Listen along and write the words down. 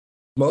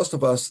Most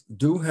of us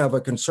do have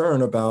a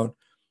concern about,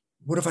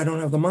 what if I don't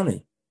have the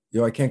money?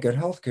 I can't get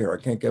health care. I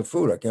can't get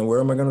food. Where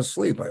am I going to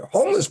sleep?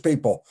 Homeless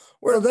people,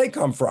 where do they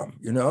come from?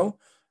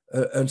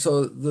 And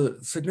so the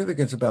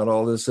significance about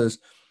all this is,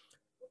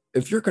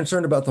 if you're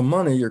concerned about the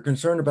money, you're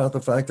concerned about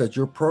the fact that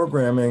your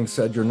programming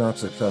said you're not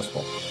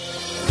successful.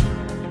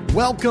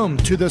 Welcome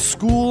to the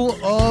School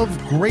of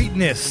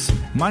Greatness.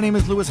 My name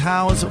is Lewis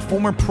Howes,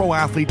 former pro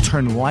athlete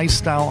turned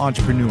lifestyle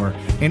entrepreneur.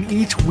 And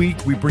each week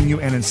we bring you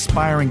an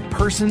inspiring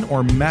person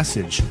or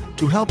message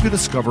to help you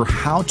discover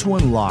how to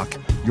unlock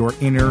your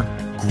inner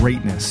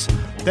greatness.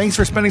 Thanks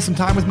for spending some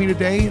time with me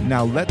today.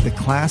 Now let the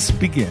class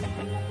begin.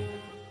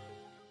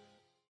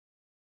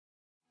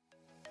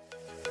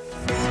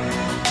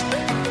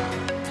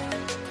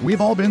 We've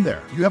all been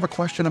there. You have a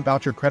question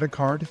about your credit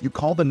card, you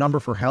call the number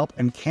for help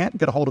and can't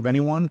get a hold of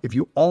anyone. If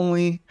you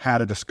only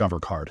had a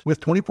Discover card. With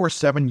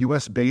 24/7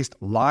 US-based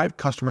live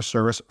customer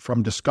service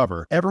from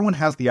Discover, everyone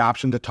has the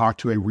option to talk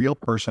to a real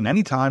person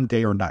anytime,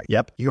 day or night.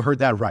 Yep, you heard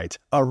that right.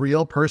 A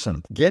real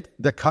person. Get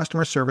the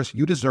customer service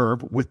you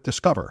deserve with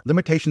Discover.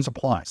 Limitations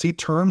apply. See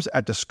terms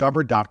at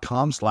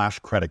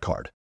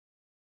discover.com/creditcard.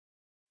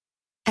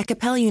 At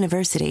Capella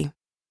University,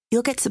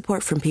 you'll get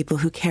support from people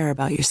who care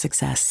about your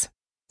success.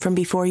 From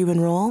before you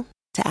enroll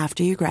to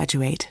after you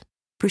graduate,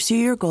 pursue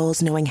your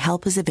goals knowing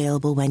help is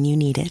available when you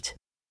need it.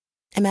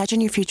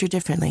 Imagine your future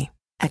differently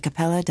at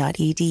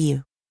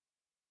capella.edu.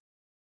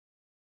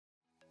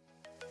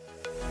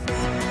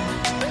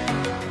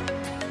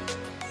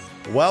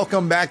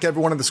 Welcome back,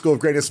 everyone, to the School of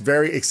Greatness.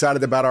 Very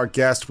excited about our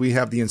guest. We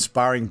have the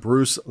inspiring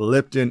Bruce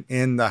Lipton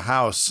in the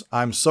house.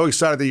 I'm so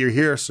excited that you're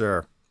here,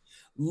 sir.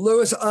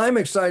 Lewis, I'm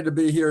excited to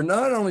be here,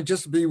 not only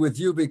just to be with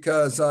you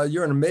because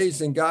you're an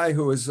amazing guy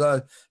who is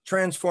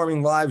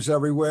transforming lives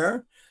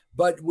everywhere,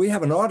 but we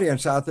have an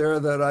audience out there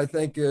that I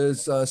think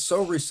is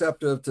so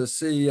receptive to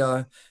see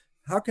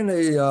how can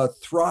they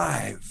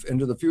thrive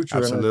into the future.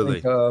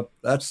 Absolutely. And I think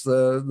that's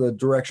the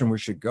direction we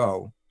should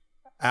go.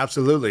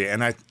 Absolutely.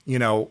 And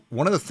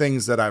one of the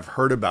things that I've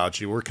heard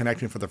about you, we're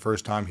connecting for the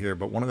first time here,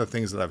 but one of the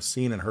things that I've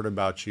seen and heard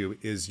about you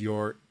is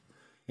your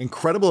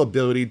incredible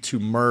ability to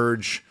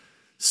merge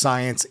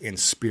science and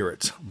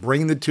spirit,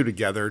 bring the two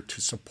together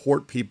to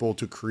support people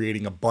to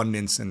creating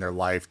abundance in their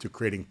life, to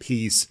creating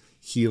peace,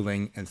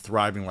 healing, and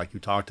thriving like you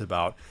talked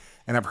about.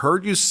 And I've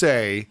heard you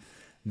say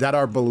that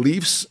our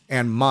beliefs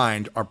and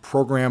mind are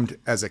programmed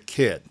as a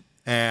kid.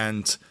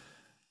 And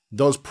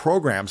those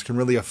programs can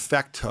really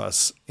affect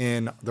us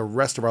in the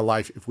rest of our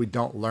life if we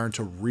don't learn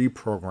to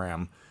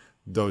reprogram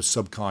those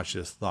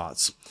subconscious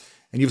thoughts.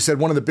 And you've said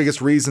one of the biggest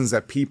reasons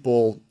that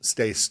people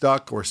stay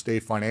stuck or stay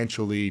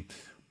financially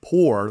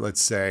poor,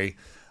 let's say,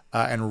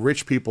 and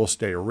rich people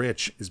stay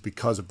rich is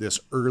because of this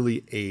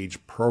early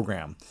age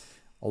program.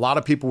 A lot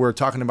of people were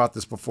talking about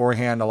this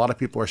beforehand. A lot of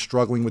people are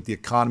struggling with the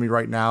economy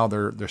right now.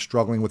 They're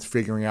struggling with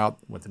figuring out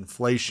with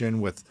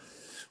inflation, with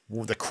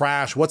the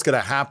crash, what's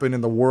going to happen in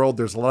the world.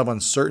 There's a lot of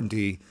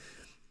uncertainty.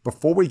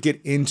 Before we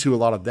get into a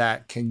lot of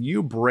that, can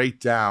you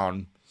break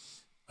down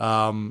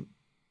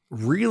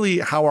really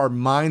how our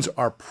minds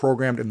are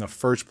programmed in the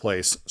first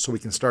place so we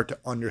can start to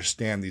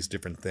understand these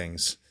different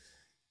things?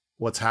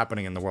 What's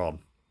happening in the world?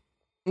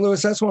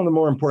 Lewis, that's one of the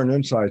more important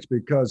insights,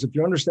 because if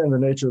you understand the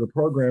nature of the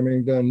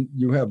programming, then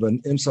you have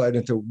an insight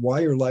into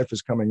why your life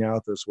is coming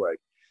out this way.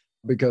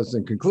 Because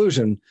in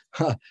conclusion,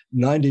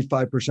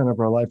 95% of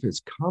our life is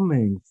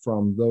coming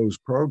from those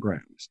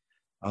programs.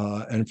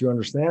 And if you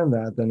understand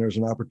that, then there's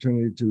an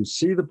opportunity to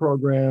see the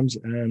programs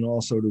and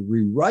also to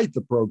rewrite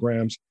the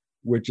programs,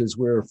 which is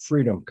where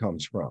freedom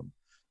comes from.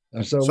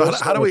 And so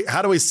how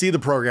do we see the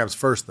programs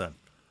first then?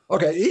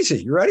 Okay,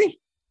 easy. You ready?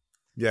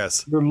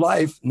 Yes. Your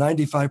life,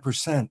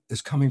 95%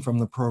 is coming from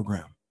the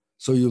program.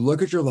 So you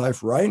look at your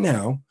life right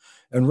now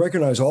and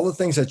recognize all the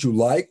things that you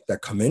like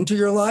that come into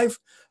your life.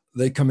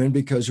 They come in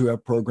because you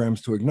have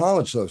programs to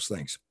acknowledge those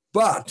things.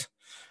 But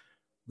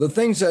the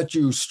things that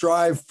you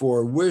strive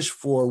for, wish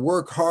for,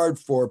 work hard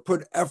for,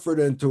 put effort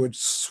into it,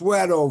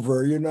 sweat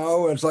over,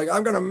 it's like,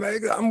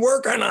 I'm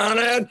working on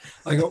it.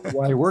 I go,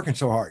 why are you working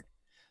so hard?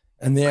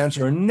 And the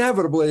answer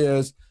inevitably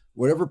is,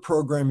 whatever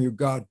program you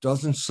got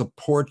doesn't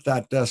support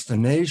that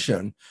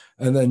destination.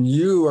 And then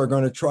you are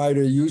going to try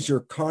to use your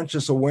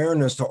conscious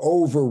awareness to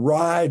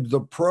override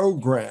the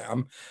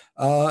program.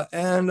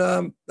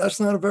 And that's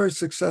not a very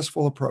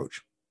successful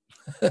approach.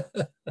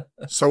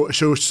 So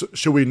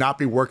should we not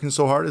be working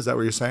so hard? Is that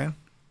what you're saying?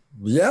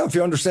 Yeah, if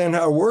you understand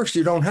how it works,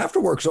 you don't have to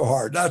work so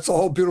hard. That's the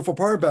whole beautiful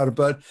part about it.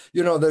 But,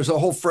 there's a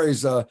whole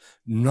phrase,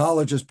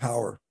 knowledge is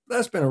power.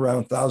 That's been around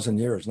 1,000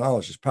 years.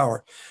 Knowledge is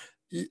power.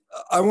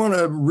 I want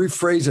to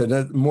rephrase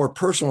it more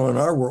personal in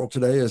our world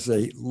today is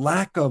a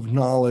lack of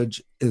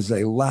knowledge is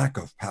a lack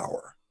of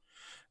power.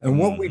 And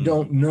what we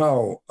don't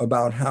know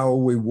about how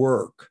we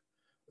work,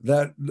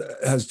 that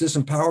has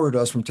disempowered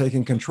us from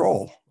taking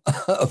control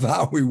of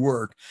how we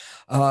work.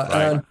 Right.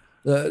 And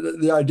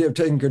the idea of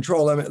taking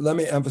control, let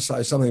me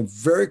emphasize something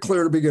very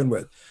clear to begin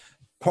with.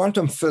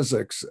 Quantum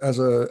physics as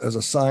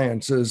a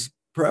science is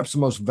perhaps the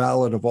most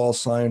valid of all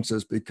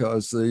sciences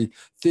because the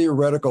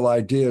theoretical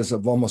ideas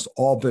have almost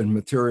all been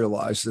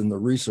materialized in the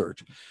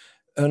research.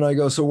 And I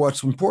go, so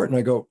what's important?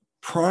 I go,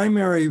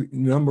 primary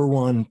number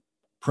one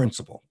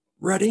principle.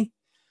 Ready?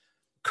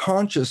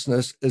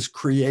 Consciousness is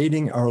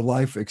creating our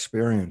life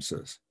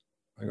experiences.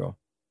 I go,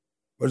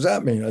 what does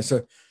that mean? I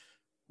said,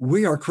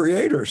 we are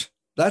creators.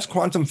 That's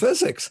quantum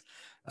physics.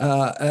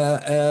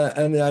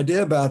 And the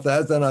idea about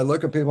that, then I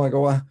look at people and I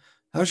go, well,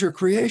 how's your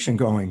creation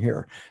going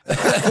here?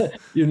 And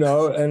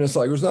it's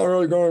like, it's not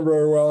really going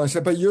very well. I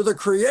said, but you're the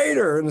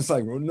creator. And it's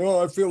like, well,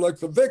 no, I feel like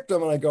the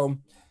victim. And I go,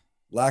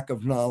 lack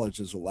of knowledge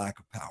is a lack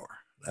of power.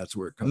 That's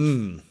where it comes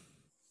from.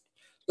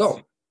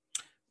 So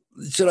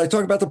should I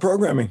talk about the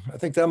programming? I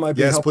think that might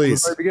be helpful.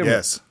 Yes, please.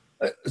 Yes.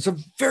 It's a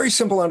very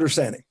simple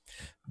understanding.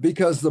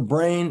 Because the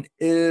brain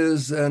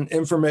is an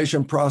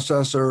information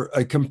processor,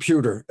 a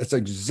computer. It's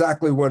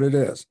exactly what it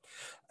is.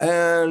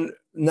 And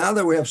now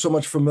that we have so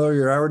much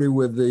familiarity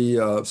with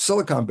the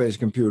silicon-based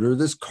computer,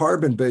 this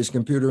carbon-based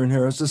computer in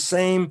here has the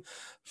same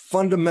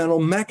fundamental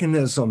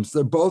mechanisms.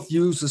 They both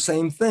use the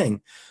same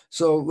thing.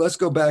 So let's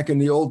go back in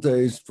the old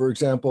days, for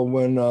example,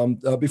 when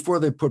before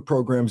they put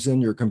programs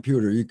in your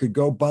computer, you could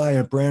go buy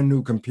a brand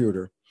new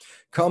computer.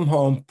 Come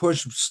home,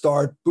 push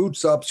start,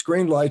 boots up,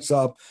 screen lights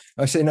up.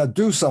 I say, now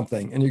do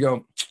something. And you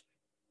go,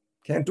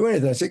 can't do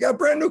anything. I say, got a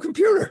brand new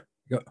computer.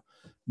 You go,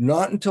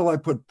 not until I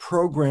put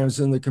programs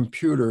in the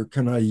computer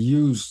can I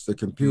use the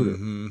computer.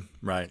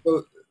 Right.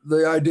 So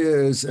the idea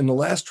is in the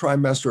last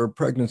trimester of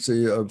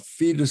pregnancy, a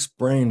fetus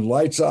brain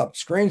lights up,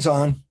 screen's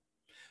on,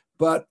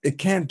 but it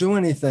can't do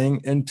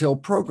anything until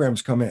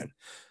programs come in.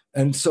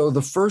 And so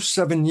the first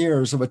 7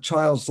 years of a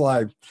child's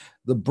life,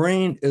 the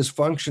brain is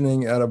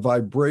functioning at a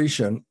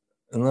vibration.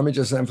 And let me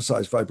just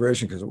emphasize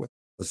vibration because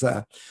what's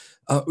that?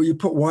 You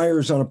put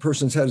wires on a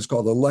person's head. It's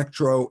called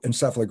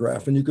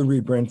electroencephalograph, and you can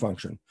read brain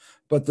function.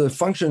 But the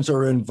functions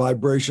are in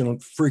vibrational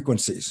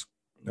frequencies,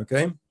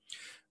 okay?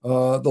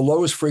 The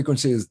lowest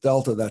frequency is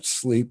delta, that's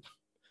sleep.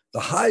 The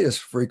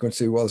highest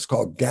frequency, well, it's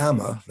called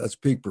gamma, that's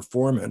peak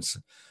performance.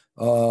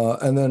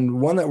 And then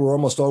one that we're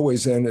almost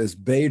always in is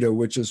beta,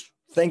 which is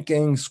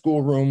thinking,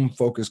 schoolroom,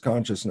 focused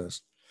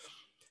consciousness.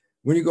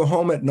 When you go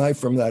home at night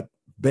from that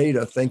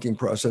beta thinking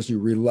process, you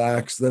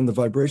relax, then the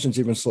vibrations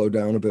even slow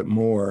down a bit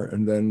more.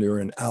 And then you're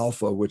in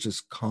alpha, which is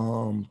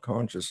calm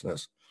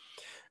consciousness.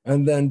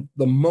 And then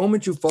the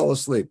moment you fall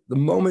asleep, the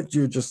moment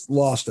you just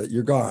lost it,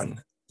 you're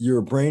gone.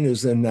 Your brain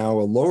is in now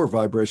a lower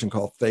vibration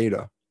called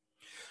theta.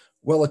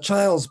 Well, a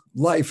child's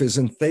life is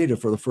in theta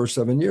for the first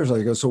 7 years.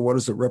 I go, so what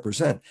does it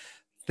represent?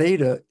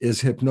 Theta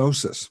is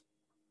hypnosis.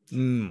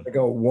 I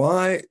go,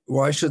 why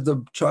should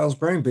the child's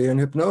brain be in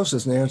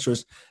hypnosis? And the answer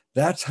is,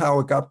 that's how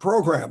it got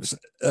programs.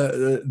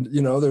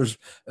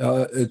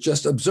 It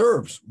just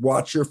observes.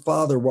 Watch your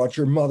father, watch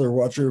your mother,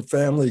 watch your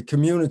family,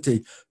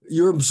 community.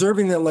 You're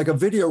observing them like a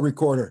video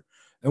recorder.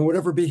 And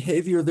whatever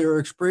behavior they're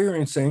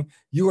experiencing,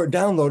 you are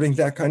downloading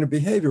that kind of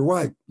behavior.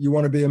 Why? You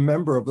want to be a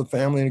member of the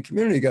family and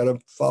community. You got to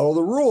follow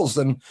the rules.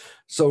 And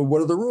so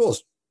what are the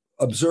rules?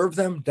 Observe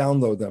them,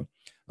 download them.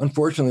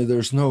 Unfortunately,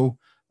 there's no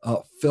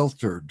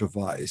filter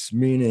device,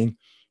 meaning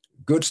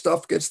good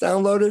stuff gets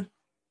downloaded,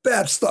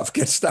 bad stuff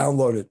gets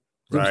downloaded.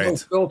 There's no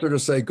filter to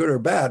say good or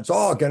bad. It's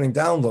all getting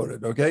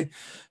downloaded, okay?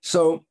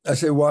 So I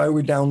say, why are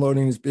we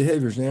downloading these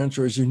behaviors? And the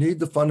answer is you need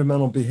the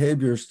fundamental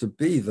behaviors to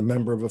be the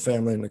member of a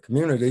family and a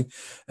community,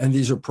 and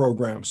these are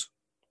programs.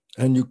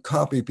 And you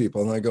copy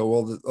people. And I go,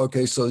 well,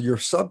 okay, so your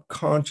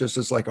subconscious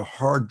is like a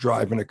hard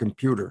drive in a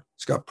computer.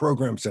 It's got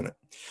programs in it.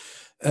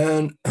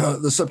 And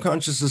the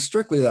subconscious is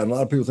strictly that. And a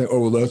lot of people think,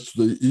 oh, that's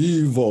the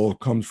evil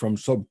comes from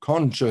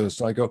subconscious.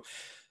 And I go,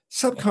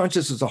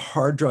 subconscious is a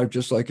hard drive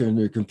just like in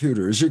your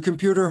computer. Is your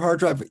computer hard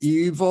drive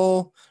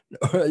evil?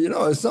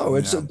 It's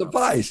a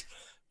device.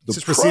 It's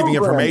just receiving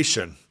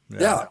information.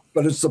 Yeah,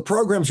 but it's the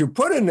programs you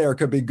put in there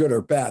could be good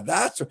or bad.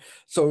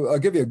 So I'll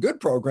give you a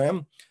good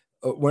program.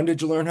 When did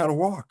you learn how to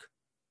walk?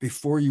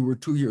 Before you were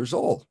 2 years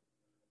old.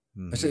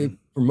 I say,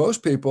 for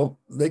most people,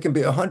 they can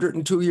be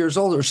 102 years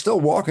old. They're still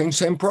walking,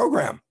 same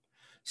program.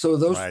 So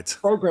those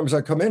programs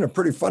that come in are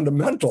pretty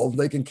fundamental.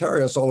 They can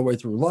carry us all the way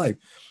through life.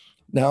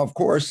 Now, of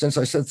course, since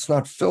I said it's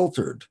not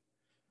filtered,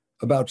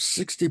 about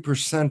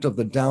 60% of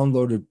the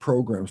downloaded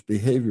programs,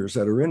 behaviors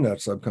that are in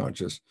that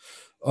subconscious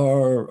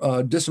are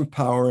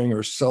disempowering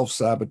or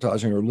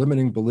self-sabotaging or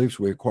limiting beliefs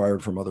we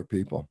acquired from other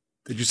people.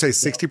 Did you say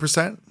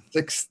 60%?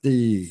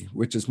 60,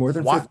 which is more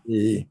than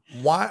 50.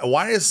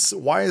 Why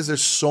is there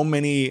so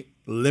many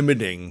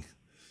limiting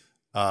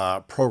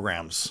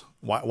programs?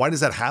 Why does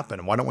that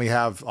happen? Why don't we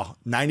have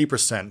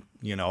 90%,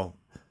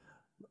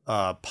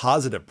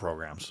 positive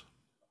programs?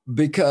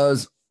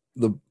 Because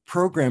the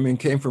programming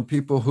came from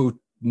people who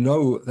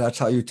know that's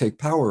how you take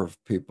power of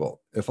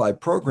people. If I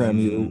program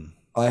you,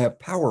 I have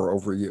power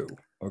over you,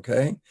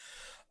 okay?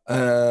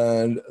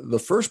 And the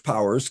first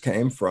powers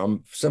came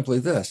from simply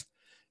this.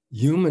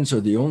 Humans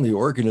are the only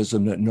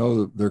organism that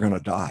know they're going to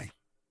die.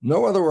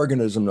 No other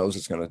organism knows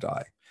it's going to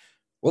die.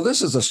 Well,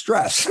 this is a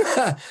stress.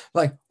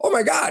 Like, oh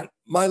my God,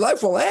 my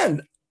life will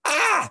end.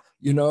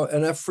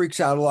 and that freaks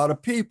out a lot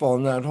of people.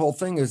 And that whole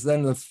thing is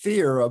then the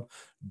fear of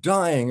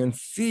dying. And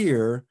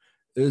fear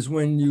is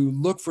when you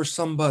look for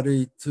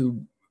somebody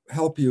to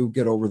help you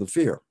get over the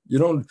fear.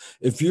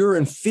 If you're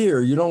in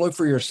fear, you don't look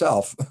for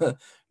yourself.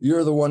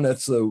 You're the one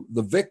that's the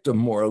victim,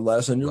 more or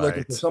less, and you're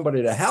looking for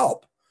somebody to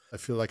help. I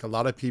feel like a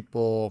lot of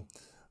people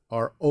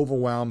are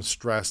overwhelmed,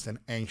 stressed, and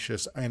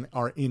anxious, and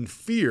are in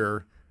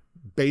fear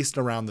based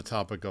around the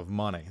topic of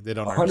money. They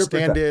don't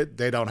understand 100%. It.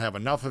 They don't have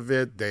enough of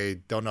it. They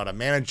don't know how to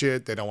manage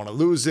it. They don't want to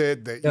lose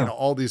it.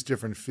 All these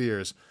different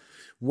fears.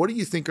 What do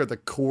you think are the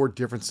core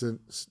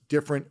differences,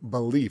 different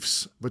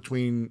beliefs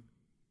between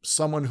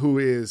someone who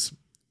is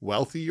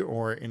wealthy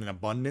or in an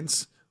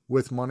abundance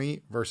with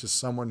money versus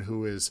someone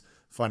who is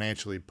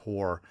financially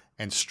poor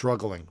and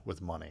struggling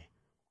with money?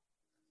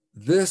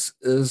 This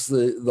is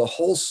the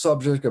whole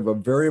subject of a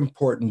very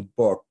important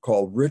book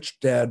called Rich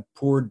Dad,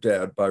 Poor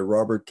Dad by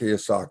Robert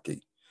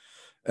Kiyosaki.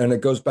 And it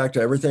goes back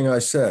to everything I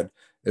said.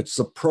 It's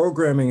the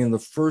programming in the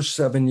first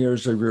 7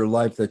 years of your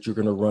life that you're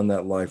going to run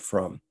that life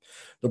from.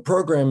 The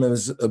program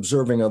is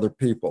observing other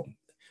people.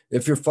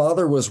 If your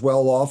father was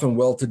well off and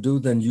well-to-do,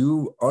 then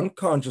you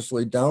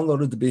unconsciously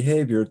downloaded the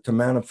behavior to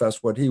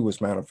manifest what he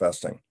was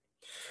manifesting.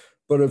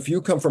 But if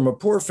you come from a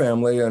poor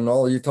family and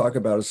all you talk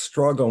about is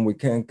struggle and we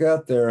can't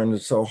get there and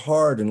it's so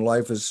hard and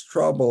life is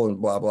trouble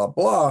and blah, blah,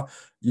 blah,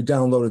 you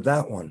downloaded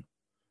that one.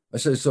 I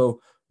say,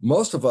 so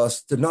most of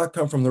us did not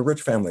come from the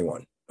rich family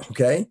one,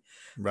 okay?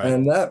 Right.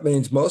 And that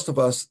means most of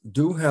us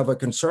do have a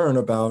concern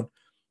about,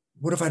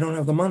 what if I don't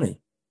have the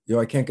money?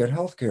 I can't get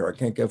health care. I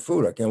can't get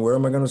food. Where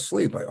am I going to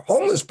sleep?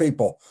 Homeless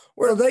people,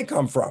 where do they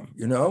come from?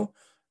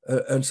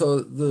 And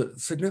so the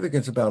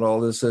significance about all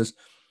this is,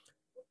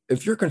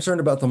 if you're concerned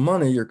about the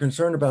money, you're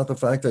concerned about the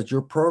fact that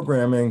your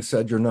programming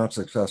said you're not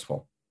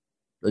successful,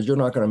 that you're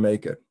not going to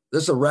make it.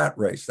 This is a rat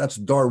race. That's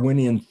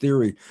Darwinian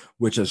theory,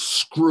 which has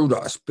screwed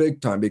us big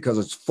time because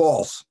it's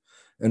false.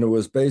 And it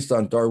was based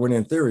on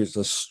Darwinian theory. It's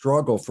a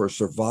struggle for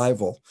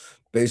survival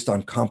based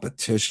on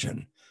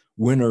competition,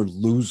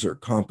 winner-loser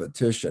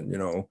competition,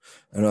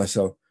 And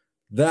so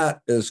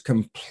that is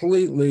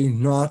completely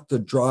not the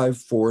drive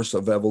force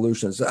of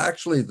evolution. It's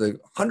actually the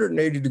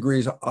 180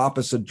 degrees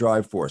opposite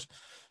drive force.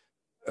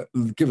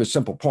 Give a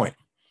simple point.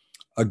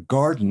 A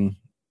garden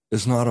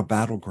is not a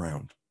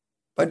battleground.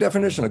 By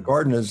definition, a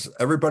garden is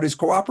everybody's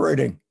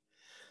cooperating.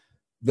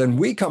 Then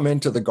we come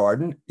into the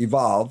garden,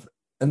 evolve,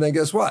 and then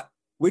guess what?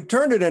 We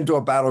turned it into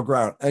a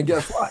battleground. And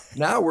guess what?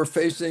 Now we're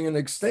facing an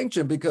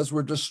extinction because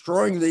we're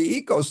destroying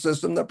the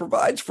ecosystem that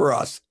provides for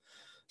us.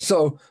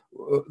 So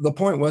the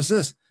point was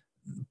this: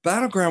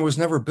 battleground was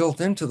never built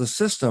into the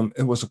system.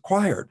 It was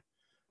acquired.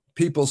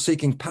 People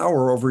seeking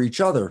power over each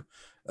other.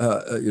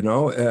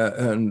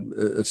 And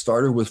it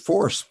started with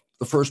force.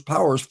 The first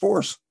power is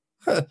force.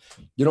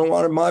 You don't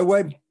want it my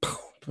way?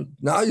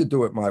 Now you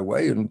do it my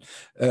way. And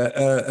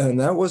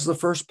that was the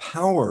first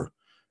power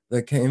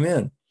that came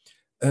in.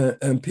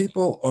 And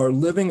people are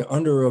living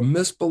under a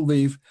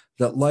misbelief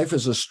that life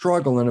is a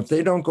struggle. And if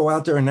they don't go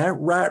out there in that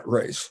rat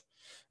race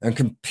and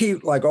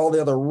compete like all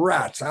the other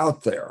rats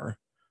out there,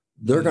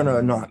 they're going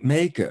to not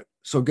make it.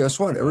 So guess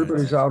what?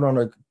 Everybody's out on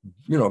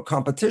a,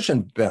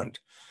 competition bent.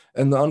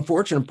 And the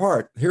unfortunate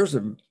part, here's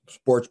a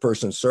sports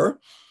person, sir.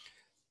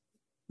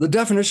 The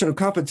definition of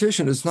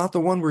competition is not the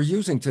one we're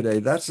using today.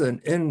 That's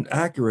an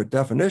inaccurate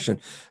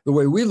definition. The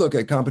way we look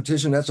at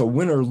competition, that's a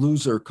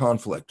winner-loser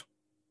conflict.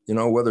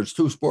 Whether it's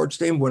two sports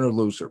teams,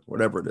 winner-loser,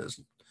 whatever it is,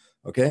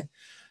 okay?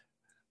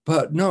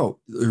 But no,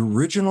 the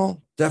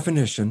original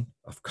definition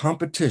of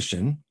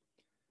competition,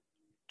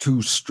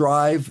 to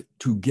strive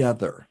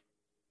together.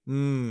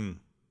 Really?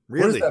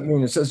 What does that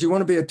mean? It says, you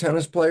want to be a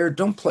tennis player?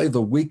 Don't play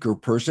the weaker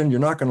person. You're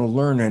not going to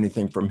learn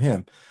anything from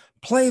him.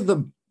 Play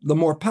the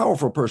more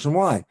powerful person.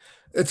 Why?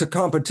 It's a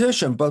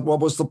competition, but what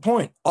was the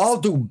point? I'll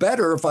do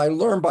better if I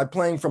learn by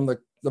playing from the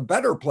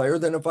better player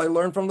than if I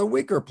learn from the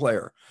weaker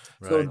player.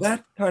 Right. So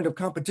that kind of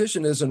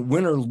competition isn't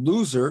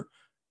winner-loser.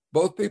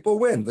 Both people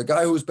win. The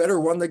guy who's better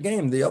won the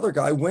game. The other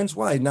guy wins.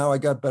 Why? Now I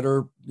got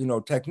better,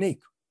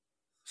 technique.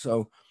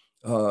 So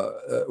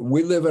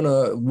we live in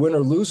a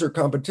winner-loser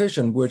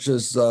competition, which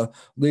is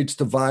leads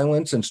to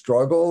violence and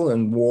struggle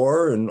and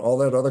war and all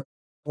that other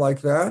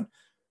like that.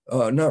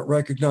 Not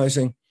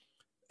recognizing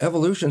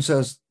evolution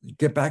says,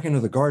 get back into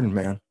the garden,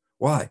 man.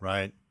 Why?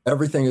 Right.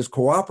 Everything is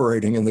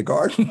cooperating in the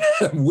garden.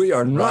 We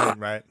are not.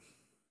 Right.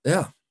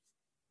 Yeah.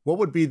 What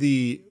would be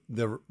the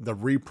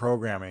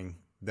reprogramming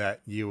that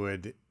you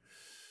would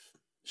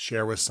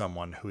share with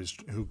someone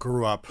who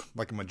grew up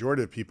like a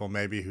majority of people,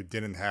 maybe, who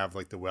didn't have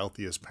like the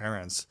wealthiest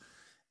parents,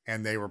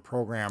 and they were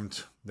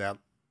programmed that,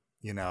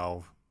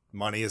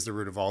 money is the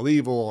root of all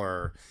evil,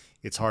 or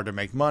it's hard to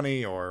make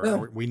money,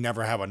 or we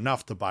never have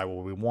enough to buy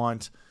what we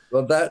want?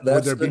 Well, that's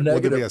the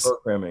negative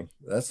programming.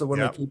 That's the one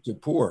that keeps you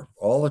poor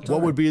all the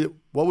time.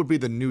 What would be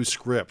the new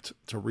script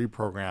to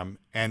reprogram,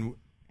 and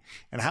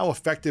how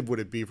effective would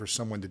it be for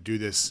someone to do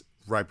this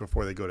right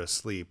before they go to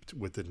sleep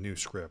with the new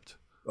script?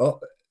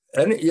 Well,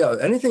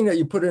 anything that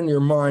you put in your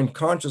mind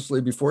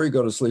consciously before you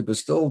go to sleep is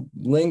still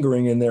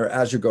lingering in there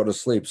as you go to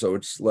sleep. So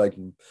it's like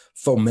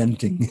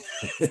fomenting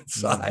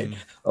inside.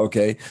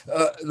 Okay.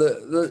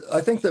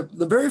 I think that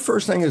the very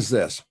first thing is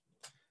this.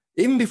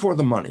 Even before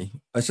the money,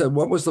 I said,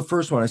 what was the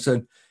first one? I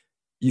said,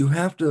 you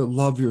have to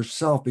love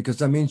yourself, because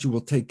that means you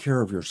will take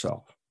care of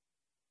yourself.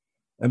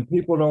 And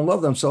people don't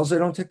love themselves. They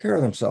don't take care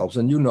of themselves.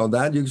 And you know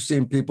that. You've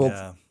seen people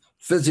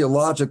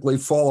physiologically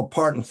fall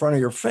apart in front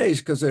of your face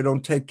because they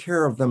don't take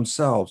care of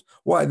themselves.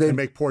 Why? They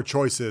make poor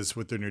choices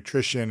with their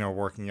nutrition or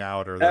working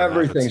out or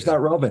everything's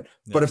not relevant.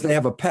 Yeah. But if they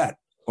have a pet,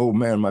 oh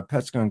man, my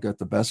pet's going to get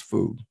the best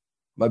food.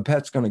 My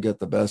pet's going to get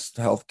the best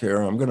health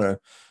care. I'm going to,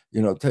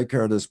 take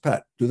care of this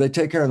pet. Do they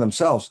take care of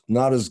themselves?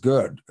 Not as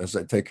good as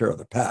they take care of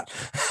the pet.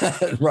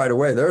 Right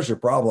away, there's your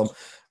problem.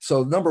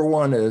 So number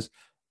one is,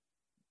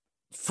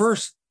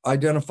 first,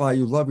 identify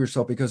you love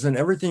yourself, because then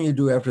everything you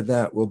do after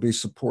that will be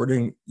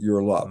supporting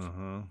your love.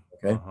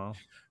 Okay.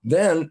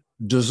 Then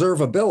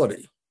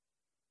deservability.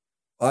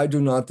 I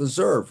do not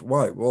deserve.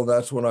 Why? Well,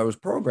 that's what I was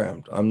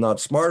programmed. I'm not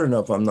smart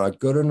enough. I'm not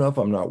good enough.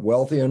 I'm not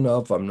wealthy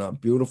enough. I'm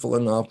not beautiful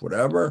enough,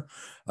 whatever.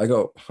 I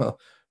go,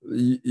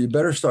 you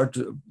better start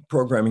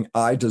programming.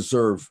 I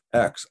deserve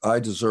X. I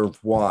deserve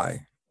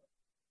Y.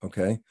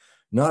 Okay.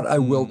 Not I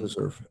will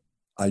deserve.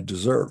 I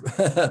deserve.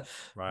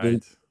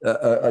 Right.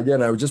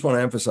 Again, I just want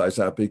to emphasize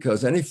that,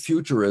 because any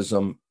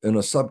futurism in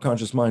a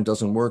subconscious mind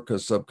doesn't work,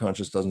 because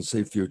subconscious doesn't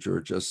see future.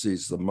 It just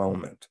sees the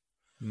moment.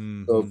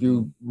 So if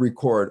you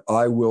record,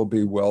 I will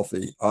be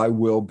wealthy, I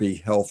will be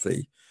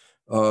healthy.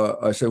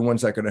 I say,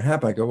 when's that going to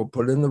happen? I go, well,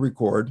 put it in the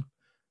record.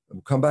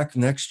 Come back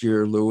next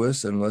year,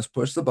 Lewis, and let's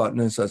push the button.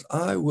 And it says,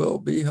 I will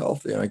be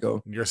healthy. And I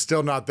go, you're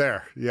still not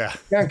there. Yeah.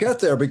 Can't get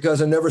there,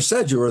 because I never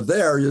said you were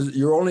there.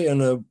 You're only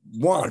in a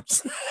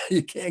want.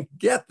 You can't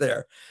get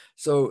there.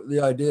 So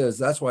the idea is,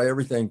 that's why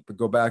everything,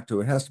 go back to,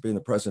 it has to be in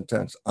the present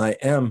tense. I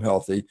am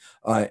healthy.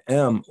 I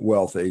am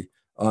wealthy.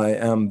 I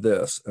am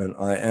this, and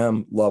I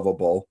am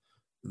lovable.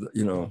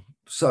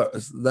 So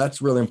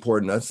that's really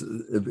important. That's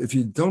if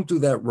you don't do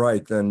that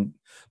right, then,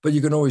 but you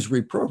can always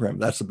reprogram.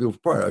 That's the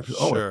beautiful part.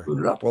 I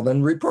screwed it up. Well,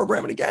 then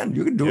reprogram it again.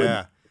 You can do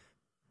it.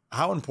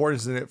 How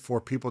important is it for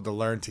people to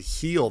learn to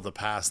heal the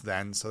past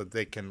then, so that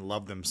they can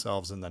love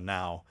themselves in the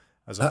now,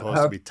 as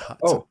opposed to be taught?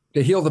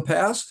 To heal the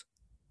past?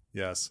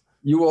 Yes.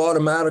 You will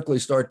automatically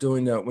start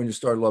doing that when you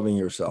start loving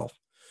yourself.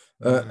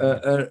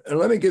 And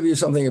let me give you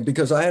something,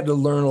 because I had to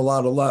learn a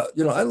lot.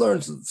 I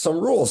learned some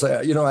rules.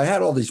 I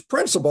had all these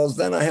principles.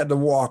 Then I had to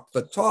walk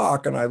the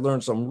talk, and I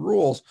learned some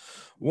rules.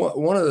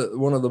 One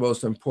of the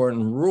most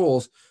important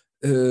rules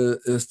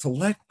is to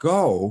let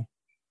go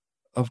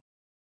of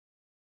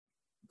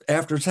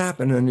after it's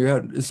happened. And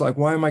it's like,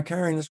 why am I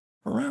carrying this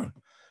around?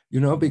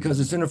 Because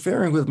it's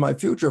interfering with my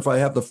future. If I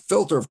have the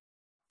filter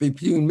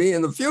between me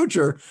and the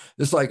future,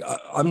 it's like,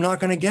 I'm not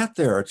going to get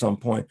there at some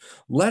point.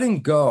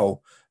 Letting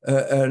go.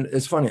 And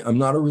it's funny, I'm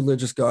not a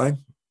religious guy.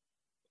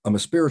 I'm a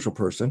spiritual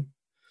person,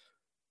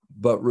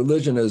 but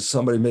religion is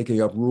somebody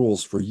making up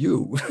rules for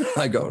you.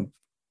 I go,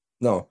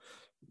 no,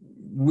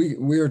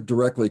 we are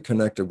directly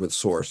connected with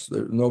source.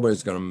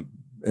 Nobody's going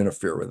to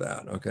interfere with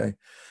that. Okay.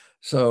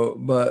 So,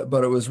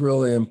 but it was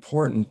really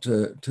important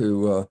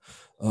to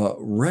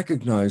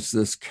recognize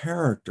this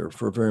character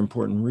for a very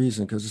important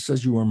reason, because it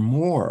says you are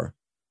more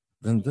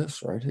than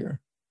this right here.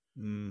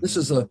 This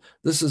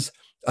is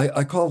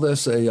I call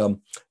this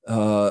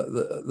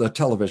the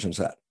television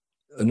set.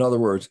 In other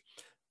words,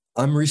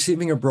 I'm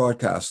receiving a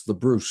broadcast, the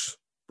Bruce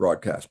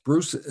broadcast.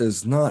 Bruce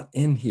is not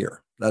in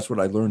here. That's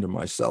what I learned in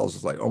my cells.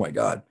 It's like, oh my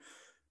God,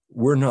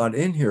 we're not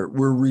in here.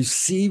 We're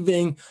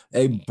receiving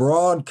a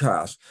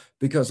broadcast,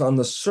 because on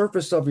the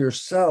surface of your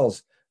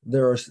cells,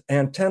 there are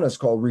antennas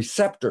called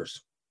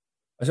receptors.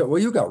 I said,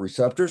 well, you got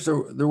receptors.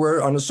 They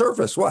were on the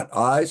surface. What?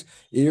 Eyes,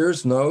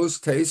 ears,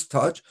 nose, taste,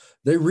 touch.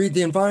 They read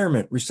the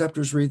environment.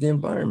 Receptors read the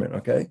environment,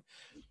 okay?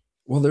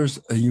 Well, there's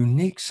a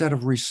unique set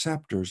of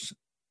receptors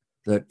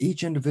that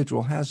each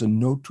individual has, and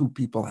no two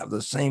people have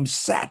the same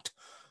set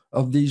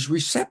of these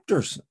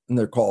receptors. And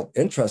they're called,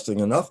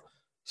 interesting enough,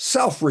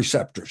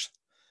 self-receptors.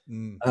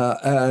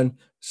 And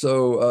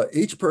so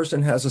each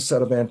person has a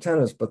set of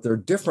antennas, but they're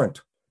different.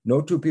 No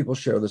two people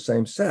share the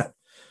same set.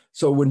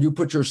 So when you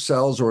put your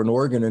cells or an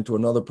organ into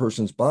another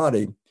person's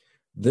body,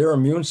 their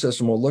immune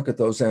system will look at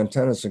those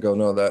antennas and go,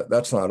 no,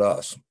 that's not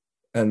us,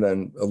 and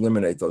then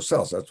eliminate those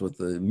cells. That's what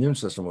the immune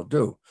system will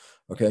do.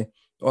 Okay.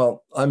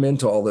 Well, I'm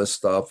into all this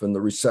stuff and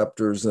the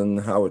receptors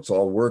and how it's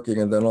all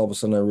working. And then all of a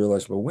sudden I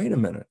realized, well, wait a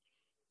minute.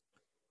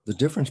 The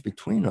difference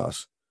between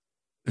us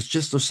is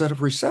just a set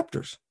of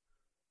receptors.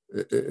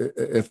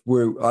 I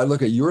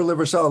look at your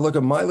liver cell, I look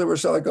at my liver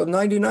cell, I go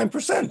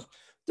 99%.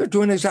 They're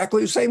doing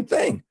exactly the same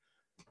thing.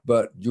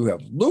 But you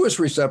have Lewis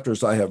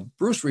receptors, I have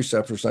Bruce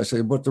receptors. I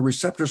say, but the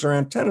receptors are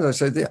antennas. I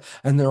say,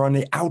 and they're on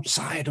the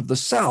outside of the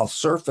cell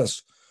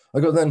surface. I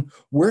go, then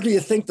where do you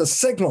think the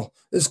signal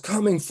is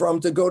coming from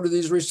to go to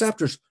these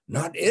receptors?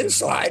 Not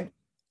inside,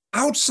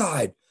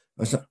 outside.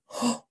 I said,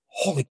 oh,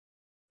 holy,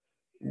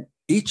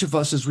 each of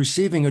us is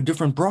receiving a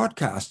different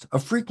broadcast, a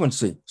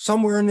frequency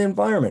somewhere in the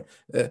environment.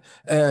 And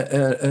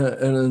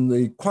in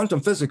the quantum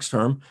physics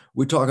term,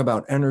 we talk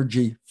about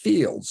energy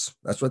fields.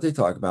 That's what they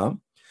talk about.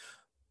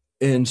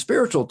 In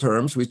spiritual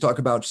terms, we talk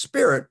about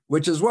spirit,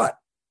 which is what?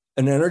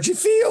 An energy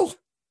field.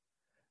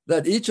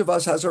 That each of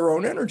us has our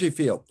own energy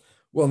field.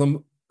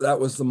 Well, that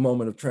was the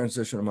moment of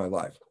transition in my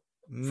life.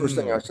 First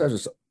thing I said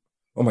is,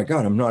 oh my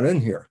God, I'm not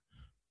in here.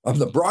 I'm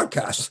the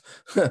broadcast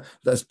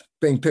that's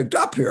being picked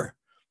up here.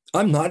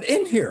 I'm not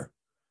in here.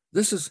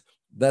 That's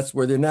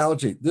where the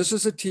analogy, this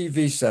is a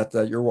TV set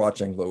that you're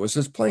watching, Lewis.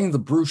 It's playing the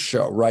Bruce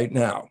Show right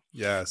now.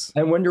 Yes.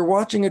 And when you're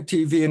watching a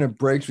TV and it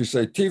breaks, we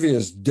say, TV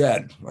is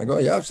dead. I go,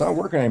 yeah, it's not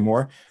working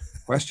anymore.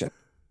 Question,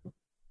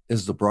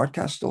 is the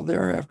broadcast still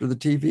there after the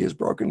TV is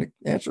broken?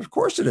 The answer, of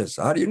course it is.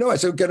 How do you know? I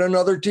said, get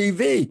another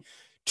TV,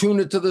 tune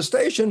it to the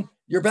station,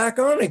 you're back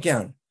on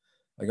again.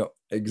 I go,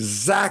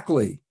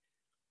 exactly.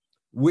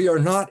 We are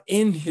not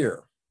in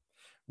here.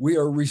 We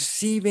are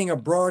receiving a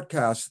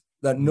broadcast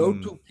that no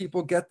two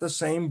people get the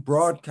same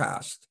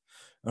broadcast.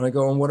 And I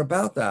go, and what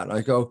about that?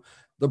 I go,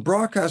 the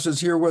broadcast is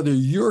here whether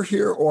you're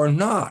here or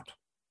not.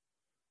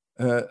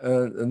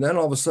 And then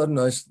all of a sudden,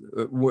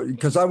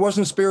 because I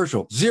wasn't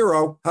spiritual,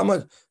 zero. How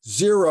much?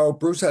 Zero.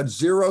 Bruce had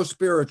zero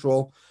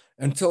spiritual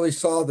until he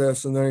saw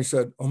this. And then he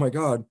said, oh my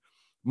God,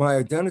 my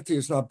identity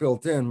is not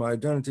built in. My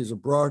identity is a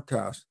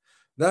broadcast.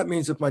 That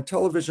means if my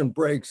television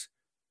breaks,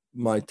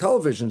 my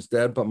television's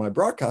dead, but my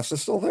broadcast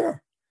is still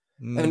there.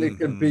 And it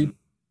can be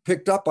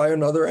picked up by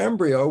another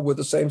embryo with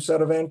the same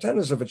set of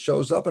antennas if it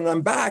shows up, and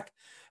I'm back.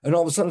 And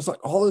all of a sudden, it's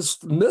like all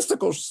this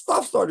mystical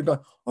stuff started going,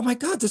 oh my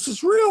God, this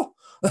is real.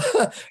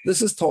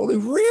 This is totally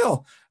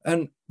real.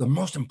 And the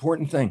most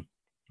important thing,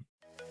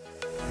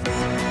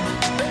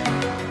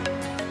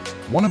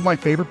 One of my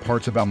favorite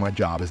parts about my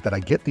job is that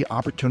I get the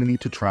opportunity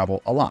to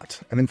travel a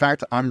lot. And in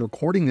fact, I'm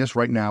recording this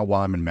right now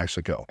while I'm in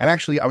Mexico. And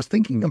actually, I was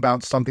thinking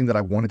about something that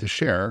I wanted to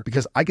share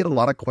because I get a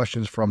lot of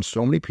questions from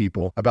so many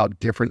people about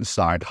different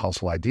side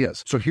hustle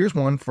ideas. So here's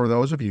one for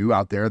those of you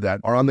out there that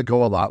are on the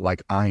go a lot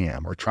like I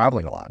am, or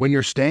traveling a lot. When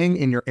you're staying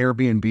in your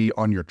Airbnb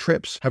on your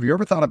trips, have you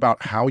ever thought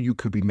about how you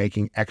could be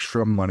making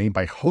extra money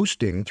by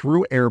hosting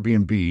through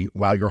Airbnb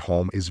while your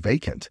home is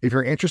vacant? If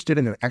you're interested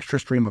in an extra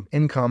stream of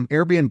income,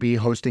 Airbnb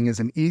hosting is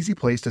an easy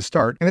place to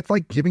start, and it's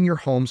like giving your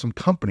home some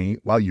company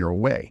while you're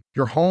away.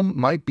 Your home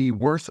might be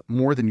worth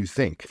more than you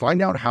think.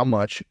 Find out how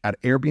much at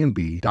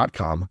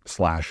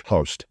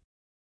airbnb.com/host.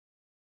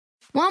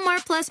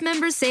 Walmart Plus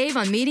members save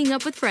on meeting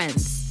up with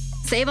friends.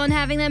 Save on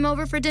having them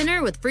over for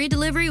dinner with free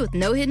delivery with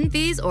no hidden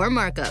fees or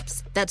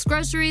markups. That's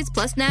groceries,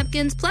 plus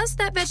napkins, plus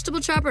that vegetable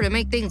chopper to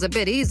make things a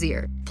bit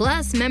easier.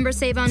 Plus, members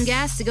save on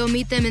gas to go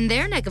meet them in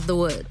their neck of the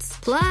woods.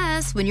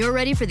 Plus, when you're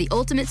ready for the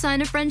ultimate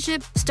sign of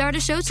friendship, start a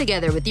show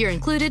together with your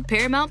included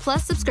Paramount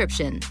Plus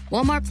subscription.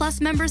 Walmart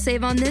Plus members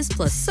save on this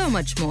plus so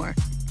much more.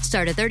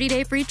 Start a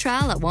 30-day free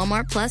trial at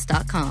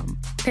walmartplus.com.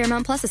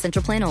 Paramount Plus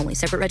Essential Plan only.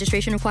 Separate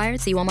registration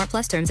required. See Walmart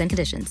Plus terms and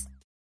conditions.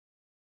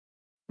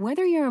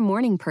 Whether you're a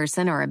morning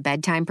person or a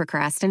bedtime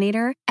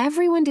procrastinator,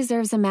 everyone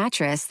deserves a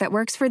mattress that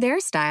works for their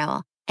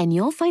style. And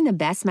you'll find the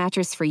best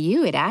mattress for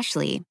you at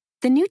Ashley.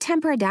 The new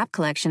Temper-Adapt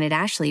collection at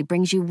Ashley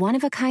brings you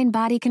one-of-a-kind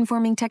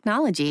body-conforming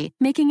technology,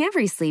 making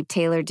every sleep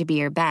tailored to be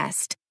your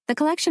best. The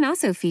collection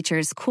also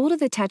features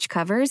cool-to-the-touch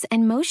covers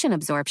and motion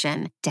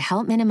absorption to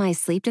help minimize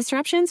sleep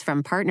disruptions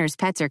from partners,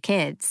 pets, or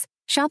kids.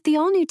 Shop the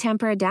all-new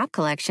Temper-Adapt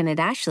collection at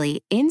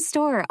Ashley,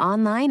 in-store or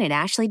online at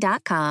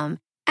ashley.com.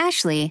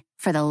 Ashley,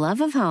 for the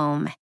love of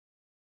home.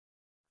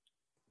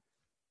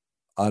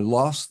 I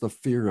lost the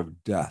fear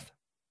of death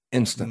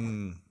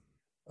instantly.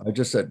 I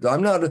just said,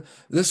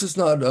 this is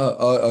not,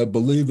 I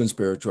believe in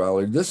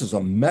spirituality. This is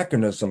a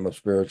mechanism of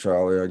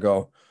spirituality. I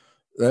go,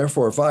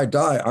 therefore, if I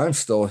die, I'm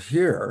still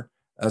here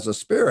as a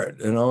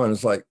spirit, and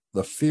it's like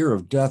the fear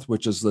of death,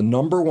 which is the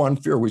number one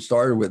fear we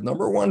started with,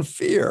 number one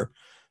fear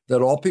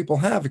that all people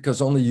have,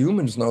 because only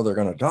humans know they're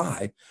going to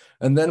die.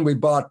 And then we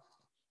bought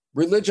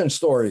religion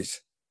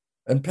stories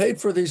and paid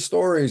for these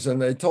stories,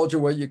 and they told you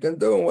what you can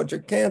do and what you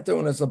can't do.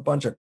 And it's a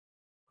bunch of,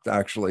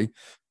 actually,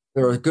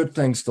 there are good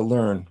things to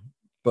learn,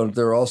 but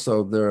they're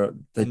also there.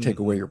 They take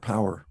away your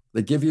power.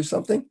 They give you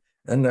something,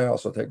 and they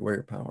also take away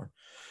your power.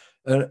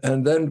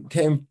 And then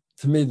came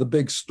to me the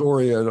big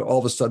story. And all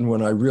of a sudden,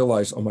 when I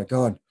realized, oh my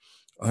God,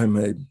 I'm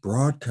a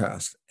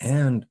broadcast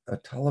and a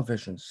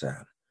television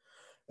set.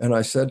 And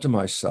I said to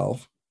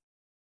myself,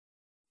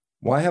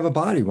 why have a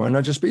body? Why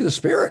not just be the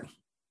spirit?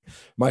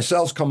 My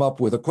cells come up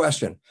with a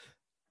question.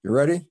 You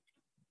ready?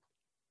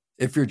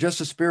 If you're just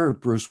a spirit,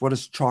 Bruce, what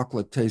does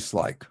chocolate taste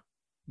like?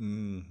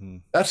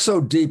 That's so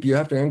deep.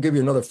 I'm going to give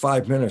you another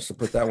 5 minutes to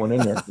put that one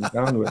in there. Be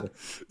down with it.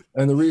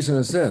 And the reason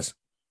is this: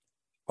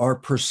 our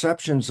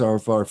perceptions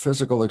of our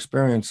physical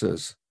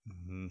experiences,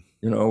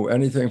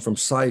 anything from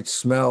sight,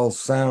 smell,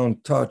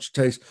 sound, touch,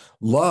 taste.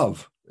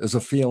 Love is a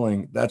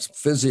feeling. That's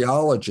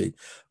physiology.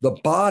 The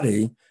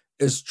body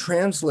is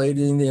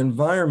translating the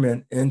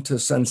environment into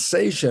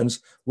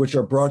sensations, which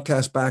are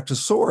broadcast back to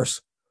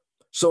source.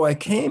 So I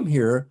came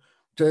here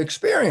to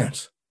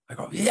experience. I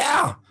go,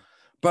 yeah.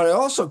 But I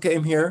also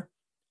came here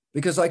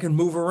because I can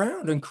move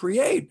around and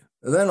create.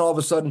 And then all of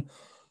a sudden,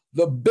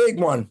 the big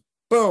one,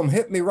 boom,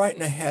 hit me right in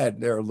the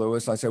head there,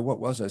 Lewis. I said, what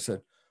was it? I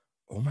said,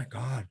 oh my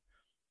God,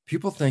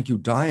 people think you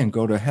die and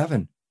go to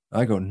heaven.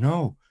 I go,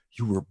 no,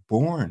 you were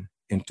born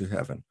into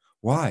heaven.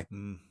 Why?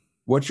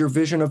 What's your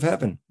vision of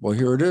heaven? Well,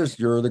 here it is.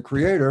 You're the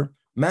creator.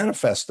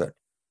 Manifest it.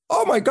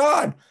 Oh my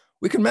God,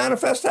 we can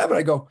manifest heaven.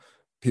 I go,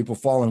 people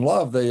fall in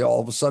love. They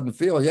all of a sudden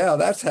feel, yeah,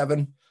 that's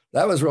heaven.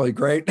 That was really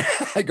great.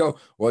 I go,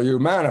 well, you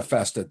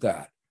manifested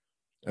that.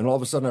 And all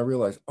of a sudden I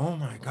realized, oh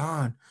my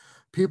God,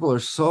 people are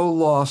so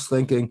lost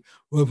thinking,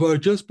 well, if I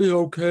just be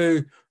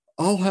okay,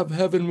 I'll have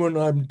heaven when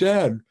I'm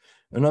dead.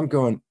 And I'm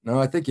going, no,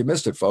 I think you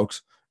missed it,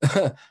 folks.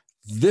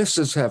 This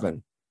is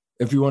heaven.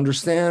 If you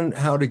understand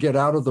how to get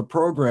out of the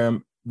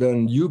program,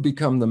 then you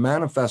become the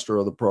manifester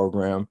of the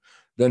program.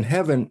 Then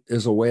heaven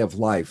is a way of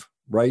life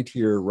right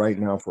here, right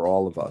now for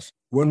all of us.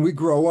 When we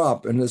grow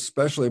up, and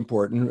especially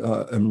important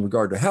in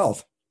regard to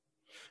health,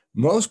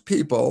 most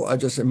people, I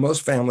just say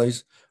most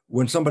families,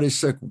 when somebody's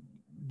sick,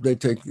 they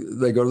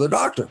go to the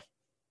doctor.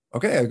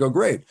 Okay, I go,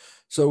 great.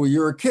 So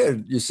you're a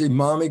kid, you see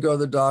mommy go to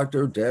the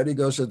doctor, daddy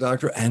goes to the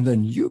doctor, and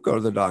then you go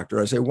to the doctor.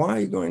 I say, why are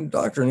you going to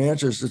the doctor? And the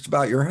answer is, it's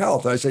about your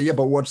health. I say, yeah,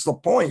 but what's the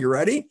point? You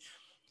ready?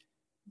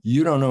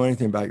 You don't know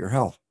anything about your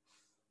health,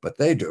 but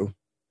they do.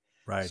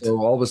 Right. So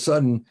all of a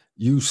sudden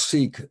you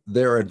seek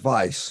their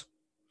advice.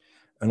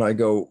 And I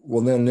go,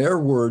 well, then their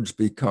words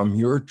become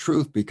your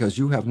truth because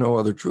you have no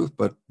other truth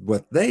but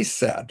what they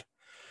said.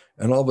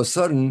 And all of a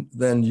sudden,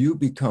 then you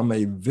become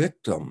a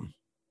victim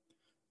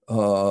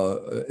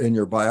in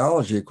your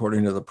biology,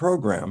 according to the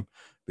program,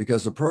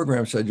 because the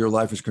program said your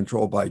life is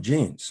controlled by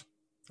genes.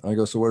 I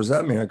go, so what does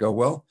that mean? I go,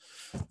 well,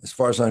 as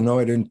far as I know,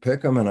 I didn't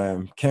pick them and I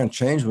can't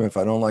change them if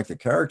I don't like the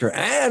character.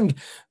 And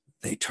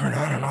they turn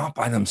on and off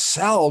by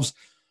themselves.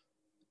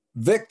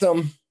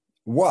 Victim,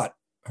 what?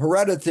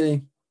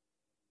 Heredity.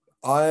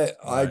 I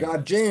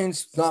got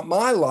genes. It's not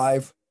my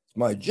life. It's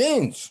my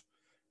genes.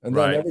 And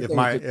right.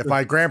 If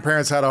my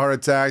grandparents had a heart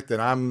attack,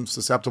 then I'm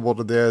susceptible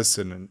to this,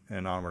 and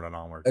onward and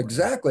onward.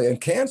 Exactly. And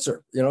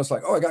cancer, it's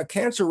like, oh, I got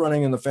cancer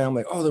running in the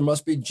family. Oh, there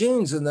must be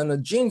genes. And then the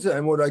genes,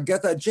 and would I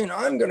get that gene?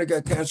 I'm going to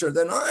get cancer.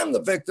 Then I'm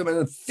the victim.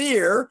 And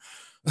fear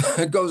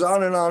it goes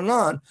on and on and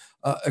on,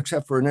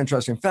 except for an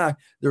interesting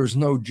fact. There is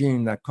no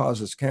gene that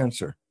causes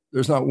cancer.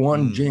 There's not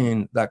one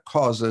gene that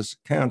causes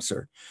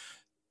cancer.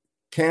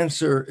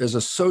 Cancer is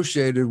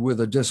associated with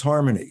a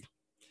disharmony.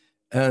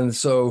 And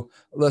so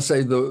let's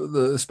say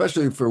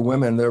especially for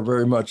women, they're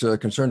very much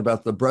concerned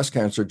about the breast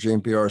cancer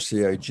gene,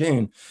 BRCA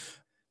gene.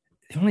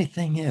 The only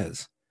thing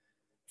is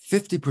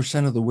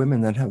 50% of the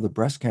women that have the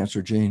breast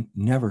cancer gene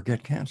never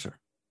get cancer.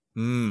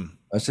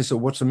 I say, so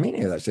what's the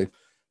meaning of that? I say,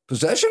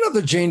 possession of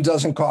the gene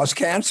doesn't cause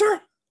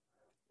cancer.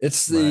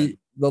 It's the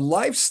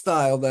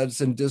lifestyle that's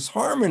in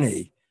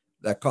disharmony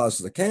that causes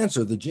the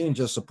cancer. The gene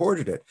just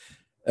supported it.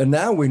 And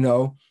now we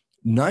know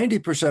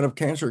 90% of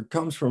cancer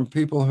comes from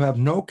people who have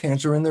no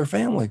cancer in their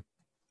family.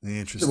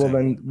 Interesting. Well,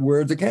 then where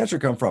did the cancer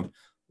come from?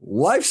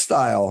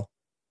 Lifestyle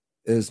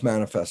is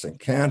manifesting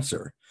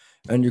cancer.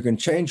 And you can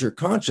change your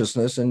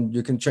consciousness and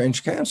you can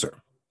change cancer.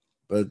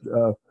 But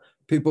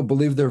people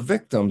believe they're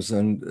victims.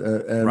 And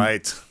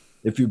right.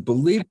 If you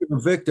believe you're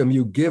a victim,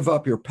 you give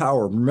up your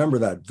power. Remember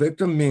that.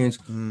 Victim means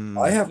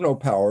I have no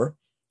power.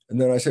 And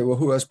then I say, well,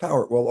 who has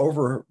power? Well,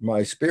 over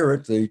my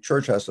spirit, the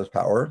church has the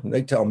power, and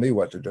they tell me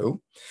what to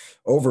do.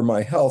 Over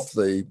my health,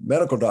 the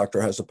medical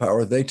doctor has the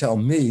power. They tell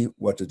me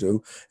what to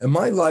do. And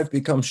my life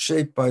becomes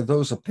shaped by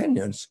those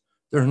opinions.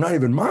 They're not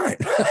even mine.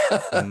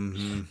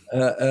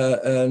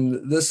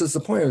 And this is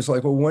the point. It's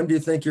like, well, when do you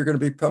think you're going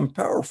to become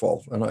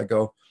powerful? And I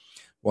go,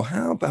 well,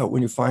 how about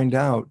when you find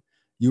out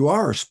you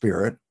are a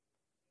spirit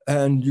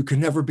and you can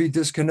never be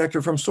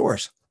disconnected from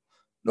source?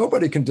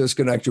 Nobody can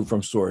disconnect you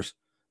from source.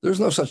 There's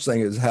no such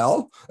thing as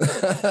hell,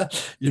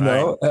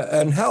 know,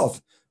 and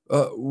health.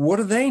 What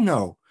do they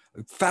know?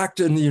 In fact,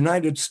 in the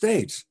United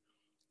States,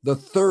 the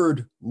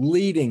third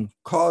leading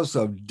cause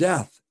of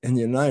death in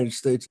the United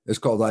States is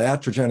called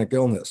iatrogenic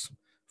illness.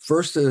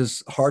 First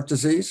is heart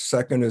disease,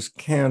 second is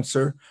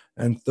cancer,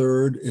 and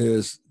third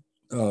is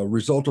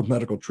result of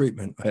medical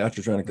treatment,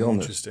 iatrogenic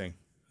illness. Interesting.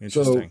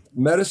 So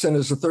medicine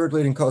is the third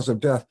leading cause of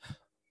death.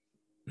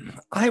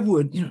 I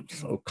would,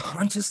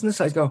 consciousness,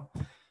 I go,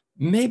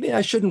 maybe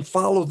I shouldn't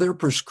follow their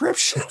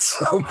prescriptions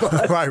so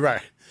much.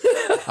 Right.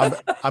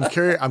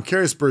 I'm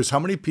curious, Bruce, how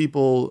many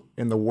people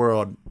in the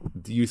world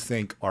do you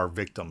think are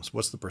victims?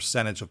 What's the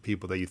percentage of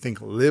people that you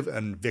think live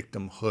in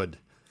victimhood?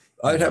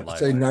 I'd have to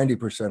say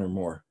 90% or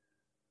more.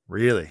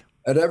 Really?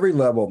 At every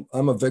level,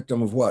 I'm a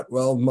victim of what?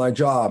 Well, my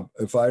job.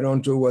 If I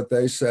don't do what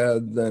they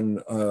said, then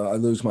I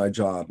lose my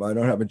job. I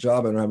don't have a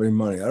job. I don't have any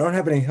money. I don't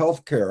have any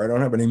health care. I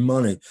don't have any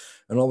money.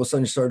 And all of a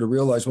sudden you start to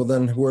realize, well,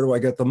 then where do I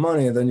get the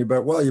money? And then you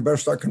better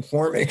start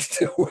conforming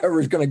to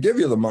whoever's going to give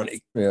you the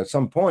money. At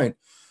some point,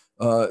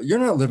 you're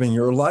not living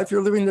your life.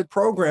 You're living the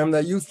program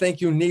that you think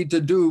you need to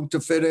do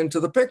to fit into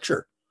the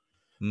picture.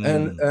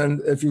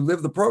 And if you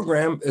live the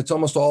program, it's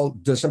almost all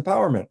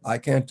disempowerment. I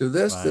can't do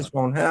this. This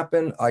won't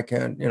happen. I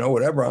can't,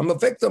 whatever. I'm a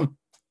victim.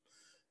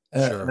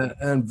 Sure.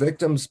 And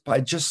victims,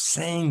 by just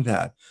saying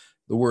that,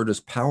 the word is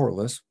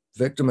powerless.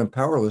 Victim and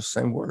powerless,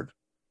 same word.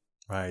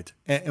 Right.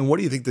 And what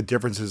do you think the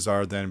differences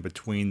are then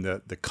between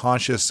the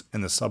conscious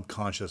and the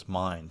subconscious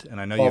mind? And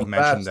I know you've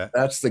mentioned that.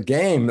 That's the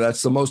game.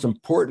 That's the most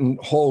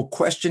important whole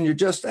question you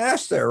just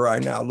asked there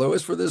right now,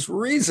 Lewis, for this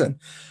reason.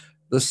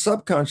 The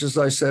subconscious,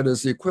 I said,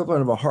 is the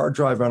equivalent of a hard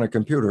drive on a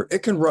computer.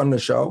 It can run the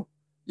show.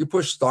 You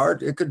push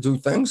start, it could do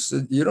things.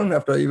 You don't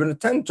have to even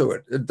attend to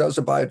it. It does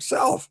it by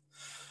itself.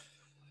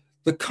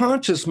 The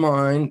conscious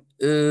mind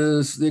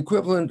is the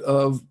equivalent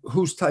of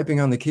who's typing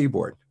on the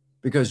keyboard,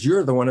 because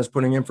you're the one that's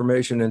putting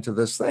information into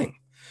this thing.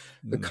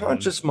 The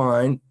conscious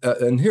mind,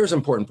 and here's the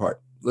important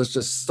part. Let's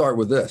just start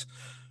with this.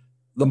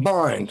 The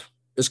mind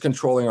is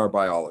controlling our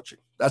biology.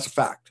 That's a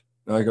fact.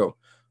 And I go,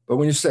 but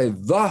when you say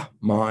the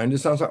mind, it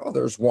sounds like, oh,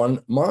 there's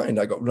one mind.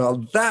 I go,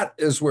 now that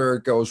is where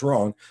it goes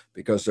wrong,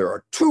 because there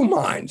are two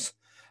minds,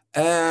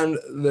 and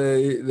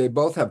they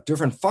both have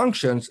different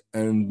functions.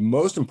 And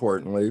most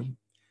importantly,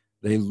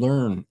 they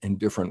learn in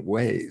different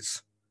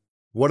ways.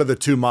 What are the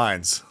two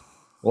minds?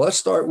 Well, let's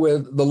start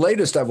with the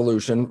latest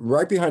evolution.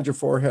 Right behind your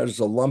forehead is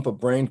a lump of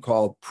brain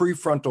called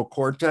prefrontal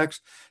cortex,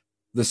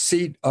 the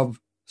seat of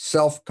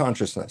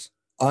self-consciousness.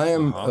 I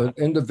am an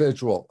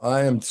individual.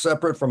 I am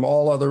separate from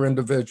all other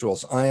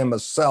individuals. I am a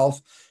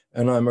self,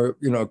 and I'm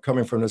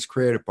coming from this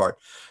creative part.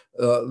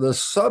 The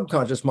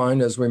subconscious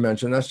mind, as we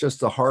mentioned, that's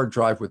just a hard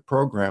drive with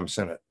programs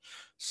in it.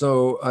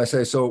 So I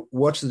say, so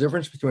what's the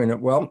difference between it?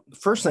 Well, the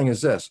first thing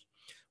is this.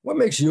 What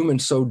makes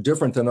humans so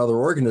different than other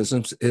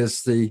organisms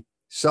is the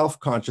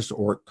self-conscious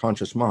or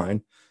conscious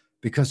mind,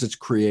 because it's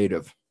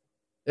creative.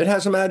 It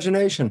has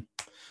imagination.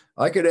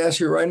 I could ask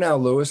you right now,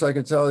 Lewis, I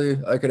could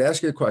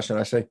ask you a question.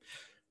 I say,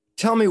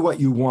 tell me what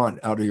you want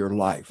out of your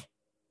life.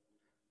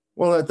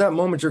 Well, at that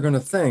moment, you're going to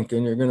think,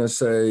 and you're going to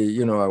say,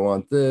 I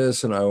want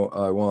this and I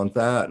want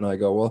that. And I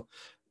go, well,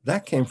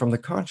 that came from the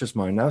conscious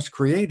mind. Now it's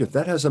creative.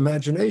 That has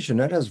imagination.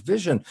 That has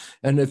vision.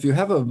 And if you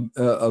have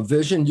a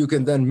vision, you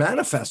can then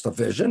manifest a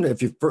vision.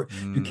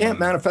 You can't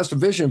manifest a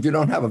vision if you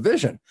don't have a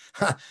vision.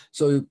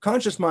 So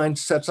conscious mind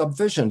sets up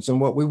visions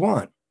and what we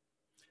want.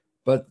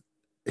 But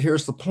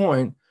here's the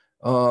point.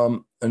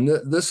 And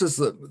this is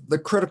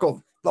the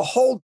critical, the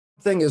whole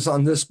thing is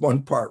on this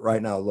one part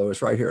right now,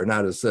 Lois, right here. And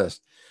that is this.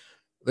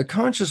 The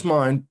conscious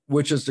mind,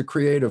 which is the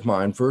creative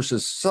mind,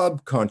 versus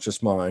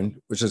subconscious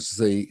mind, which is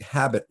the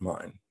habit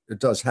mind. It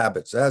does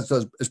habits, as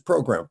does it's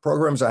program.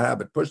 Program's a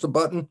habit. Push the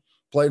button,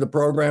 play the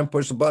program,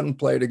 push the button,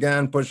 play it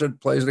again, push it,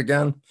 plays it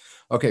again.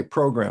 Okay,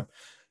 program.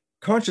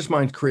 Conscious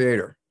mind,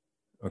 creator.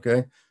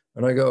 Okay.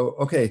 And I go,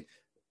 okay,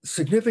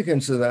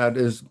 significance of that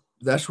is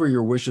that's where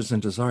your wishes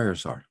and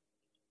desires are.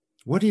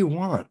 What do you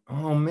want?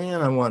 Oh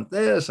man, I want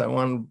this. I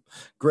want a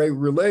great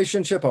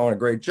relationship. I want a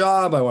great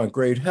job. I want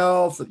great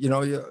health.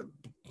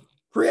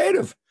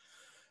 Creative.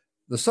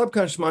 The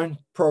subconscious mind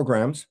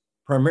programs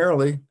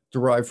primarily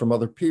derived from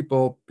other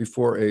people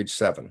before age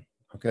 7,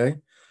 okay?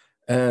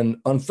 And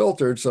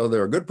unfiltered, so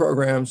there are good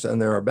programs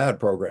and there are bad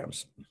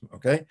programs,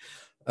 okay?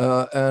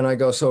 And I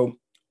go, so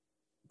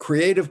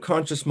creative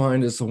conscious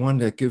mind is the one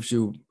that gives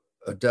you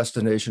a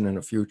destination and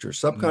a future.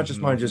 Subconscious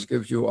mind just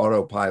gives you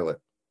autopilot.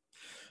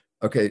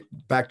 Okay,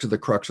 back to the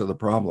crux of the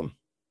problem.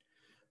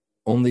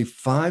 Only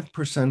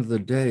 5% of the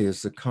day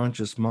is the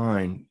conscious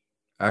mind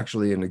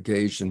actually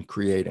engaged in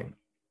creating.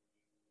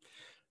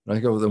 And I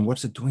go, then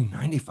what's it doing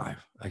 95?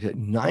 I get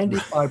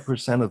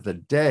 95% of the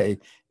day,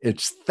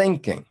 it's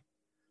thinking.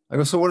 I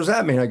go, so what does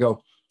that mean? I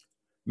go,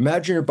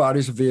 imagine your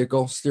body's a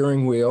vehicle,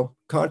 steering wheel,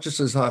 conscious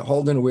is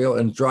holding the wheel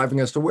and driving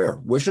us to where?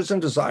 Wishes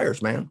and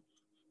desires, man.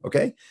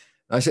 Okay?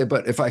 I say,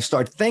 but if I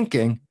start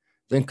thinking,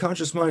 then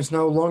conscious mind's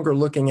no longer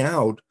looking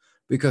out,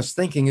 because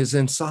thinking is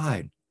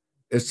inside.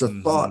 It's a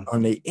thought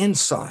on the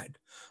inside.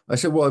 I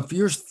said, well, if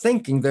you're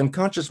thinking, then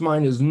conscious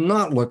mind is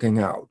not looking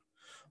out.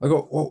 I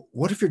go, well,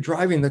 what if you're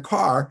driving the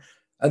car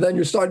and then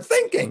you start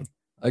thinking?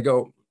 I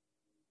go,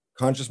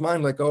 conscious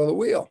mind, let go of the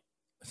wheel.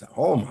 I said,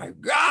 oh my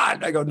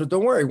God. I go, no,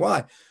 don't worry.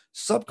 Why?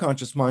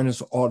 Subconscious mind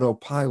is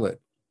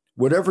autopilot.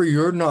 Whatever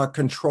you're not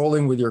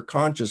controlling with your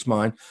conscious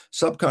mind,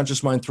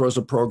 subconscious mind throws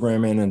a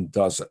program in and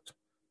does it.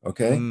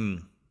 Okay.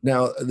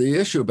 Now, the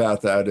issue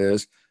about that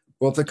is,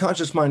 well, if the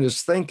conscious mind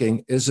is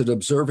thinking, is it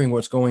observing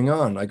what's going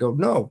on? I go,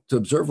 no, to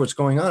observe what's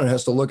going on, it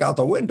has to look out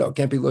the window. It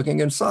can't be looking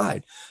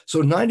inside.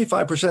 So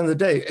 95% of the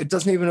day, it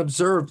doesn't even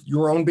observe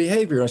your own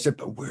behavior. I said,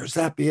 but where's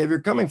that behavior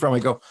coming from? I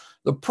go,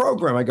 the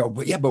program. I go,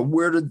 well, yeah, but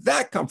where did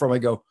that come from? I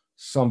go,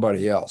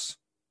 somebody else.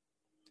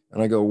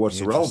 And I go, what's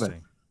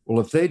relevant?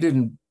 Well, if they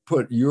didn't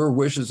put your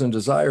wishes and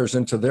desires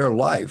into their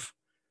life,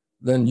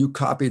 then you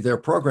copy their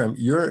program.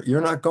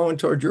 You're not going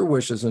toward your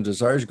wishes and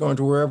desires. You're going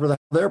to wherever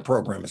their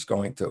program is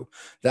going to.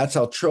 That's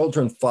how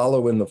children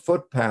follow in the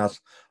footpaths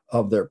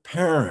of their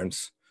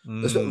parents,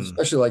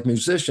 especially like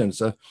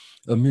musicians. A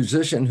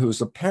musician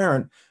who's a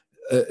parent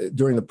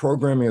during the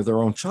programming of their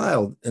own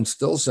child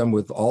instills them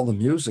with all the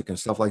music and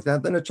stuff like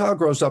that. Then the child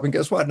grows up and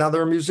guess what? Now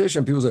they're a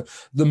musician. People say,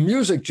 the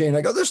music gene.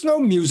 I go, there's no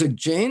music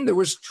gene. There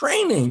was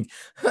training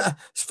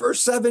for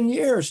 7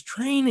 years,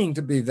 training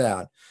to be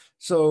that.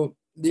 So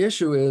the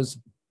issue is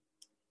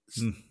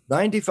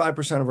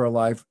 95% of our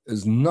life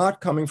is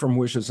not coming from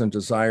wishes and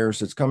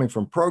desires. It's coming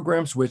from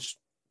programs which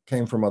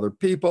came from other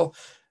people,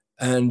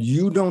 and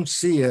you don't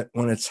see it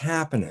when it's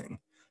happening.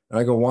 And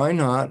I go, why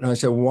not? And I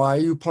said, why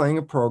are you playing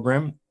a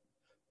program?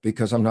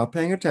 Because I'm not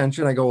paying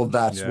attention. I go, well,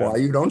 that's why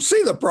you don't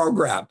see the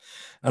program.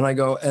 And I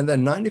go, and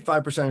then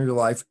 95% of your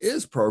life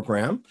is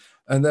program.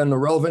 And then the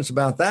relevance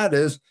about that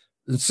is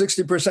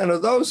 60%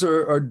 of those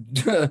are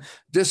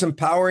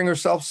disempowering or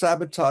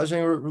self-sabotaging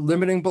or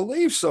limiting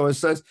beliefs. So it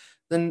says,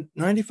 then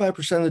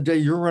 95% of the day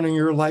you're running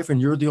your life and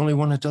you're the only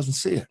one that doesn't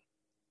see it.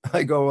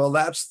 I go, well,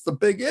 that's the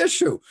big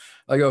issue.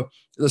 I go,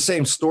 the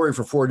same story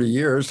for 40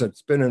 years.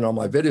 It's been in all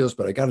my videos,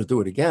 but I got to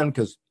do it again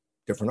because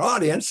different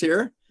audience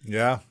here.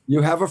 Yeah.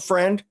 You have a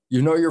friend,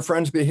 you know your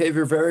friend's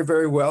behavior very,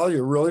 very well.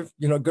 You're really,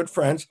 good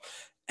friends.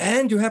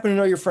 And you happen to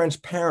know your friend's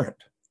parent.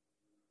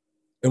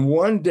 And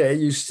one day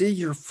you see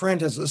your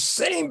friend has the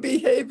same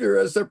behavior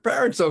as their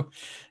parent. So,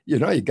 you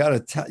got to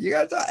tell,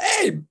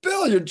 hey,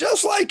 Bill, you're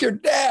just like your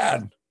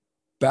dad.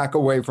 Back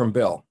away from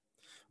Bill.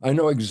 I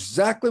know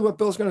exactly what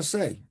Bill's going to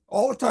say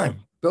all the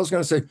time. Bill's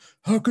going to say,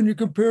 how can you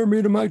compare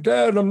me to my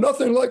dad? I'm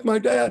nothing like my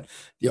dad.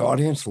 The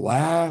audience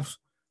laughs.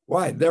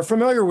 Why? They're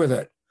familiar with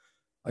it.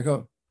 I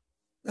go,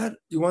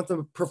 you want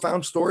the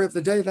profound story of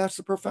the day? That's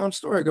the profound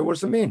story. I go, what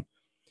does it mean?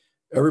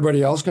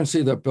 Everybody else can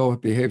see that Bill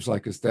behaves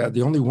like his dad.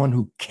 The only one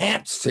who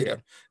can't see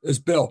it is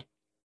Bill.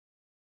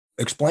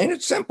 Explain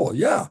it simple.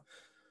 Yeah.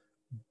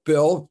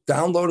 Bill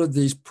downloaded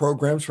these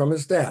programs from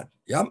his dad.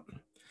 Yep.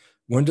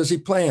 When does he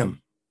play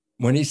them?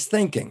 When he's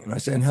thinking. And I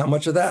say, and how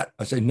much of that?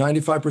 I say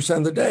 95%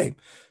 of the day.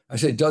 I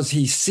say, does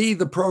he see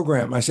the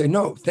program? I say,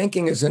 no,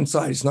 thinking is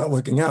inside. He's not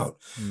looking out.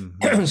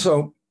 Mm-hmm.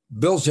 So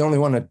Bill's the only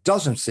one that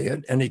doesn't see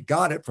it, and he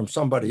got it from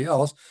somebody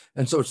else.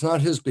 And so it's not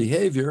his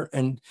behavior,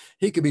 and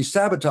he could be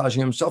sabotaging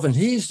himself, and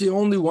he's the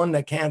only one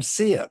that can't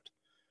see it.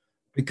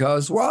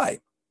 Because why?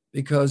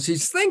 Because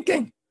he's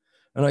thinking.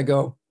 And I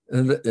go,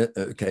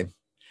 okay,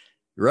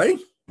 you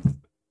ready?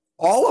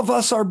 All of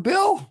us are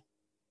Bill.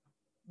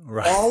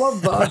 Right. All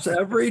of us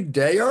every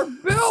day are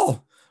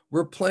Bill.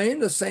 We're playing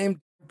the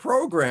same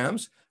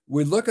programs.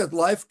 We look at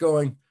life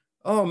going,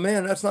 oh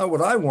man, that's not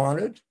what I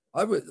wanted.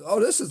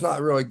 This is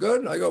not really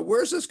good. And I go,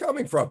 where's this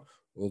coming from?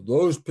 Well,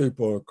 those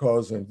people are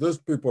causing, this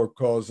people are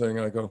causing.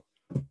 And I go,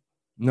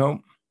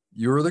 no,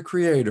 you're the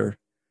creator.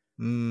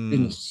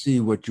 Didn't see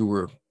what you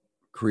were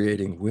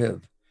creating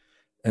with.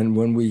 And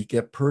when we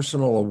get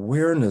personal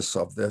awareness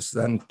of this,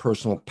 then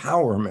personal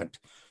empowerment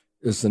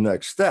is the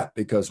next step,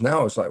 because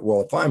now it's like,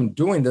 well, if I'm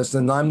doing this,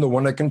 then I'm the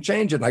one that can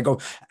change it. And I go,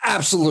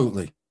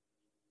 absolutely.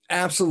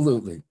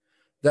 Absolutely.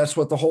 That's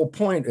what the whole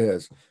point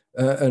is.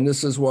 And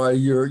this is why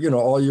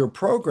all your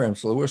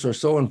programs, Lewis, are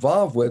so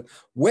involved with.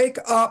 Wake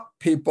up,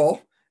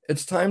 people.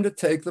 It's time to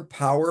take the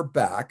power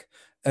back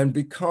and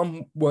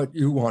become what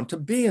you want to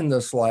be in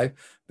this life,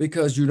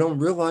 because you don't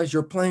realize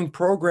you're playing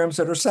programs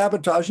that are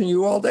sabotaging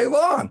you all day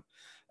long.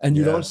 And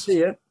you don't see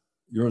it.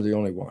 You're the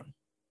only one.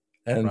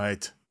 And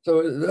right.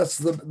 So that's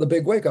the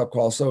big wake-up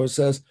call. So it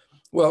says,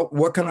 well,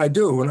 what can I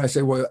do? And I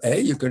say, well,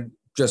 you could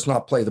just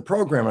not play the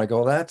program. I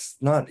go, that's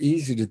not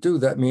easy to do.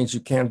 That means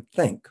you can't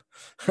think.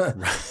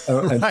 And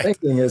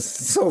thinking is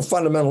so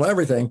fundamental to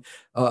everything.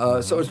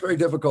 So it's very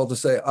difficult to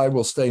say, I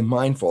will stay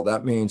mindful.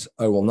 That means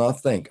I will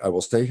not think. I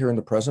will stay here in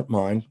the present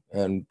mind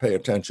and pay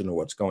attention to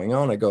what's going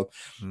on. I go,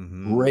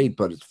 great,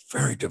 but it's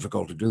very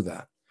difficult to do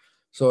that.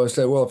 So I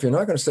say, well, if you're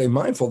not going to stay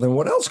mindful, then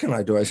what else can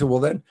I do? I said, well,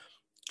 then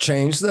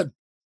change the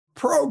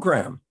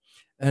program.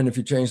 And if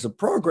you change the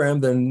program,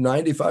 then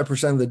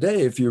 95% of the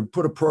day, if you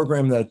put a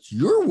program that's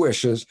your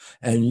wishes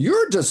and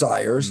your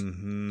desires,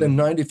 then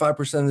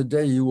 95% of the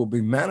day, you will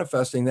be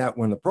manifesting that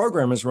when the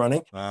program is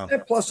running,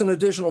 and plus an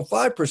additional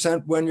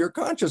 5% when your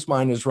conscious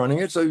mind is running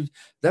it. So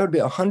that would be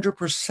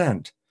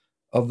 100%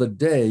 of the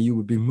day you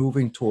would be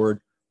moving toward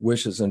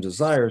wishes and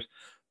desires.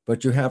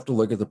 But you have to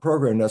look at the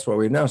program. That's why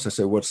we announced. I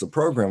say, what's the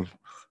program?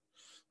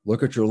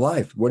 Look at your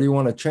life. What do you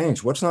want to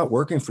change? What's not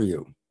working for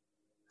you?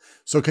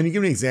 So can you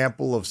give me an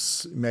example of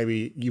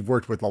maybe you've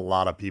worked with a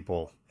lot of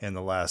people in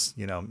the last,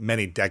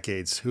 many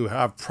decades who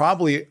have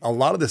probably a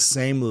lot of the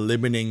same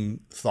limiting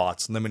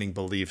thoughts, limiting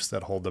beliefs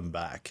that hold them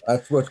back?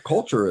 That's what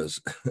culture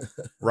is.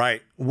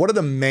 Right. What are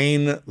the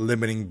main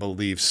limiting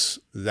beliefs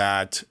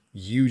that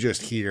you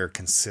just hear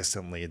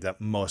consistently that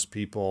most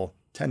people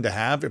tend to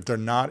have if they're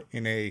not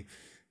in a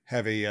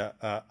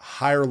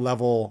higher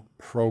level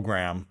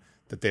program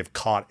that they've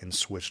caught and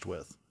switched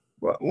with?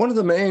 Well, one of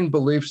the main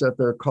beliefs that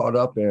they're caught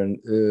up in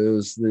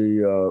is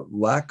the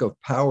lack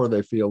of power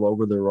they feel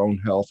over their own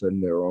health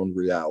and their own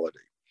reality.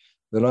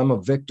 That I'm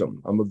a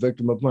victim. I'm a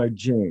victim of my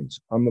genes.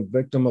 I'm a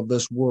victim of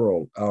this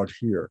world out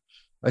here.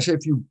 I say,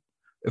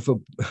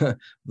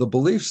 the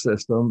belief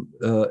system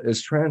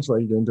is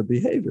translated into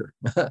behavior.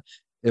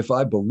 If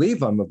I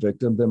believe I'm a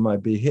victim, then my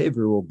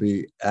behavior will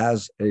be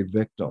as a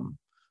victim.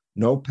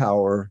 No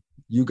power.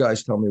 You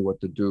guys tell me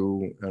what to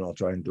do, and I'll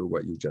try and do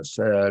what you just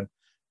said.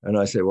 And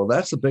I say, well,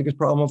 that's the biggest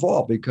problem of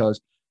all, because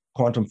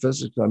quantum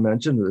physics, I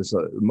mentioned, is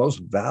the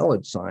most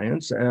valid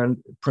science. And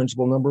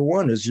principle number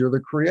one is you're the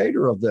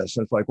creator of this.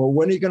 And it's like, well,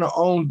 when are you going to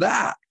own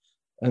that?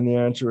 And the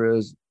answer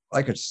is,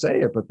 I could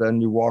say it, but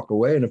then you walk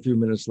away and a few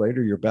minutes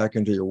later, you're back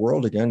into your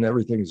world again.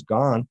 Everything's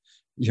gone.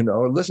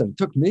 Listen, it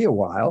took me a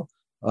while.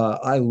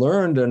 I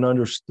learned and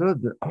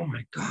understood that, oh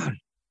my God,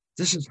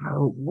 this is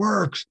how it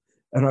works.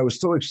 And I was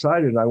so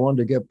excited. I wanted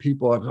to get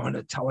people, I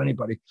wanted to tell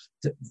anybody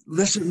to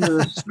listen to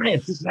the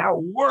science. This is how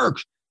it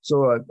works.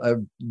 So I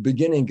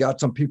beginning got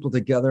some people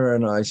together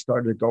and I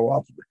started to go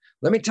off.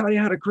 Let me tell you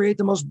how to create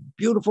the most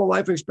beautiful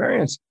life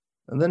experience.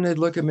 And then they'd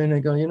look at me and they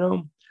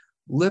go,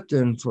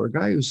 Lipton, for a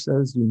guy who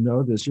says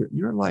this,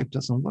 your life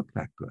doesn't look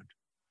that good.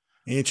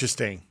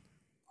 Interesting.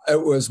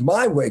 It was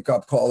my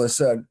wake-up call that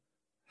said,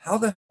 how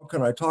the hell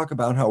can I talk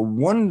about how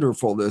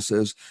wonderful this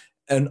is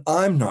and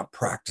I'm not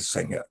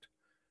practicing it?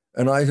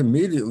 And I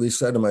immediately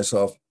said to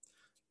myself,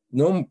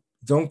 no,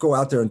 don't go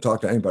out there and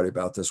talk to anybody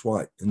about this.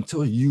 Why?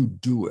 Until you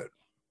do it.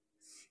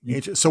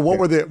 So what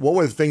were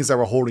the things that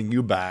were holding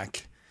you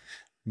back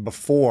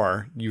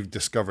before you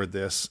discovered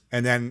this?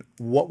 And then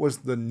what was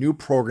the new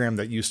program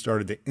that you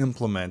started to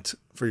implement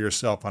for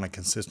yourself on a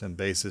consistent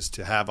basis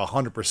to have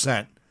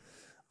 100%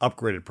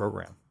 upgraded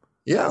program?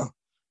 Yeah.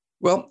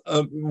 Well,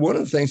 one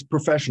of the things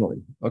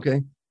professionally,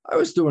 okay, I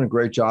was doing a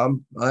great job.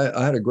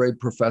 I had a great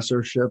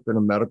professorship in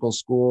a medical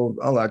school,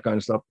 all that kind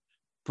of stuff.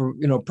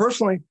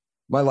 Personally,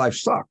 my life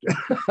sucked.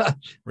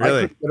 Really?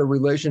 I couldn't get a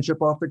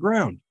relationship off the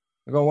ground.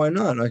 I go, why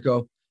not? I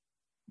go,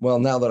 well,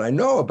 now that I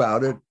know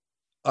about it,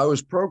 I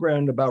was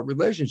programmed about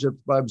relationships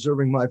by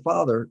observing my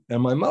father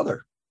and my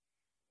mother.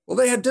 Well,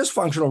 they had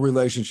dysfunctional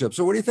relationships.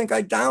 So what do you think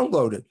I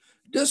downloaded?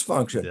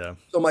 Dysfunction. Yeah.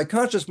 So my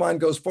conscious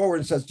mind goes forward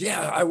and says,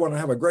 yeah, I want to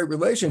have a great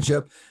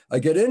relationship. I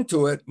get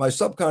into it. My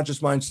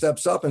subconscious mind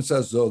steps up and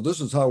says, oh,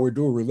 this is how we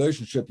do a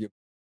relationship.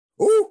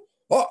 Ooh,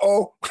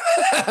 uh-oh,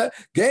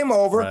 game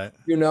over.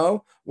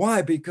 Right.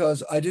 Why?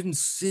 Because I didn't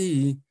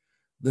see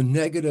the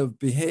negative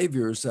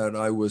behaviors that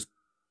I was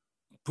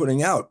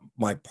putting out.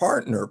 My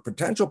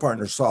potential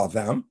partner saw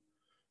them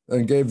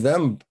and gave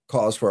them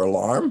cause for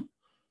alarm.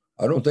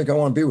 I don't think I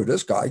want to be with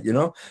this guy,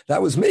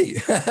 that was me.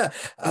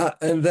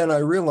 And then I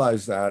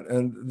realized that,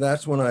 and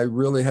that's when I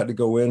really had to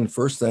go in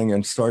first thing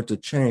and start to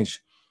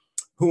change.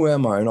 Who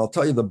am I? And I'll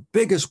tell you the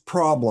biggest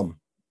problem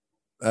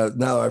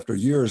now after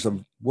years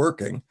of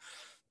working,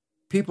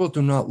 people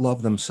do not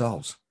love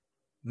themselves.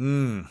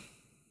 And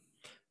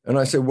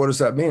I say, what does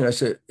that mean? I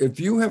say, if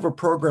you have a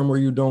program where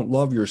you don't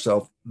love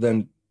yourself,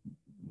 then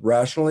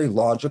rationally,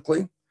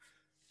 logically,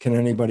 can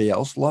anybody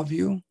else love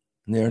you?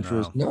 And the answer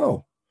is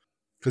no.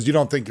 Because you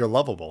don't think you're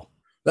lovable.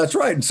 That's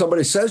right. And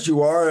somebody says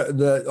you are,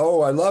 that,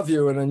 oh, I love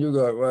you. And then you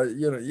go, well,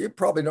 you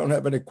probably don't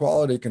have any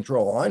quality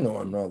control. I know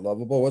I'm not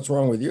lovable. What's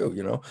wrong with you?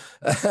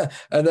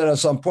 And then at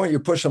some point you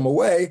push them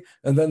away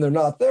and then they're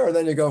not there. And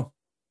then you go,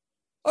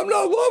 I'm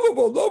not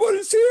lovable.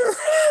 Nobody's here.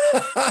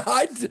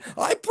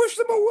 I pushed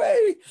them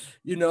away,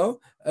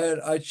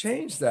 and I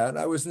changed that.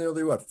 I was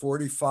nearly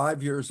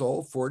 45 years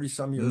old, 40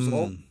 some years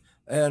old.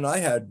 And I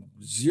had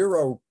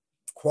zero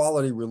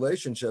quality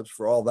relationships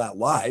for all that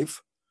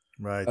life.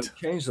 Right. I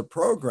changed the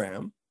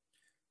program.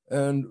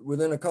 And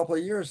within a couple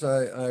of years,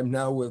 I'm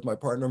now with my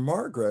partner,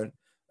 Margaret.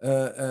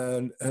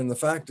 And the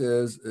fact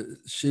is,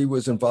 she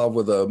was involved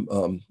with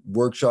a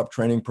workshop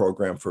training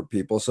program for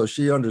people. So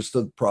she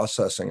understood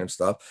processing and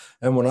stuff.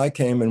 And when I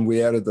came and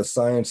we added the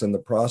science and the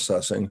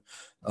processing,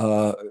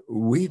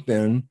 we've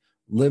been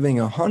living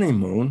a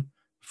honeymoon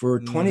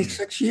for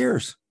 26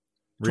 years.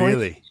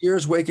 Really? 26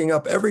 years, waking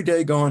up every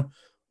day going,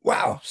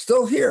 wow,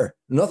 still here.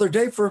 Another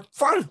day for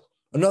fun.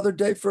 Another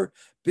day for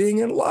being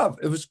in love.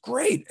 It was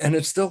great. And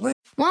it's still there.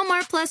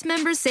 Walmart Plus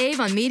members save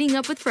on meeting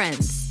up with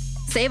friends.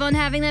 Save on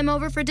having them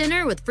over for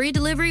dinner with free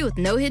delivery with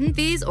no hidden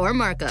fees or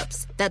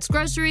markups. That's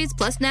groceries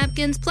plus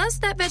napkins plus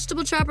that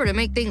vegetable chopper to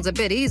make things a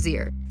bit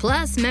easier.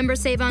 Plus, members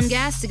save on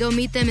gas to go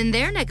meet them in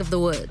their neck of the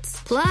woods.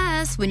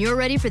 Plus, when you're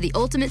ready for the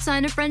ultimate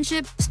sign of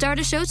friendship, start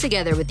a show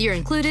together with your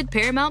included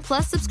Paramount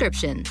Plus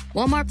subscription.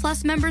 Walmart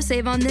Plus members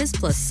save on this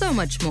plus so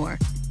much more.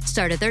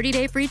 Start a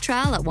 30-day free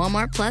trial at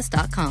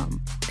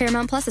walmartplus.com.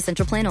 Paramount Plus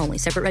Essential Plan only.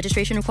 Separate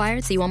registration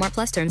required. See Walmart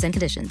Plus terms and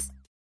conditions.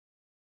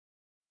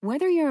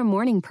 Whether you're a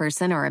morning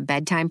person or a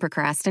bedtime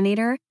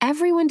procrastinator,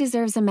 everyone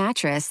deserves a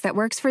mattress that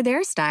works for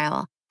their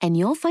style. And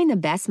you'll find the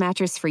best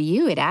mattress for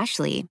you at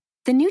Ashley.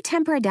 The new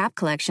Temper-Adapt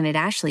collection at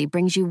Ashley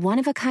brings you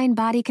one-of-a-kind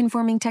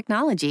body-conforming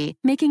technology,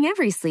 making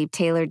every sleep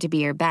tailored to be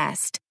your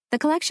best. The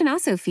collection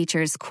also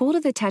features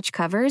cool-to-the-touch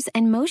covers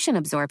and motion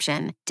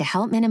absorption to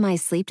help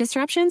minimize sleep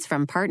disruptions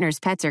from partners,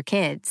 pets, or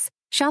kids.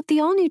 Shop the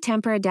all-new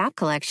Temper-Adapt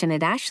collection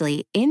at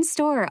Ashley,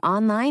 in-store or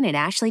online at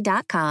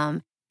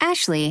ashley.com.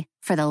 Ashley,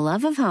 for the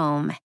love of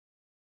home.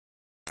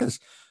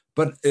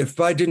 But if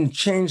I didn't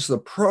change the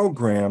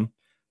program,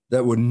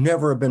 that would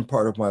never have been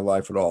part of my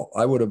life at all.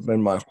 I would have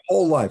been my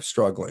whole life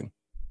struggling.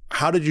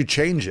 How did you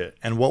change it?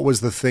 And what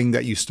was the thing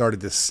that you started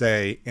to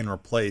say in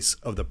replace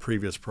of the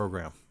previous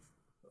program?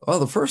 Well,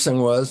 the first thing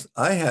was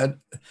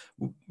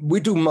we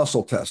do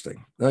muscle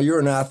testing. Now, you're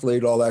an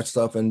athlete, all that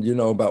stuff, and you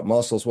know about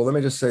muscles. Well, let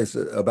me just say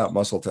about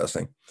muscle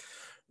testing.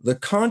 The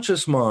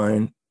conscious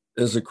mind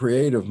is a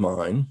creative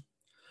mind.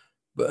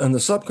 And the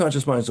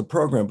subconscious mind is a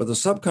program, but the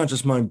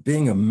subconscious mind,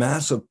 being a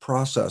massive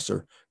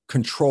processor,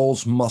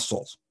 controls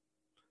muscles.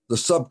 The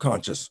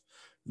subconscious,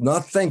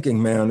 not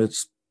thinking, man,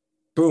 it's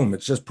boom,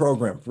 it's just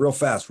programmed real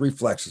fast,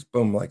 reflexes,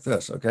 boom, like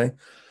this, okay?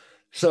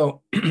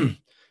 So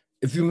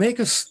if you make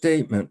a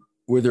statement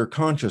with your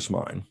conscious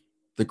mind,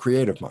 the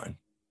creative mind,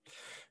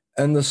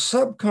 and the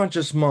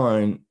subconscious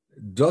mind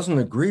doesn't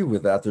agree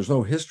with that, there's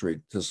no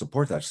history to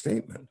support that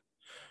statement,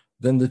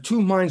 then the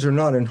two minds are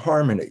not in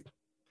harmony.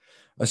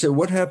 I say,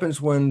 what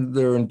happens when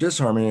they're in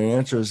disharmony? And the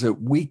answer is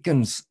it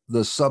weakens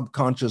the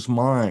subconscious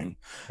mind.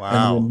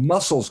 Wow. And the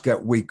muscles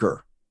get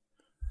weaker.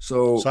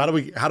 So how do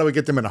we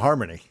get them in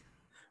harmony?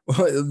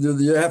 Well,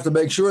 you have to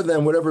make sure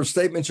then whatever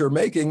statements you're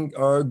making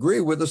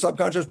agree with the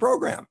subconscious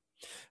program.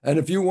 And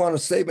if you want a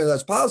statement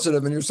that's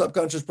positive and your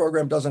subconscious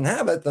program doesn't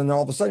have it, then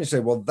all of a sudden you say,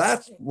 well,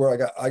 that's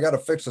where I got to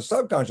fix the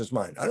subconscious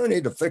mind. I don't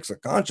need to fix a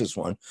conscious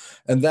one.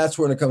 And that's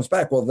when it comes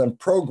back. Well, then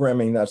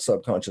programming that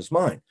subconscious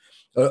mind.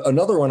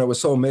 Another one that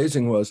was so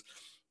amazing was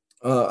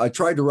I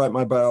tried to write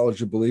my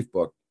biology belief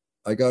book.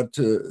 I got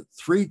to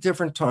 3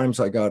 different times.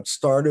 I got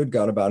started,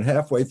 got about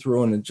halfway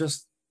through, and it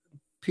just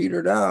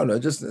petered out. I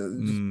just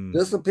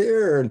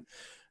disappeared.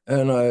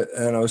 And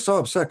I was so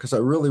upset because I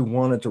really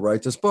wanted to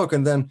write this book.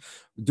 And then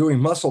doing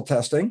muscle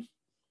testing,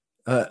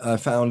 I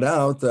found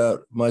out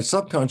that my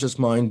subconscious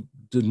mind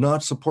did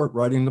not support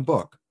writing the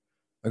book.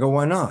 I go,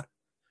 why not?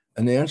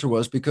 And the answer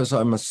was because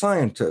I'm a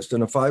scientist.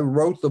 And if I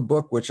wrote the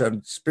book, which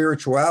had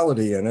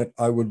spirituality in it,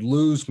 I would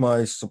lose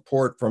my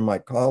support from my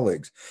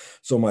colleagues.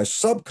 So my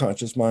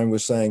subconscious mind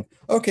was saying,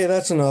 okay,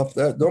 that's enough.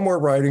 No more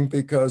writing,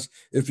 because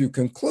if you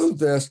conclude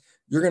this,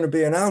 you're going to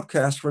be an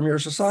outcast from your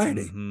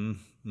society. Mm-hmm.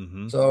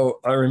 Mm-hmm. So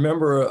I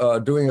remember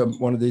doing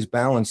one of these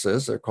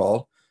balances, they're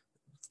called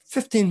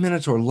 15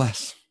 minutes or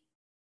less.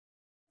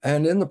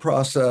 And in the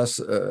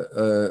process,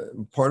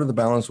 part of the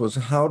balance was,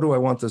 how do I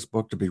want this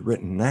book to be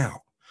written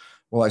now?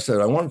 Well, I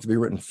said, I want it to be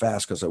written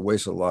fast because I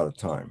wasted a lot of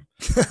time.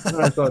 And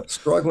I thought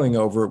struggling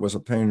over it was a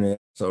pain in the ass.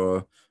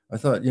 So I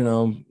thought,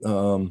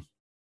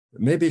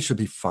 maybe it should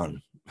be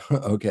fun.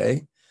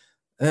 Okay.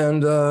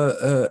 And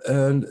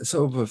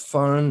so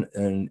fun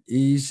and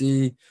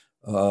easy,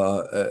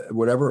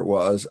 whatever it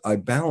was, I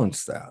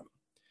balanced that.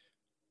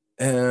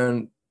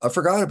 And I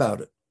forgot about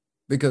it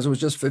because it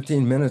was just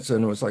 15 minutes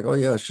and it was like, oh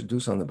yeah, I should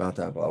do something about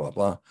that, blah, blah,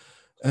 blah.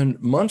 And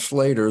months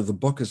later, the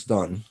book is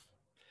done.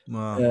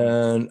 Wow.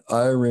 And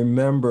I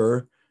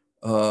remember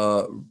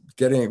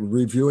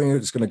reviewing it.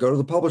 It's going to go to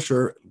the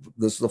publisher.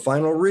 This is the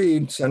final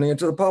read, sending it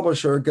to the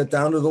publisher, get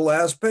down to the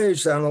last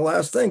page, down to the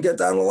last thing, get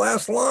down to the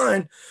last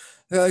line.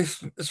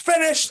 It's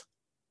finished.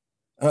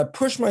 And I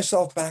pushed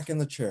myself back in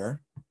the chair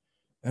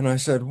and I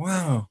said,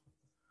 wow,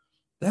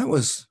 that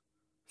was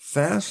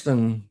fast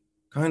and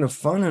kind of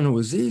fun and it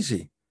was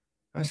easy.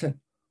 I said,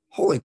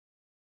 holy,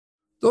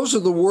 those are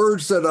the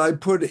words that I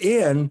put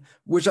in,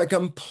 which I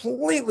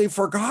completely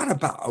forgot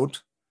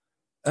about.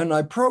 And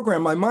I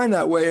programmed my mind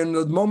that way. And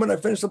the moment I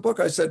finished the book,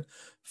 I said,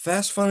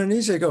 fast, fun, and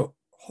easy. I go,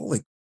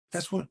 holy,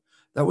 that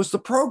was the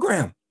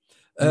program.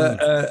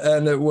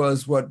 And it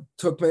was what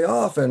took me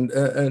off.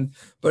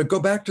 But go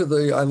back to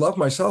the I love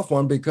myself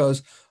one,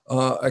 because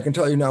I can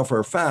tell you now for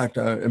a fact,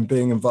 and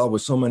being involved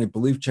with so many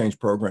belief change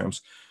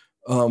programs,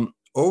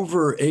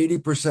 over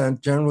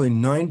 80%, generally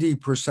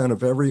 90%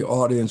 of every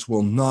audience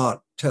will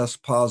not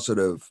test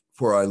positive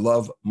for I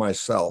love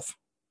myself.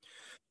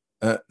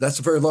 That's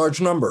a very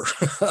large number.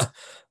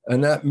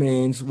 And that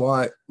means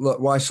why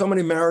so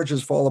many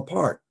marriages fall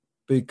apart,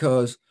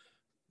 because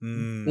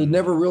they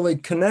never really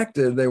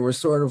connected. They were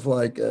sort of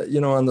like,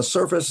 on the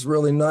surface,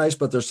 really nice,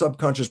 but their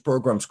subconscious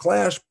programs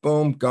clash,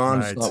 boom, gone,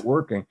 right. It's not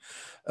working.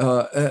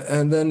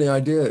 And then the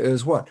idea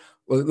is what?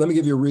 Well, let me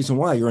give you a reason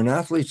why. You're an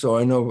athlete, so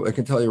I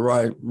can tell you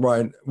right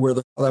where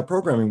that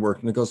programming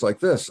worked. And it goes like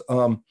this.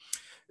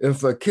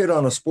 If a kid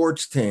on a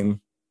sports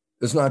team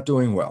is not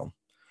doing well,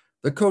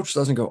 the coach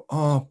doesn't go,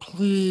 oh,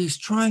 please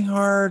try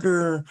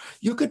harder.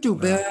 You could do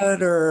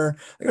better.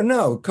 I go,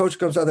 no, coach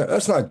comes out there.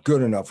 That's not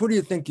good enough. Who do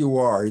you think you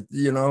are?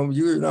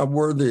 You're not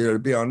worthy to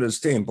be on this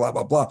team, blah,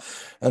 blah, blah.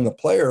 And the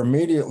player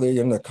immediately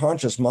in the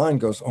conscious mind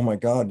goes, oh my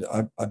God,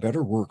 I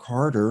better work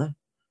harder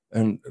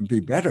and be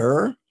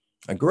better.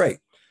 Great.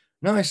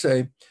 Now I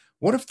say,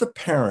 what if the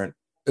parent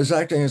is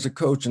acting as a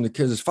coach and the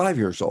kid is 5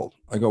 years old?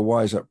 I go,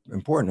 why is that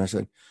important? I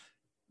said,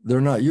 they're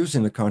not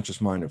using the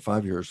conscious mind at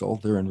 5 years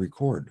old. They're in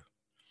record.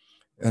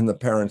 And the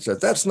parent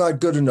said, that's not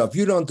good enough.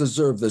 You don't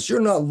deserve this.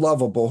 You're not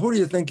lovable. Who do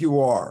you think you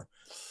are?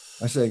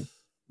 I say,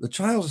 the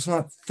child is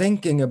not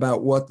thinking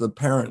about what the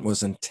parent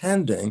was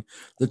intending.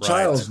 The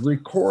child's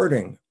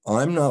recording.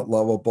 I'm not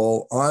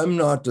lovable. I'm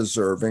not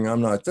deserving.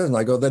 I'm not this. And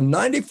I go, then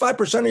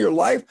 95% of your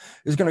life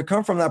is going to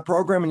come from that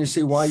program. And you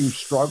see why you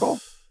struggle.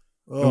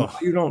 And why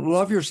you don't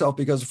love yourself,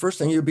 because the first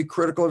thing you'd be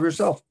critical of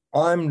yourself.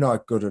 I'm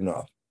not good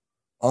enough.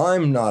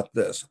 I'm not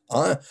this.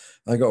 I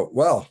go,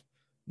 well,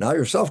 now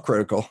you're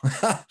self-critical.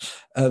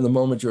 And the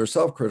moment you're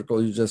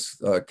self-critical, you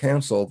just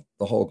cancel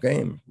the whole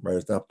game right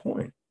at that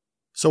point.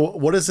 So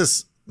what is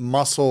this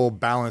muscle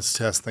balance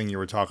test thing you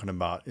were talking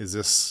about? Is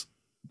this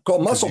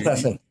called muscle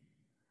testing?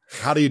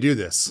 How do you do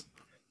this?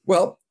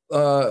 Well,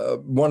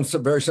 one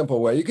very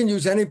simple way. You can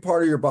use any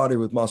part of your body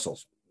with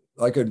muscles.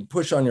 I could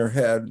push on your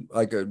head.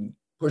 I could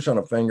push on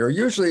a finger.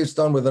 Usually it's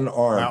done with an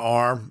arm. My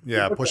arm.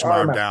 Yeah, push my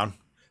arm down.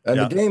 And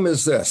the game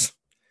is this.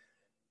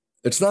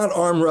 It's not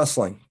arm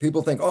wrestling.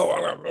 People think,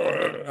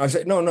 I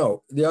say,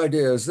 no. The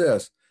idea is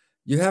this.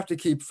 You have to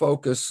keep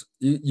focus.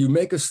 You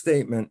make a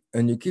statement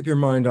and you keep your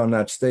mind on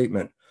that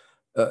statement.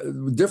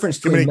 Difference.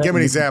 Give me an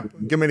example.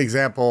 Give me an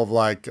example of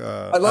like,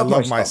 I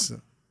love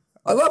myself.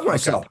 I love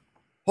myself. Okay.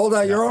 Hold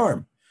out your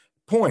arm.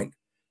 Point.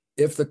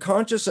 If the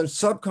conscious and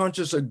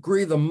subconscious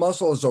agree the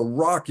muscle is a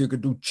rock, you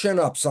could do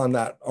chin-ups on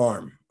that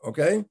arm,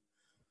 okay?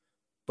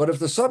 But if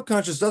the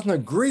subconscious doesn't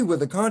agree with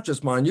the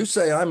conscious mind, you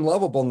say, I'm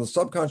lovable, and the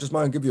subconscious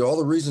mind will give you all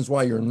the reasons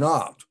why you're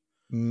not.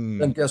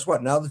 Then guess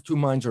what? Now the two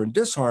minds are in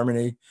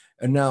disharmony,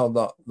 and now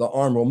the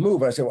arm will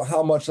move. I say, well,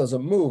 how much does it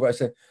move? I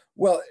say,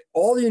 well,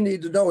 all you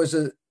need to know is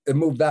it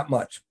moved that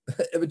much.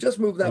 If it just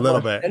moved that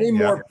much, any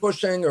more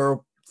pushing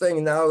or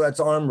thing, now that's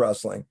arm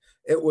wrestling.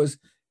 It was,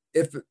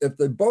 if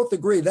they both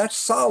agree, that's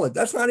solid.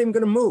 That's not even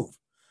going to move.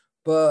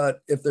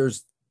 But if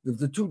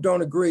the two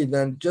don't agree,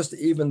 then just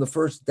even the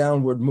first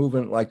downward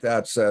movement like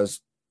that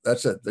says,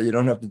 that's it. You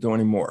don't have to do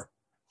any more.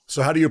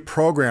 So how do you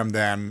program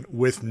then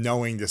with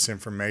knowing this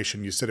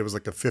information? You said it was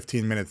like a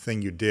 15-minute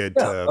thing you did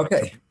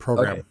to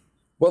program. Okay.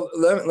 Well,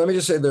 let me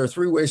just say there are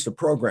three ways to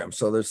program.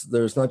 So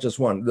there's not just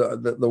one.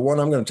 The one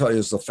I'm going to tell you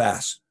is the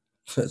fast.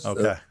 It's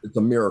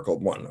a miracle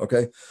one.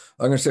 Okay.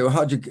 I'm going to say, well,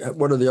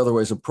 what are the other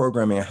ways of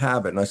programming a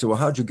habit? And I say, well,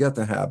 how'd you get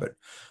the habit?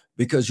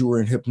 Because you were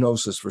in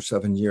hypnosis for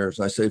 7 years.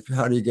 And I say,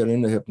 how do you get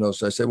into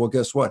hypnosis? I say, well,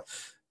 guess what?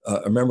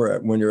 Remember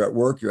when you're at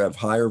work, you have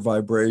higher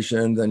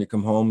vibration, then you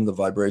come home, the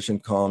vibration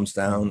calms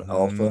down,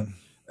 alpha.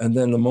 And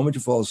then the moment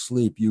you fall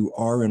asleep, you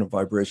are in a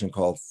vibration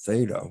called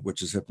theta,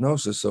 which is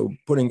hypnosis. So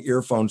putting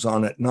earphones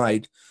on at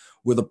night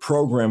with a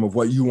program of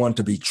what you want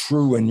to be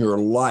true in your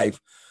life,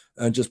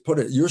 and just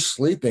you're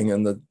sleeping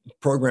and the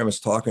program is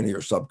talking to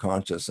your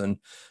subconscious, and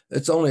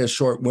it's only a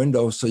short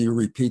window. So you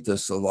repeat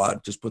this a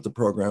lot, just put the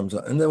programs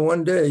on. And then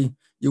one day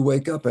you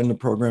wake up and the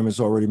program is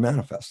already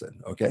manifested.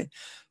 Okay.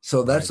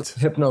 So that's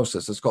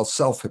hypnosis. It's called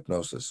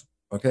self-hypnosis.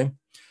 Okay.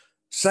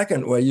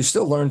 Second way, you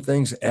still learn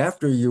things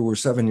after you were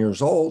 7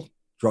 years old,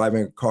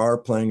 driving a car,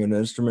 playing an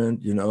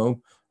instrument,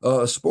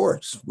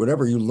 sports,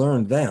 whatever you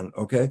learned then.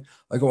 Okay.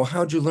 I go, well,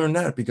 how'd you learn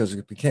that? Because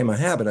it became a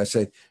habit. I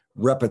say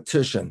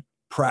repetition,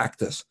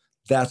 practice.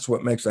 That's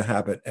what makes a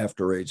habit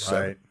after age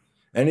 7. Right.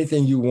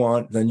 Anything you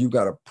want, then you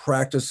got to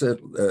practice it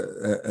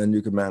and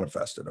you can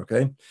manifest it.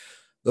 Okay.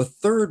 The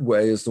third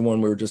way is the one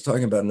we were just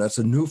talking about, and that's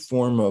a new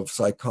form of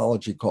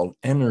psychology called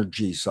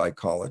energy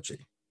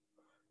psychology.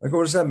 I go,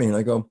 what does that mean?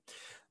 I go,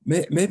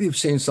 maybe you've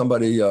seen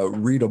somebody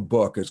read a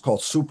book. It's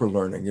called super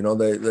learning.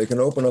 They can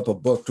open up a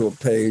book to a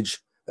page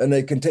and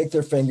they can take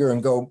their finger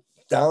and go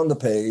down the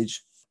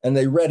page, and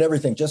they read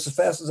everything just as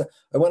fast as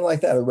I went like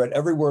that. I read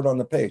every word on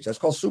the page. That's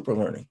called super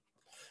learning.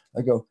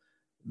 I go,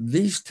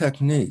 these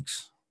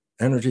techniques,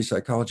 energy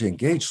psychology,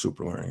 engage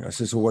super learning. I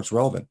say, so what's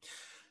relevant?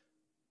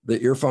 The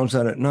earphones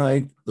on at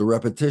night, the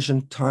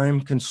repetition,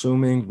 time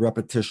consuming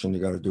repetition, you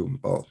got to do them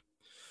both.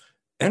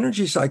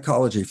 Energy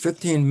psychology,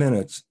 15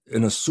 minutes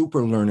in a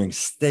super learning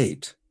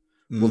state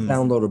will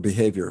download a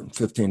behavior in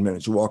 15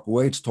 minutes. You walk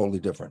away, it's totally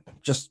different.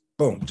 Just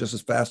boom, just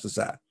as fast as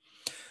that.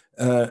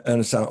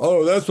 And it sounds,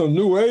 oh, that's a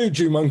new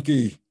agey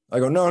monkey. I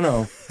go,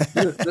 no,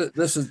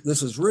 this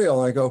is real.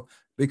 I go,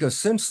 because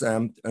since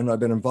then, and I've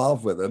been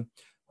involved with it,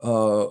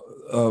 a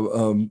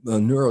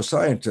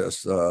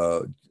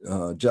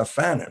neuroscientist, Jeff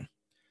Fannin,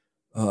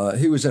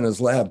 he was in his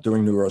lab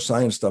doing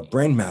neuroscience stuff,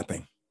 brain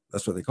mapping.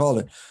 That's what they called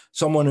it.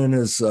 Someone in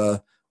his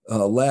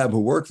lab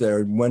who worked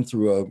there went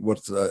through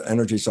what's the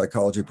energy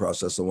psychology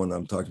process, the one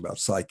I'm talking about,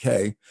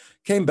 Psych-K,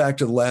 came back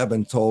to the lab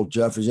and told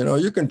Jeff,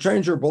 you can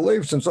change your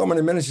beliefs in so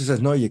many minutes. He says,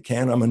 no, you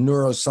can't. I'm a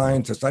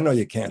neuroscientist. I know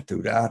you can't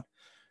do that.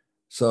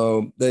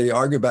 So they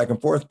argue back and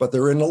forth, but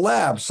they're in the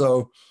lab.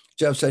 So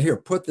Jeff said, here,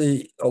 put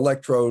the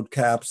electrode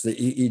caps, the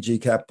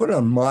EEG cap, put it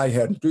on my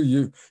head.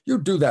 You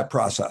do that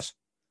process.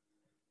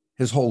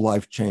 His whole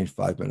life changed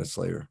 5 minutes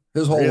later.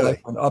 His whole life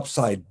went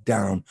upside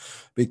down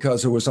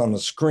because it was on the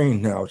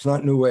screen now. It's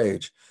not new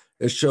age.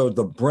 It showed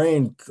the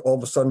brain all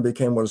of a sudden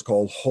became what is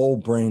called whole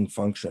brain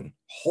function.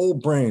 Whole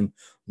brain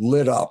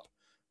lit up.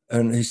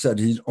 And he said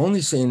he's only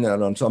seen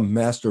that on some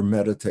master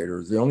meditator.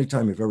 It's the only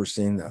time he's ever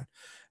seen that.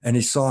 And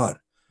he saw it.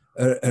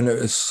 And it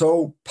is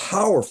so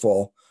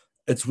powerful,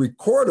 it's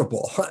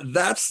recordable.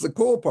 That's the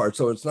cool part.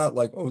 So it's not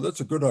like, oh, that's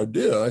a good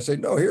idea. I say,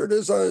 no, here it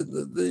is.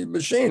 The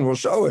machine will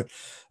show it.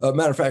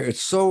 Matter of fact, it's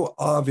so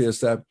obvious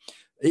that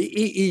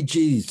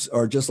EEGs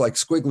are just like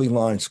squiggly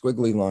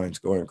lines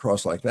going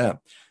across like that.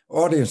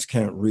 Audience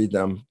can't read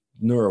them.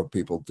 Neuro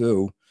people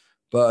do.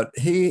 But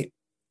he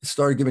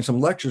started giving some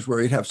lectures where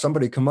he'd have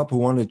somebody come up who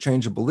wanted to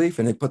change a belief,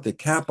 and they put the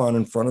cap on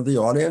in front of the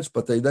audience,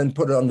 but they then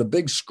put it on the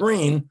big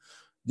screen,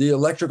 the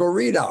electrical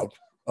readout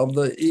of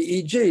the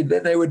EEG.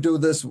 Then they would do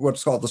this,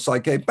 what's called the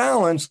Psych-K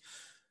balance,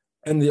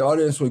 and the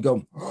audience would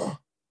go, oh.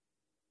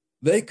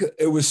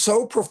 It was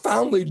so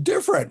profoundly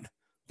different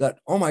that,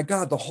 oh my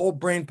God, the whole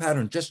brain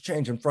pattern just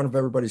changed in front of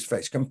everybody's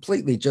face,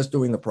 completely just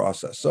doing the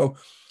process. So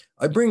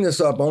I bring this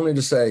up only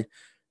to say,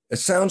 it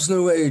sounds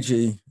new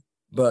agey,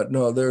 but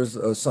no, there's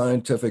a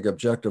scientific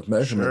objective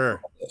measurement Sure.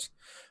 of this.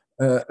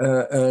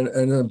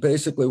 And then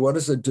basically, what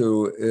does it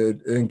do?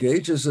 It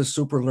engages a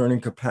super learning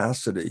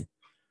capacity,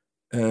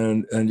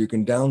 and you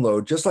can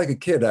download, just like a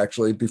kid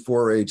actually,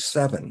 before age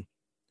 7.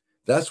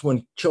 That's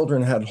when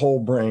children had whole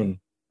brain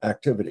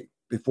activity,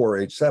 before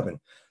age 7.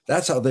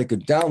 That's how they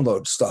could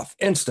download stuff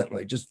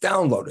instantly. Just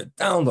download it,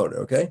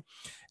 okay?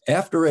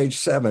 After age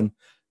 7,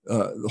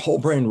 the whole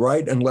brain,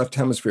 right and left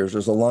hemispheres,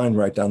 there's a line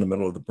right down the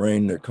middle of the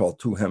brain. They're called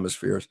 2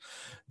 hemispheres.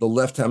 The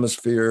left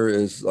hemisphere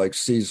is like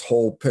sees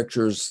whole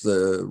pictures.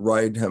 The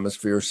right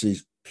hemisphere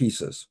sees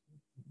pieces,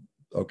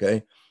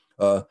 okay?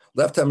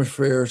 Left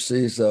hemisphere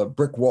sees a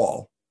brick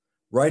wall.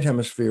 Right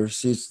hemisphere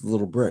sees the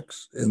little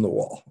bricks in the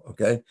wall,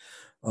 okay?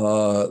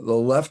 The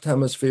left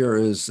hemisphere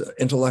is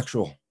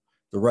intellectual.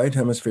 The right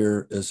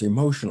hemisphere is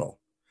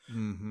emotional.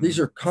 Mm-hmm. These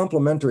are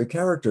complementary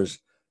characters.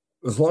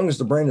 As long as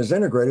the brain is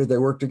integrated, they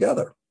work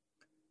together.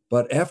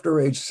 But after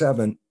age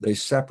 7, they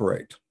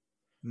separate.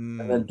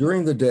 And then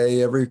during the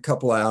day, every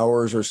couple of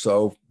hours or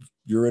so,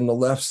 you're in the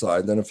left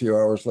side. Then a few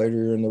hours later,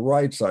 you're in the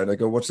right side. I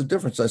go, what's the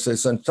difference? I say,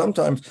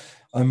 sometimes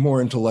I'm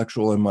more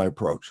intellectual in my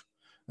approach.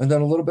 And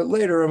then a little bit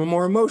later, I'm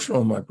more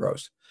emotional in my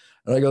approach.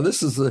 And I go,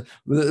 this is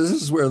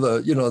where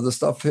the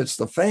stuff hits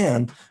the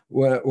fan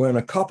when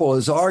a couple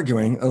is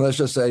arguing. And let's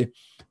just say,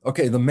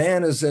 okay, the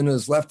man is in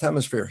his left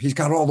hemisphere. He's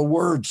got all the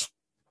words.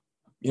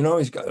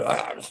 He's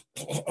got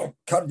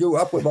cut you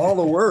up with all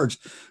the words.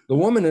 The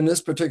woman in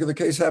this particular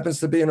case happens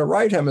to be in her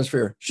right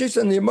hemisphere. She's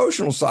in the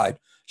emotional side.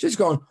 She's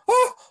going,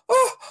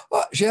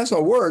 she has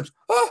no words,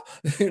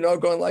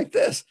 going like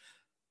this.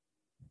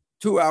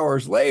 2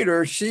 hours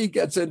later, she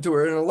gets into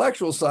her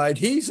intellectual side.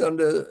 He's on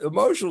the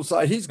emotional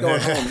side. He's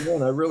going, oh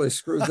man, I really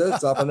screwed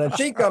this up. And then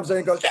she comes in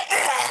and goes,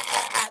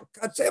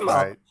 cuts him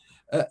up.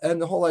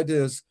 And the whole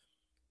idea is,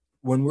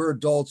 when we're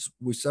adults,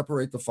 we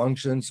separate the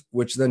functions,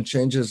 which then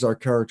changes our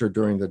character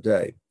during the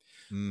day.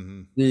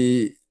 Mm-hmm.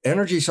 The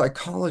energy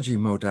psychology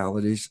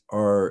modalities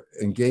are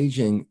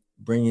engaging,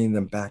 bringing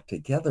them back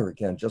together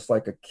again, just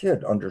like a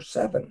kid under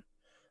 7.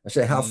 I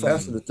say, how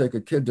fast did it take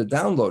a kid to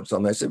download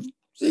something? I said,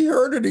 he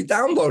heard it, he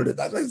downloaded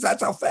it.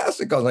 That's how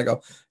fast it goes. I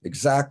go,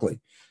 exactly.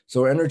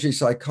 So energy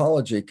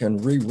psychology can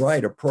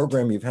rewrite a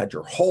program you've had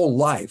your whole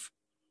life,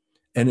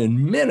 and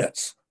in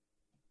minutes,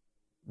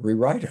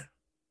 rewrite it.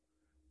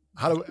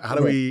 How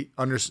do we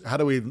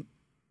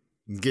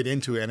get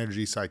into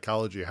energy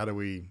psychology? How do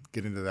we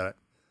get into that,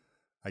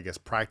 I guess,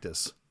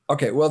 practice?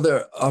 Okay, well,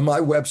 there on my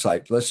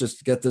website, let's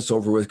just get this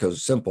over with because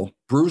it's simple,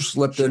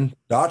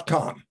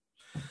 brucelipton.com.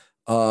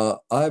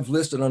 I've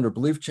listed under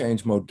belief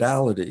change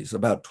modalities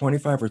about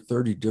 25 or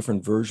 30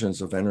 different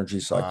versions of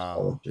energy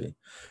psychology.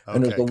 Wow.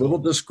 And there's a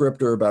little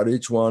descriptor about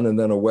each one, and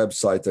then a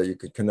website that you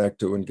could connect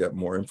to and get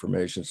more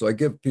information. So I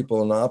give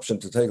people an option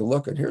to take a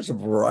look at. Here's a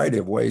variety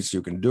of ways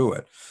you can do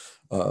it.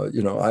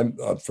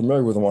 I'm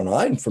familiar with the one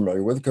I'm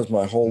familiar with because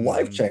my whole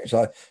life changed.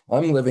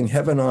 I'm living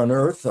heaven on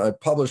earth. I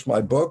published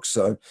my books.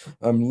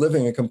 I'm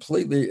living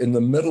completely in the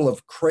middle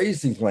of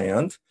crazy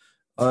land.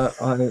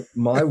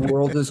 My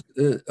world is,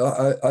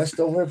 I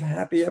still live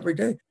happy every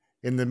day.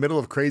 In the middle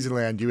of crazy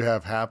land, you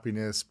have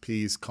happiness,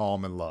 peace,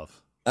 calm, and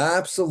love.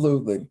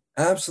 Absolutely.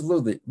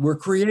 Absolutely. We're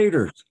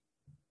creators.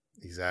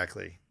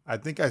 Exactly. I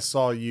think I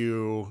saw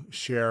you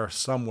share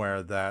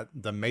somewhere that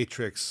The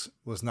Matrix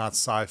was not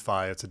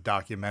sci-fi. It's a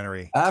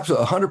documentary.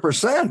 Absolutely.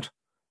 100%.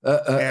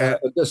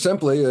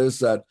 Simply is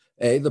that,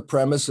 the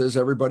premise is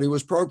everybody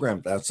was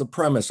programmed. That's the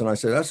premise. And I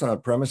say, that's not a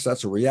premise.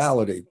 That's a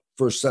reality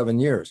for 7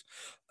 years.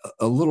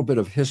 A little bit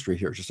of history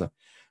here.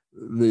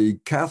 The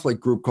Catholic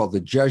group called the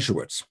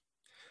Jesuits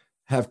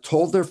have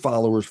told their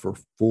followers for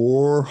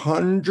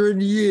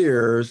 400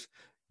 years,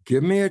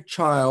 give me a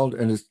child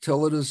and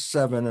till it is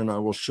 7 and I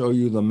will show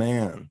you the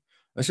man.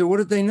 I said, what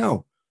did they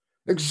know?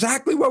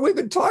 Exactly what we've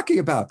been talking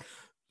about.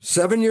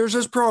 7 years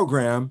is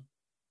program,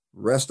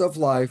 rest of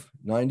life,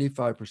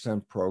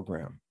 95%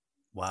 program.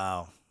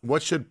 Wow.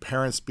 What should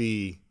parents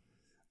be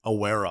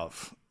aware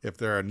of? If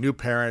they're a new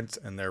parent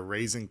and they're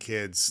raising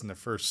kids in the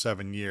first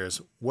 7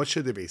 years, what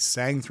should they be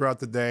saying throughout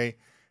the day?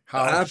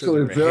 How should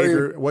their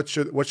behavior, what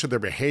should their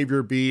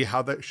behavior be?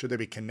 Should they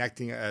be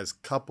connecting as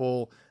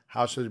couple?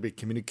 How should they be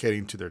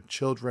communicating to their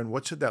children?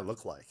 What should that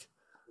look like?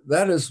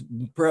 That is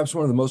perhaps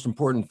one of the most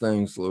important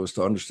things, Louis,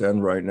 to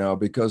understand right now,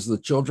 because the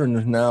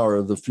children now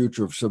are the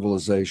future of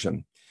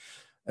civilization.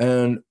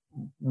 And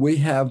we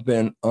have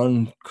been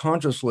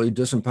unconsciously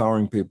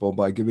disempowering people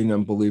by giving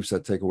them beliefs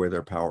that take away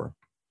their power.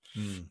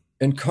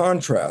 In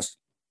contrast,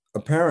 a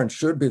parent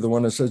should be the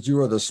one that says, you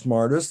are the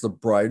smartest, the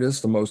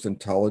brightest, the most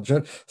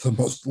intelligent, the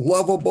most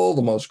lovable,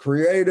 the most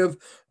creative,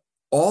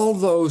 all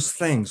those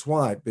things.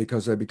 Why?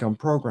 Because they become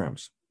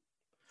programs.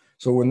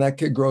 So when that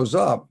kid grows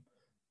up,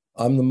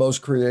 I'm the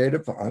most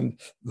creative, I'm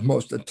the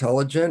most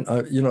intelligent.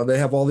 They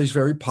have all these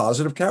very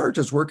positive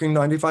characters working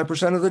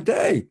 95% of the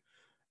day,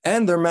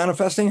 and they're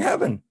manifesting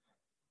heaven.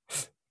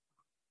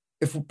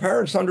 If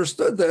parents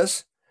understood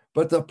this,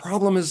 But the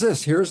problem is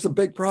this. Here's the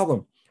big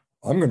problem.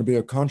 I'm going to be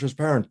a conscious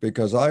parent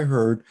because I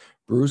heard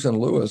Bruce and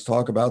Lewis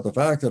talk about the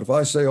fact that if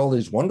I say all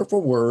these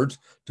wonderful words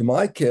to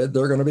my kid,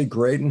 they're going to be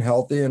great and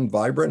healthy and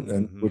vibrant,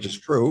 and which is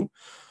true.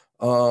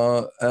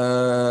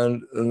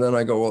 And then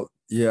I go, well,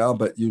 yeah,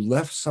 but you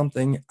left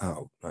something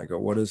out. I go,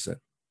 what is it?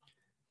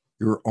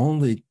 You're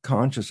only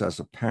conscious as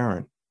a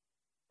parent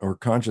or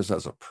conscious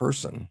as a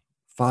person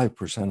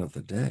 5% of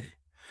the day.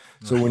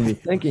 So when you're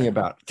thinking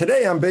about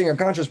today, I'm being a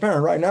conscious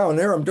parent right now, and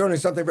there I'm doing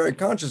something very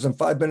conscious, and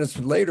 5 minutes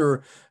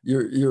later,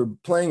 you're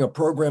playing a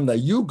program that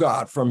you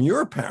got from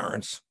your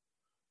parents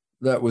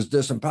that was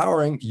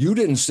disempowering. You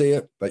didn't see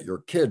it, but your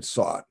kids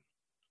saw it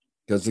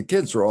because the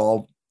kids are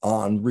all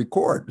on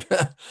record.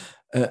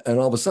 And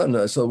all of a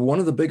sudden, so one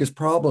of the biggest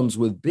problems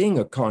with being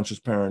a conscious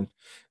parent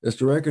is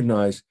to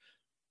recognize,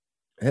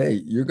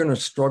 hey, you're going to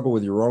struggle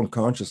with your own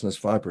consciousness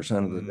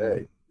 5% of the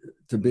day.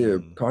 To be a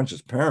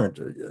conscious parent,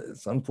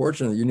 it's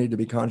unfortunate you need to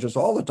be conscious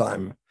all the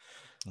time.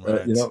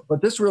 Right.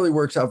 But this really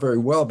works out very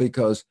well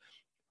because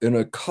in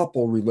a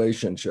couple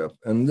relationship,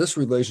 and this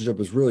relationship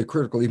is really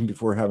critical even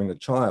before having a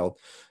child,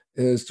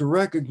 is to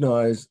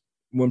recognize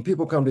when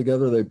people come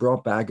together, they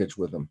brought baggage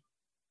with them.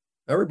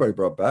 Everybody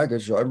brought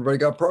baggage. Everybody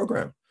got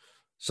programmed.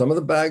 Some of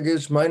the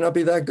baggage might not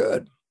be that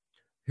good.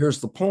 Here's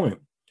the point.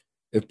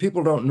 If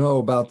people don't know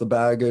about the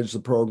baggage,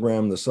 the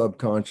program, the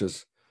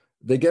subconscious,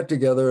 they get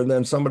together and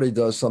then somebody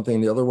does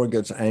something, the other one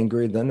gets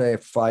angry, then they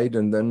fight,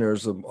 and then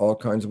there's all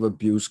kinds of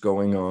abuse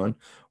going on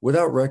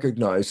without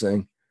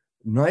recognizing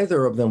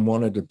neither of them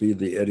wanted to be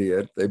the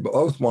idiot. They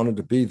both wanted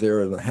to be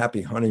there in the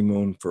happy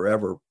honeymoon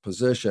forever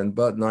position,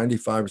 but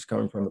 95 is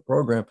coming from the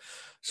program.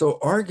 So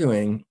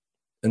arguing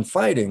and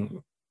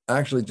fighting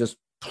actually just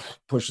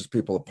pushes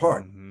people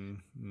apart.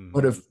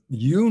 But if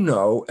you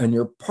know and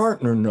your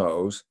partner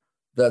knows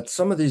that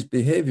some of these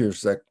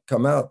behaviors that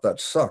come out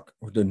that suck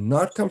did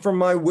not come from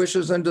my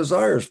wishes and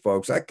desires,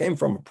 folks, that came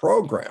from a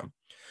program,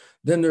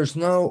 then there's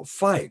no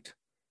fight.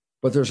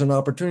 But there's an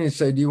opportunity to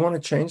say, do you want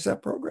to change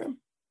that program?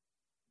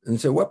 And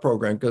say, what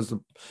program? Because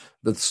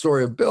the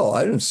story of Bill,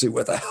 I didn't see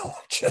what the hell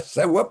I just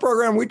said. What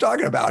program are we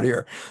talking about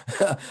here?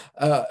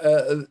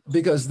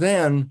 Because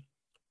then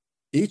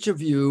each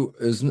of you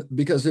is,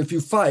 because if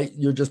you fight,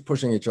 you're just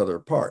pushing each other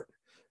apart.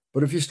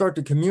 But if you start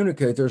to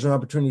communicate, there's an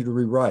opportunity to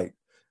rewrite.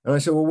 And I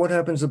said, well, what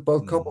happens if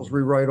both couples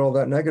rewrite all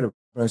that negative?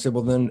 And I said,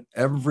 well, then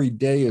every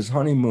day is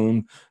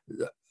honeymoon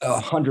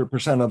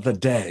 100% of the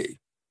day.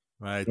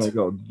 Right. And I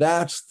go,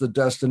 that's the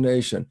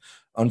destination.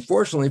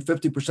 Unfortunately,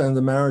 50% of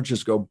the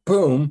marriages go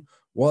boom.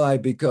 Why?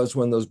 Because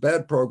when those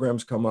bad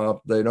programs come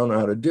up, they don't know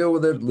how to deal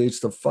with it. It leads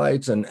to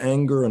fights and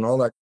anger and all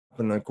that.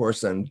 And of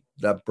course, then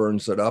that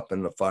burns it up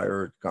and the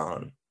fire is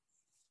gone.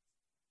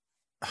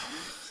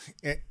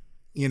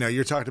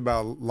 You're talking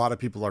about a lot of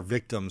people are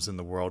victims in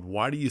the world.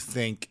 Why do you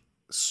think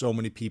so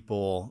many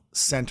people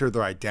center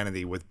their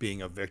identity with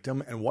being a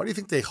victim? And why do you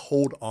think they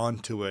hold on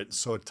to it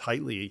so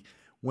tightly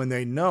when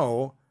they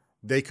know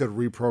they could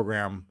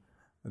reprogram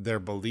their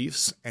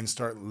beliefs and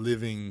start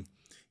living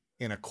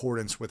in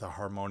accordance with a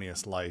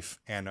harmonious life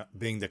and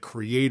being the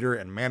creator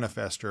and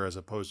manifester as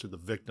opposed to the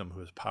victim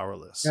who is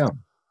powerless? Yeah.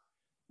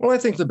 Well, I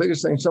think the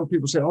biggest thing, some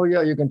people say, oh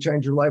yeah, you can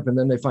change your life. And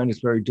then they find it's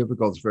very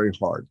difficult. It's very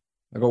hard.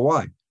 I go,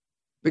 why?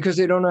 Because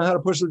they don't know how to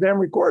push the damn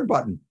record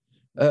button.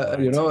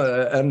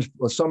 And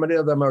so many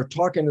of them are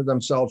talking to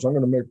themselves. I'm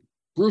going to make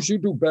Bruce, you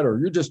do better.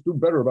 You just do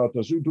better about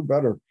this. You do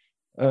better.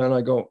 And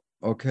I go,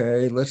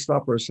 okay, let's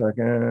stop for a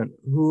second.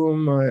 Who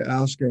am I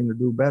asking to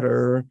do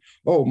better?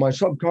 Oh, my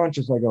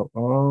subconscious. I go,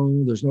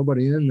 oh, there's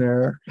nobody in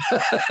there.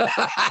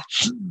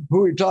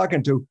 Who are you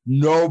talking to?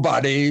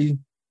 Nobody.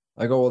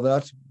 I go, well,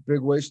 that's a big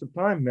waste of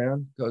time,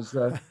 man, because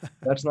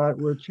that's not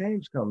where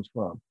change comes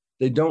from.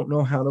 They don't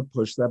know how to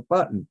push that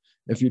button.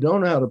 If you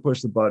don't know how to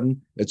push the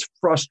button, it's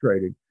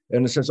frustrating.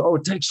 And it says, oh,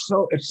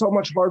 it's so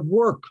much hard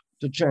work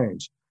to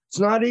change. It's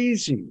not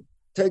easy.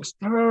 It takes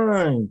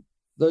time.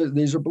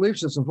 These are belief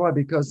systems. Why?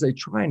 Because they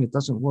try and it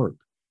doesn't work.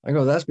 I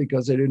go, that's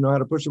because they didn't know how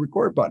to push the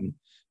record button.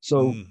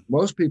 So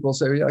most people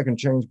say, yeah, I can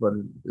change, but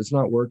it's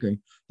not working.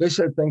 They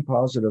said, think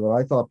positive. And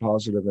I thought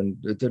positive and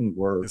it didn't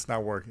work. It's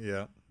not working.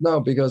 Yeah. No,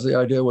 because the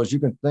idea was you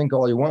can think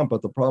all you want,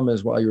 but the problem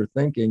is while you're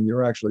thinking,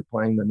 you're actually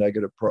playing the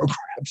negative program.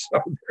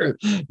 So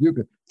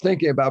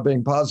thinking about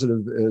being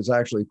positive is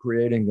actually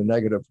creating the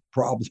negative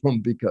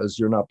problem because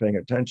you're not paying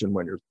attention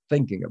when you're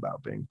thinking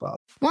about being positive.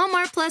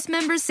 Walmart Plus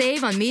members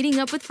save on meeting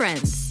up with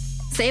friends.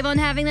 Save on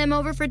having them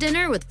over for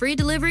dinner with free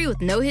delivery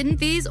with no hidden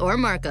fees or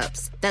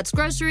markups. That's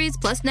groceries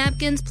plus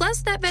napkins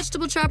plus that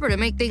vegetable chopper to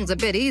make things a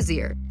bit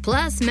easier.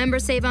 Plus,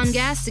 members save on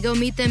gas to go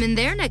meet them in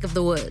their neck of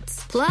the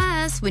woods.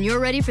 Plus, when you're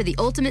ready for the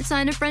ultimate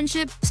sign of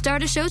friendship,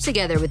 start a show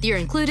together with your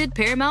included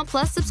Paramount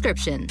Plus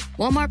subscription.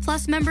 Walmart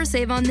Plus members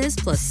save on this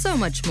plus so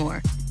much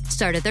more.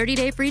 Start a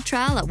 30-day free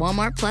trial at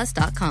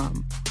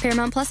walmartplus.com.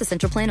 Paramount Plus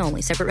Essential Plan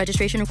only. Separate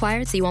registration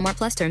required. See Walmart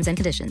Plus terms and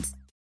conditions.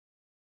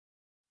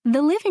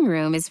 The living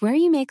room is where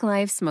you make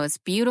life's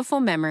most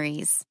beautiful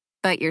memories.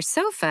 But your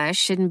sofa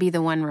shouldn't be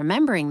the one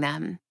remembering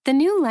them. The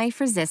new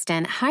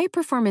life-resistant,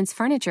 high-performance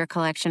furniture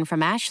collection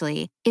from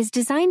Ashley is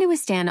designed to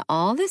withstand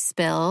all the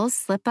spills,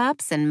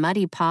 slip-ups, and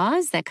muddy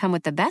paws that come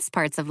with the best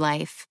parts of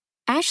life.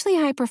 Ashley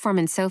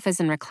high-performance sofas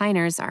and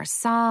recliners are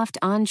soft,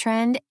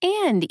 on-trend,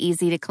 and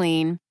easy to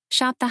clean.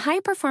 Shop the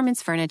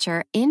high-performance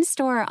furniture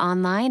in-store or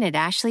online at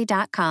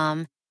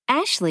ashley.com.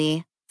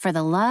 Ashley, for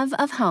the love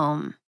of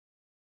home.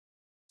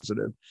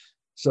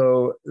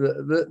 So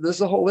this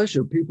is a whole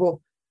issue.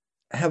 People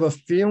have a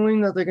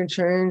feeling that they can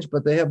change,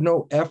 but they have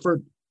no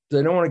effort.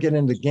 They don't want to get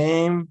in the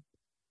game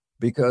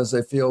because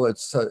they feel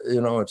it's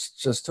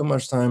just too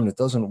much time and it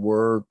doesn't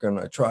work. And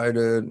I tried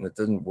it and it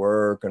didn't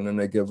work. And then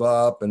they give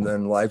up and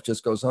then life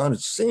just goes on.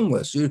 It's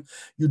seamless. You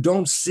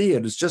don't see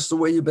it. It's just the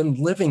way you've been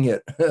living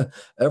it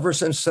ever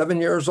since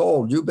 7 years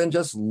old. You've been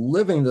just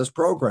living this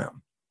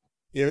program.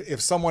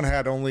 If someone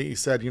had only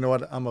said, you know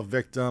what, I'm a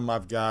victim,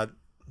 I've got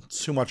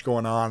too much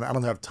going on, I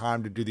don't have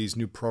time to do these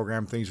new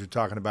program things you're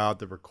talking about,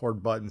 the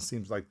record button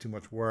seems like too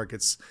much work,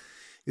 it's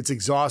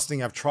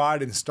exhausting, I've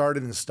tried and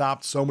started and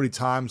stopped so many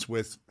times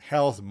with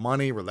health,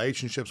 money,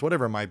 relationships,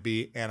 whatever it might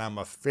be, and I'm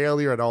a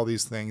failure at all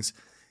these things.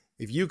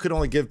 If you could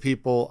only give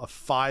people a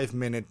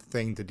 5-minute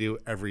thing to do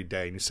every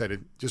day, and you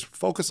said just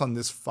focus on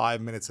this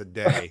 5 minutes a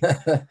day,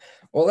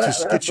 well,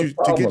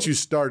 to get you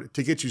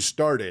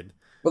started.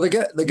 Well,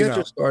 the get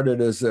you started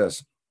is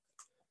this.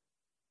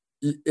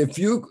 If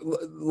you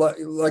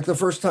like the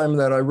first time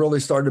that I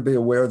really started to be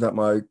aware that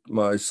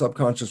my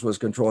subconscious was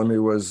controlling me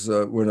was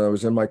when I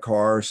was in my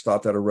car,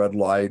 stopped at a red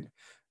light,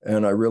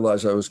 and I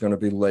realized I was going to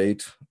be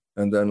late.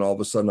 And then all of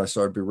a sudden I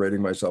started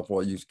berating myself.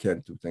 Well, you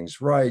can't do things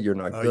right. You're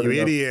not good you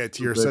enough. Idiot.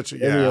 You're such a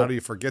idiot. How do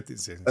you forget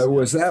these things? It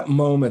was that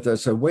moment that I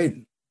said,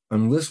 wait,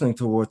 I'm listening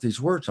to what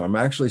these words are. I'm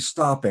actually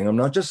stopping. I'm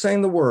not just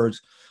saying the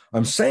words.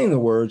 I'm saying the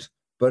words,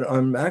 but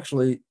I'm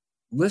actually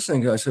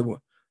listening. I said,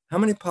 well, how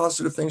many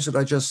positive things did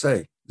I just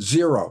say?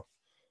 0.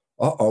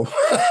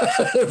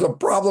 There's a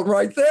problem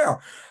right there.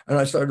 And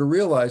I started to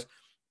realize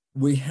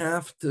we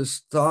have to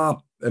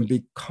stop and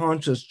be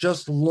conscious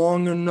just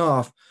long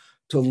enough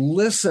to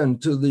listen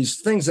to these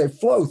things. They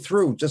flow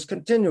through just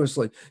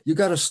continuously. You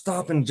got to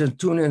stop and just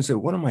tune in and say,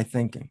 what am I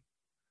thinking?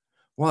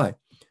 Why?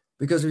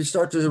 Because if you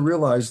start to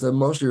realize that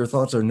most of your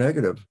thoughts are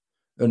negative,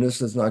 and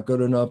this is not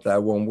good enough,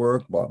 that won't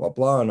work, blah, blah,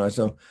 blah. And I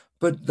said,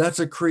 but that's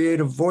a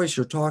creative voice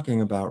you're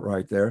talking about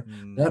right there.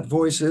 That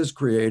voice is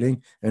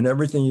creating, and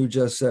everything you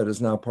just said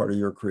is now part of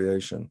your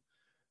creation.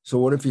 So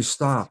what if you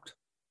stopped?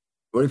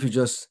 What if you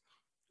just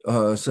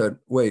said,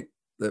 wait,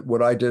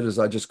 what I did is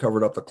I just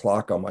covered up the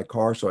clock on my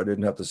car so I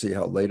didn't have to see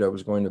how late I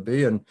was going to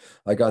be, and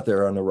I got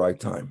there on the right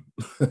time.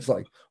 It's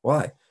like,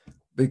 why?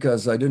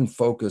 Because I didn't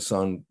focus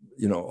on,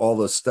 all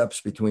the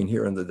steps between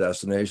here and the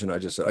destination. I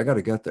just said, I got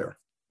to get there.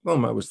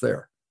 Boom, I was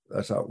there.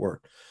 That's how it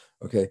worked.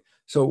 Okay.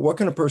 So what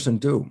can a person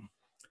do?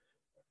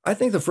 I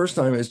think the first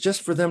time is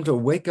just for them to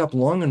wake up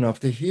long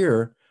enough to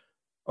hear,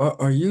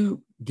 are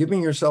you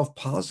giving yourself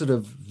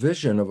positive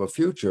vision of a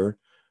future,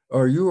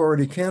 or you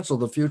already canceled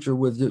the future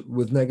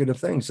with negative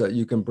things that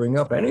you can bring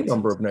up any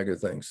number of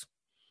negative things?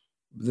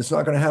 It's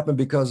not going to happen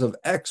because of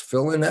X,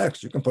 fill in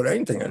X. You can put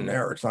anything in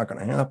there. It's not going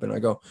to happen. I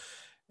go,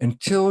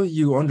 until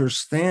you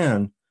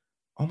understand,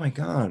 oh my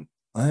God,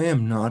 I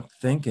am not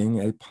thinking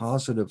a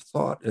positive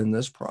thought in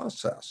this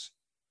process.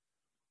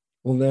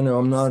 Well, then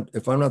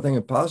if I'm not thinking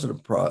a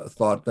positive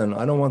thought, then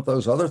I don't want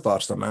those other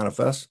thoughts to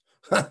manifest.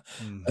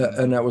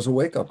 And that was a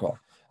wake-up call.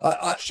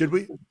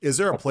 Is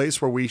there a place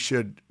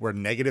where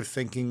negative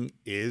thinking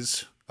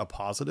is a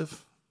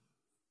positive?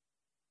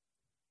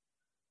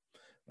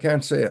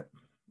 Can't say it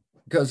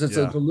because it's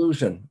a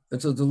delusion.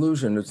 It's a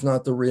delusion. It's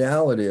not the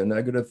reality. A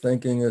negative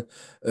thinking,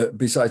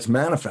 besides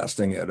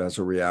manifesting it as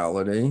a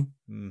reality,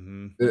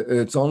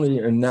 it's only,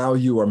 and now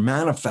you are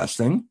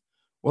manifesting.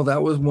 Well,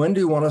 that was, when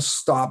do you want to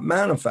stop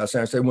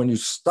manifesting? I say, when you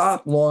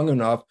stop long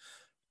enough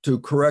to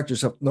correct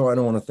yourself. No, I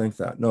don't want to think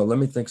that. No, let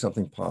me think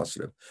something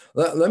positive.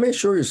 Let me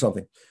assure you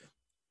something.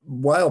 A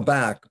while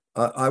back,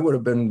 I would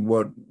have been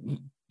what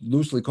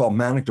loosely called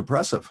manic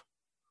depressive.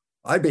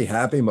 I'd be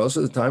happy most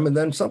of the time, and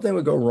then something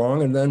would go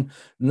wrong, and then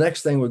the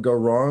next thing would go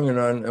wrong, and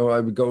I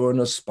would go in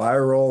a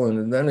spiral,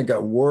 and then it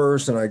got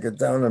worse, and I get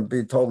down and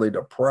be totally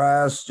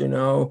depressed,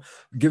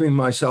 giving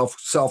myself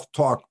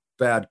self-talk,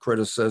 bad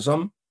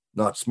criticism,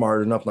 not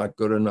smart enough, not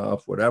good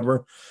enough,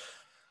 whatever.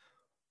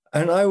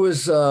 And I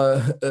was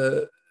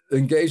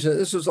engaged in,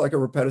 this was like a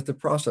repetitive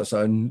process.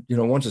 And,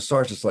 once it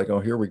starts, it's like,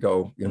 oh, here we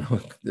go,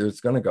 it's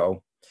going to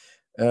go.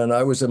 And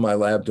I was in my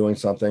lab doing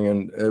something,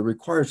 and it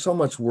required so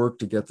much work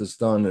to get this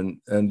done.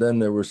 And then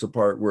there was the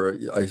part where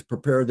I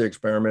prepared the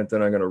experiment,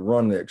 then I'm going to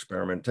run the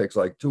experiment. It takes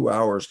like 2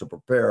 hours to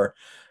prepare.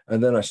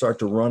 And then I start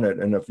to run it.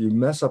 And if you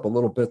mess up a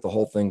little bit, the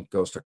whole thing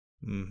goes to.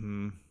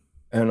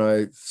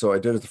 And so I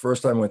did it the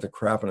first time, went to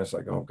crap, and it's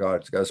like, oh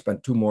God, it's got to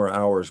spend 2 more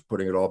hours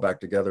putting it all back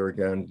together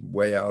again,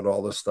 weigh out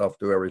all this stuff,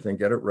 do everything,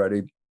 get it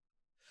ready.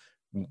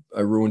 I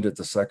ruined it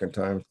the second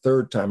time.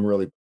 Third time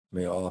really pissed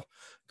me off,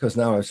 because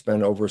now I've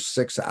spent over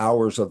 6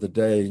 hours of the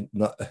day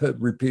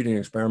repeating an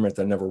experiment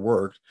that never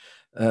worked.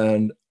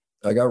 And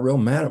I got real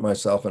mad at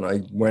myself, and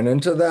I went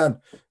into that,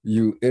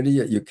 you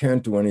idiot, you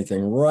can't do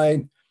anything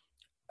right.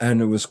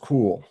 And it was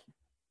cool.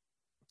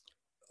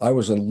 I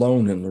was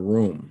alone in the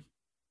room,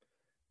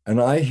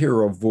 and I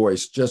hear a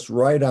voice just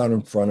right out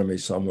in front of me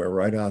somewhere,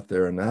 right out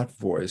there. And that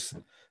voice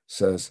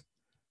says,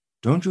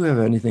 don't you have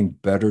anything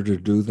better to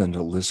do than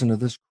to listen to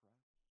this?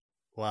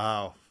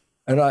 Wow.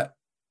 And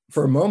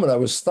for a moment, I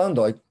was stunned,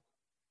 like,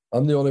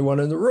 I'm the only one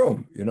in the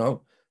room,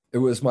 It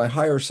was my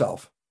higher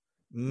self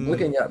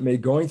looking at me,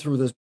 going through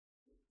this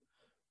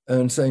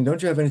and saying,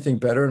 don't you have anything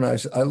better? And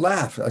I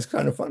laughed. That's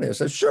kind of funny. I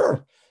said,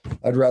 sure,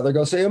 I'd rather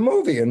go see a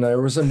movie. And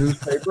there was a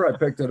newspaper. I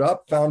picked it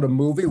up, found a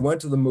movie,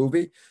 went to the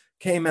movie,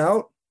 came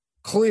out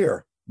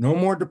clear, no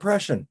more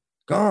depression,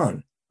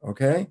 gone.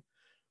 Okay.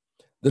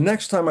 The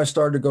next time I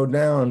started to go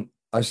down,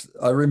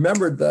 I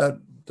remembered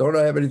that, don't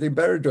I have anything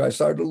better to do? I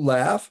started to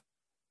laugh,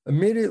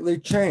 immediately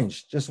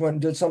changed, just went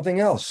and did something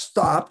else,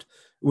 stopped.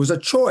 It was a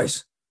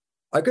choice.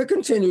 I could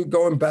continue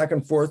going back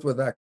and forth with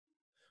that,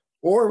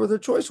 or the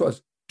choice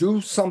was do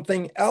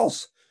something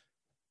else.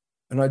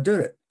 And I did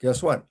it.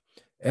 Guess what?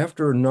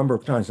 After a number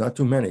of times, not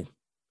too many,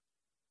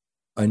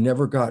 I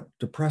never got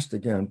depressed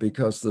again,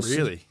 because the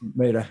Really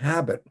made a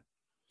habit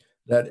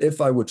that if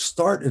I would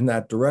start in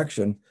that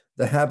direction,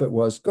 the habit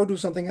was go do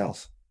something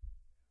else.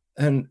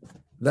 And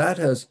that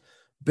has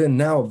been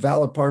now a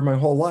valid part of my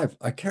whole life.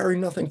 I carry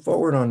nothing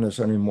forward on this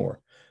anymore.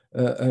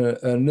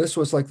 And this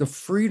was like the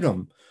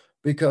freedom,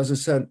 because it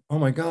said, oh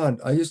my God,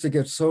 I used to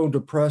get so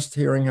depressed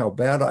hearing how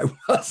bad I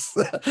was,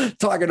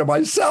 talking to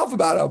myself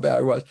about how bad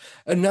I was.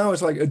 And now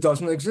it's like, it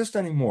doesn't exist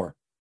anymore.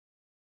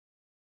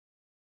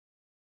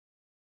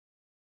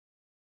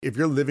 If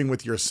you're living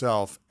with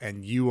yourself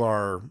and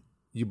you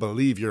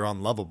believe you're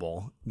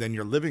unlovable, then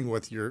you're living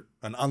with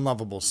an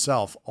unlovable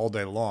self all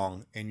day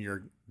long, and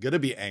you're going to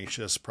be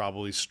anxious,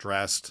 probably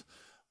stressed,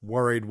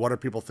 worried. What are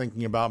people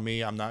thinking about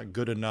me? I'm not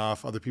good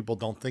enough. Other people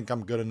don't think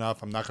I'm good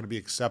enough. I'm not going to be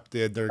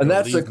accepted. And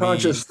that's the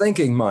conscious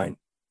thinking mind.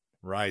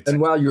 Right.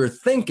 And while you're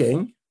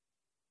thinking,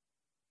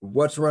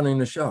 what's running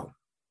the show?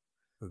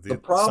 The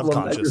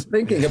problem that you're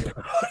thinking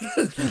about.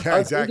 Yeah,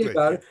 exactly.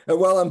 About it, and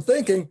while I'm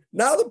thinking,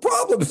 now the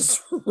problem is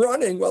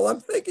running while I'm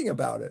thinking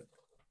about it.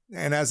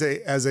 And as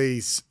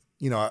a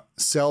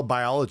cell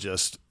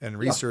biologist and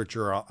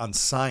researcher on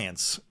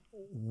science,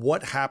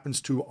 what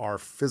happens to our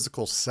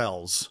physical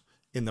cells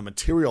in the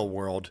material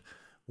world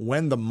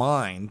when the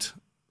mind,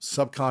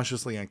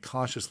 subconsciously and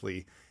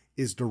consciously,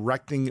 is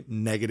directing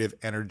negative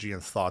energy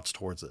and thoughts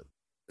towards it?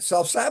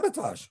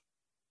 Self-sabotage.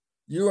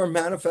 You are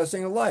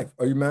manifesting a life.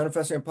 Are you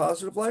manifesting a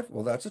positive life?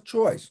 Well, that's a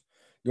choice.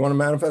 You want to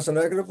manifest a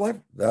negative life?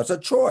 That's a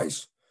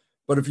choice.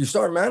 But if you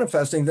start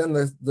manifesting, then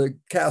the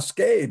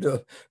cascade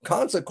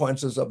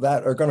consequences of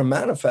that are going to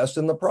manifest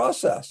in the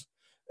process.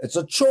 It's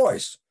a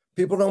choice.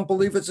 People don't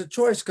believe it's a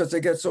choice because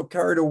they get so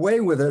carried away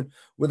with it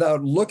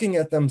without looking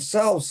at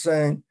themselves,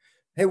 saying,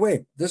 hey,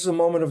 wait, this is a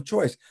moment of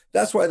choice.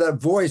 That's why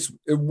that voice,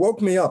 it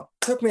woke me up,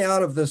 took me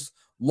out of this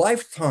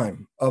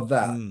lifetime of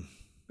that.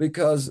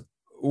 Because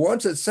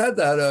once it said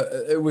that,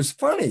 it was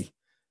funny.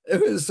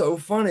 It was so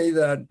funny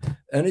that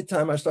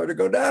anytime I started to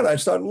go down, I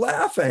started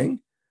laughing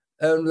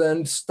and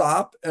then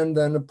stop. And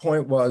then the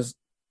point was,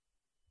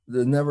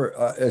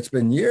 it's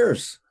been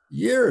years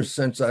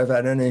since I've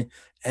had any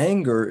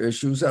anger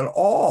issues at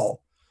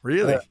all.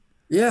 Really?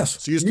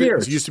 Yes. So you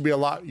used to be a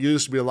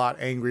lot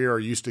angrier, or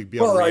used to be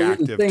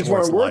reactive. Things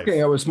weren't working.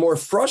 Life. I was more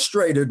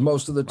frustrated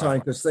most of the time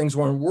because things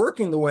weren't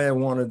working the way I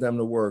wanted them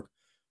to work.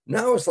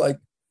 Now it's like,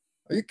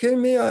 are you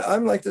kidding me?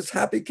 I'm like this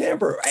happy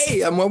camper.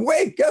 Hey, I'm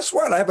awake. Guess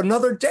what? I have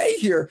another day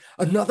here,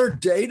 another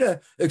day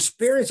to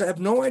experience. I have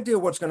no idea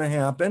what's going to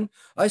happen.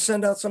 I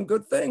send out some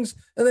good things,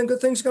 and then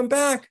good things come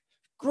back.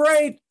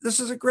 Great. This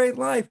is a great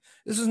life.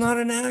 This is not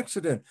an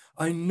accident.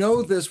 I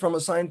know this from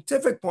a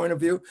scientific point of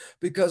view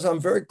because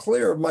I'm very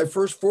clear of my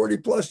first 40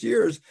 plus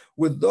years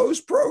with those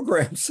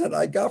programs that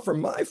I got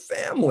from my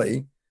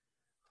family,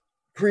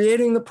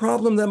 creating the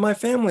problem that my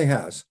family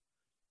has.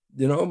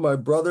 My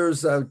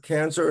brother's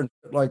cancer and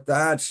like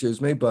that,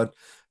 excuse me. But,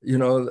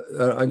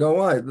 I go,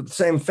 why? The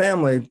same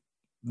family,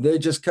 they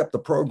just kept the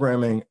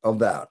programming of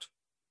that.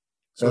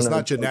 So it's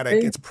not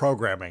genetic, it's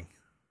programming.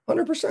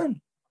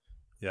 100%.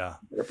 Yeah.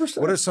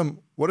 100%.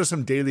 What are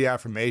some daily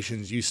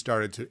affirmations you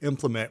started to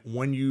implement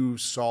when you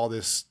saw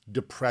this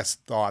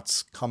depressed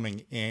thoughts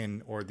coming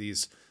in, or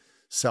these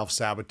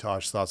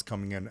self-sabotage thoughts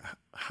coming in?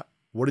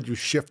 What did you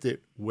shift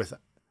it with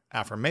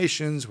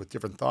affirmations, with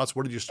different thoughts?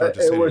 What did you start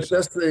to say? It was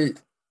just the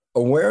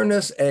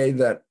awareness,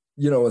 that,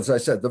 as I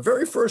said, the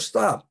very first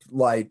stop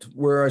light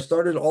where I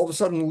started all of a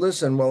sudden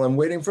listen while I'm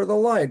waiting for the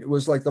light. It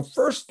was like the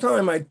first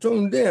time I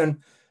tuned in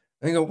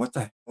and go, what the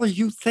hell are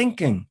you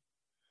thinking?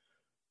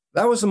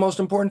 That was the most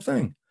important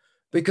thing,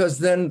 because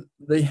then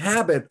the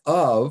habit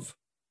of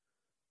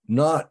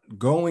not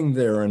going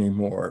there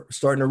anymore,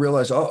 starting to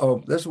realize,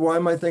 this is why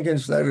am I thinking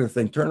this negative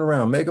thing? Turn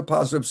around, make a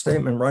positive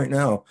statement right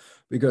now,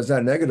 because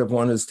that negative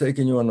one is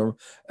taking you on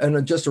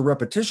and just a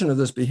repetition of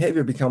this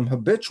behavior become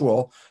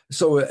habitual.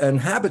 So,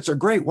 and habits are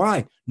great.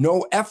 Why?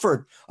 No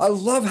effort. I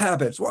love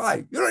habits.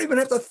 Why? You don't even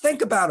have to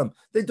think about them.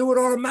 They do it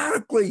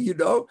automatically, you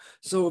know?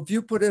 So if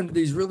you put in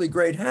these really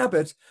great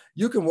habits,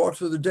 you can walk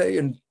through the day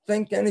and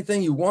think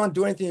anything you want,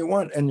 do anything you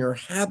want. And your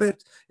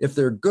habits, if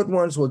they're good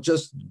ones, will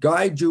just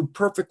guide you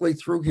perfectly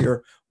through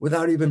here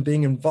without even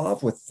being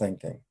involved with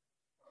thinking.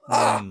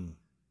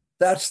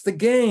 That's the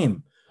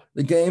game.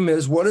 The game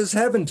is, what is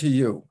heaven to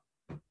you?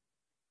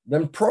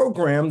 Then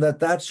program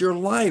that's your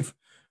life.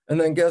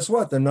 And then guess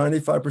what? Then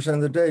 95%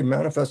 of the day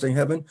manifesting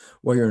heaven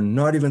while you're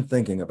not even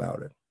thinking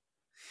about it.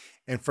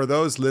 And for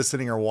those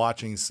listening or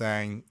watching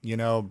saying, you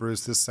know,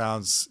 Bruce, this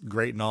sounds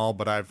great and all,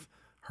 but I've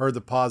heard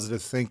the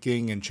positive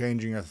thinking and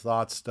changing your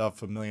thoughts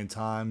stuff a million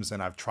times,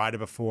 and I've tried it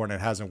before and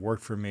it hasn't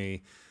worked for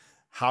me.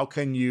 How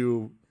can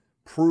you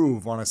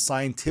prove on a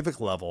scientific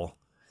level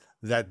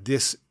that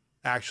this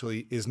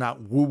actually is not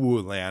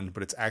woo-woo land,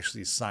 but it's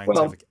actually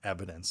scientific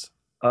evidence?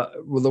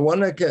 Well, the one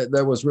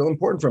that was real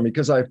important for me,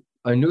 because I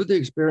knew the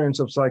experience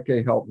of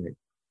Psyche helped me,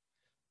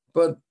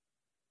 but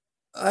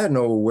I had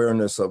no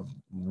awareness of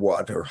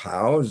what or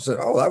how. I said,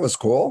 oh, that was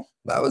cool.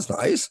 That was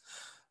nice.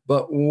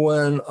 But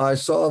when I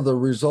saw the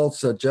results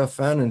that Jeff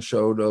Fannin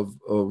showed of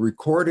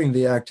recording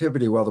the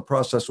activity while the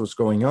process was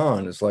going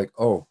on, it's like,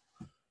 oh,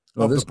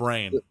 no, the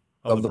brain.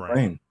 Of the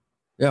brain.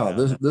 Yeah,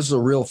 this is a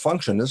real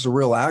function. This is a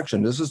real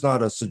action. This is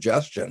not a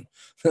suggestion.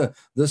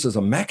 This is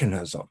a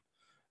mechanism.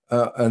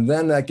 And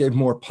then that gave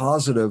more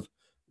positive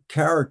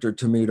character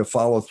to me to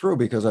follow through,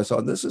 because I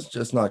saw this is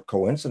just not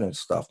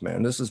coincidence stuff,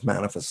 man. This is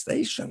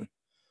manifestation.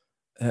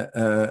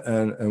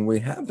 And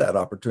we have that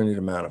opportunity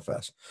to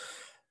manifest.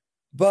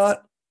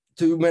 But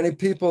to many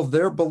people,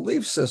 their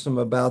belief system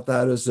about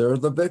that is they're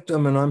the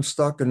victim and I'm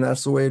stuck and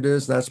that's the way it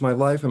is. That's my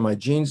life and my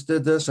genes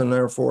did this and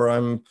therefore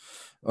I'm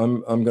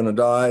going to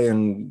die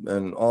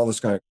and all this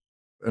kind of,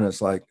 and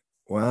it's like,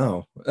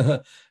 wow,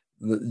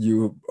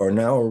 you are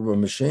now a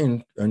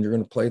machine and you're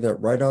going to play that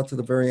right out to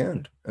the very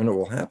end and it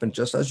will happen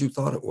just as you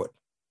thought it would.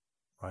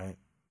 Right.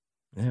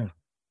 Yeah.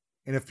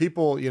 And if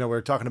people, you know,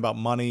 we're talking about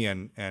money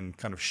and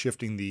kind of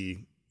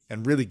shifting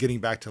and really getting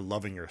back to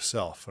loving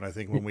yourself. And I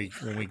think when we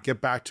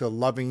get back to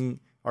loving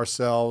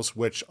ourselves,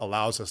 which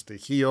allows us to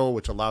heal,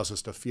 which allows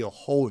us to feel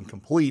whole and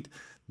complete,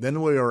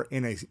 then we are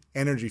in an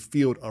energy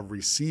field of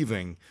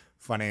receiving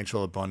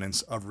financial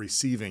abundance, of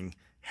receiving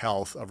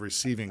health, of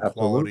receiving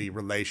quality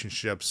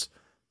relationships,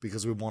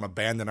 because we won't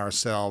abandon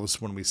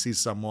ourselves when we see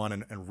someone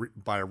and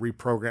by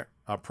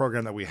a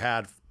program that we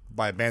had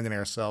by abandoning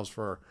ourselves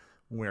for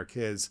when we were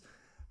kids.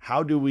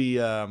 How do we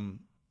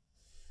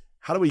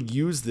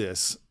use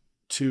this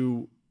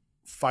to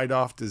fight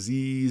off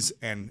disease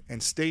and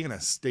stay in a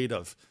state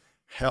of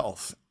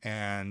health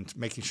and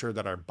making sure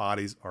that our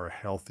bodies are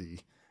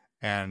healthy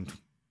and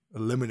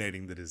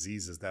eliminating the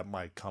diseases that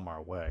might come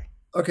our way?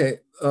 Okay.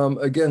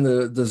 Again,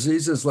 the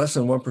disease is less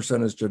than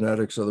 1% is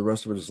genetic, so the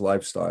rest of it is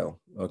lifestyle.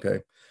 Okay.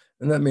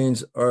 And that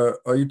means, are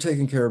you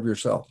taking care of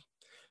yourself?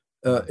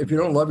 If you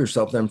don't love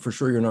yourself, then for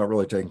sure you're not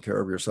really taking care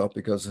of yourself,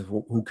 because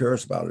who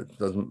cares about it?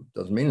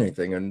 Doesn't mean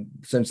anything. And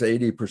since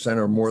 80%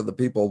 or more of the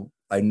people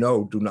I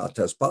know do not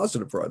test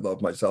positive for I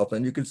love myself,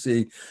 then you can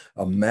see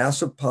a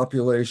massive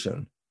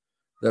population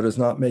that is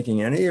not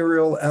making any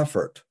real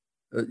effort,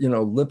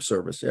 lip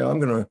service. Yeah, I'm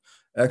going to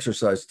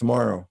exercise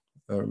tomorrow,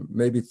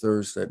 maybe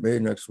Thursday,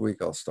 maybe next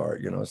week I'll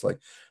start. It's like,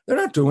 they're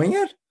not doing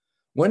it.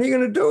 When are you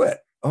going to do it?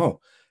 Oh,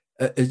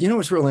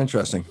 it's real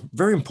interesting,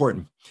 very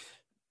important.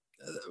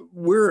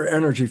 We're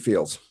energy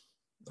fields,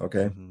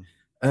 okay? Mm-hmm.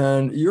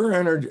 And your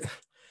energy,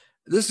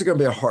 this is going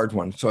to be a hard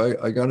one. So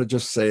I got to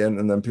just say it,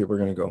 and then people are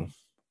going to go.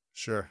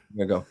 Sure.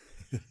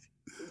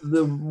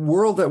 The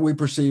world that we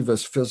perceive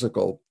as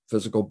physical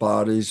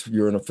bodies,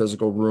 you're in a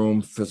physical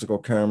room, physical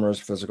cameras,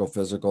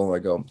 physical. I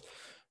go,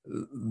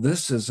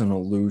 this is an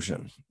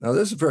illusion. Now,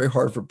 this is very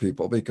hard for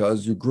people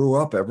because you grew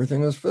up,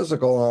 everything was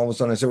physical. And all of a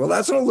sudden I say, well,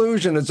 that's an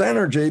illusion. It's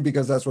energy,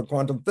 because that's what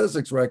quantum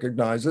physics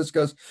recognizes,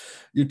 because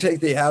you take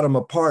the atom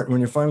apart. And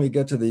when you finally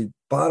get to the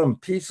bottom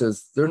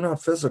pieces, they're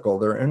not physical.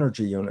 They're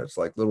energy units,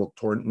 like little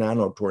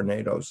nano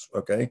tornadoes.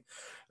 Okay.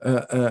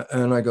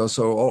 And I go,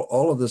 so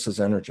all of this is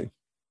energy.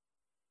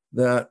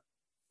 That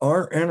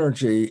our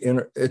energy,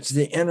 it's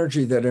the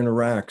energy that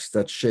interacts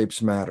that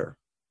shapes matter.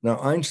 Now,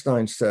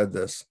 Einstein said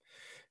this.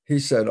 He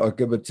said, I'll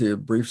give it to you a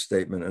brief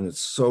statement, and it's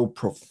so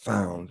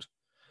profound.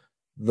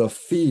 The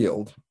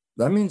field,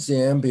 that means the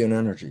ambient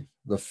energy,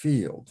 the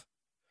field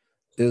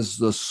is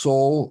the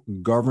sole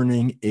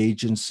governing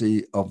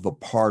agency of the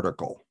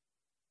particle.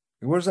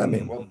 What does that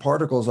mean? Well,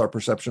 particles are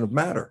perception of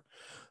matter.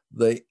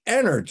 The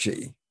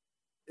energy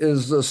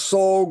is the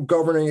sole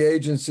governing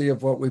agency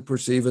of what we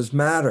perceive as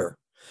matter.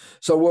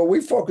 So when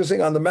we're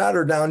focusing on the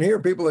matter down here,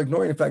 people are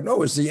ignoring the fact,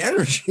 no, it's the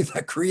energy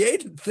that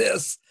created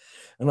this.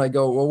 And I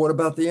go, well, what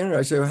about the energy?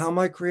 I say, well, how am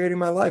I creating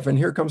my life? And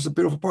here comes the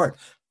beautiful part.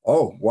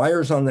 Oh,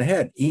 wires on the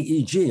head,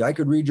 EEG. I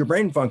could read your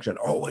brain function.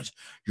 Oh,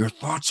 your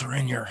thoughts are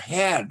in your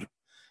head.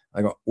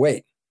 I go,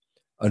 wait,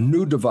 a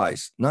new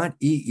device, not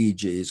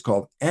EEG, it's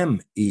called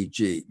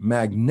MEG,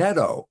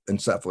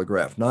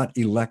 magnetoencephalograph, not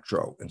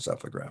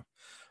electroencephalograph.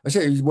 I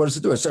say, what does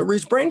it do? I say, it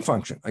reads brain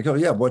function. I go,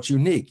 yeah, what's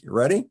unique? You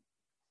ready?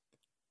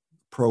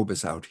 Probe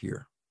is out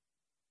here.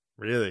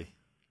 Really?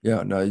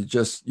 Yeah, no,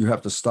 you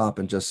have to stop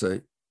and just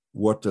say,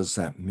 what does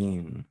that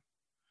mean?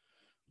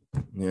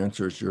 The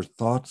answer is your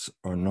thoughts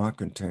are not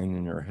contained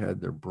in your head.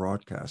 They're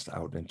broadcast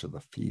out into the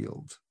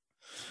field.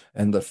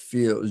 And the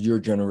field, you're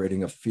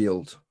generating a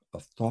field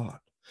of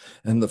thought.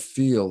 And the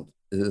field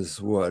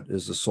is what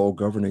is the sole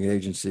governing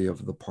agency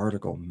of the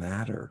particle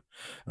matter.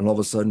 And all of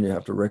a sudden you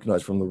have to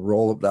recognize from the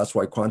role of, that's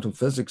why quantum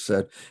physics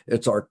said,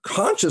 it's our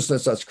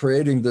consciousness that's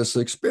creating this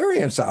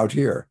experience out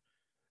here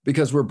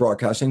because we're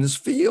broadcasting this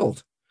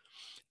field.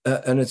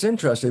 And it's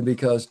interesting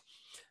because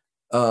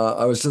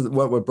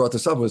what brought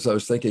this up was I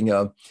was thinking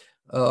a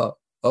guy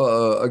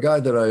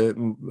that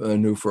I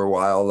knew for a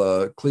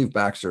while, Cleve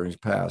Baxter, he's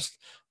passed.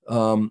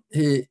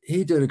 He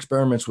did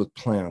experiments with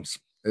plants.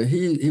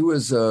 He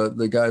was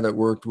the guy that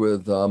worked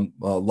with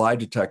lie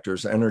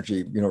detectors,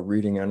 energy,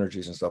 reading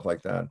energies and stuff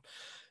like that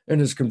in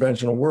his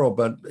conventional world.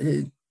 But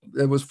it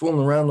was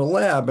fooling around the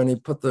lab, and he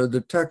put the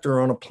detector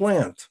on a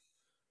plant,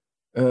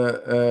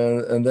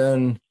 and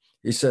then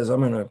he says, "I'm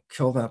going to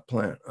kill that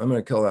plant. I'm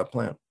going to kill that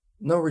plant."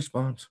 No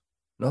response,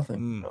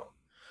 nothing. No.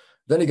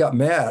 Then he got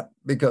mad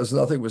because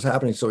nothing was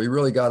happening. So he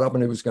really got up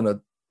and he was going to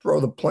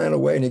throw the plant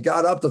away. And he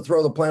got up to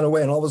throw the plant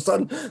away. And all of a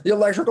sudden, the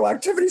electrical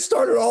activity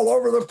started all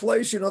over the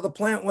place. The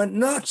plant went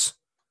nuts.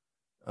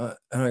 And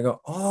I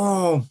go,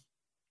 oh,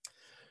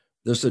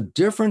 there's a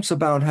difference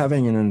about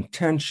having an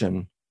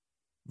intention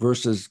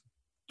versus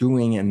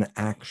doing an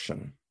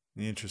action.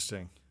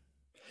 Interesting.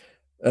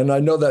 And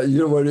I know that,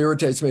 what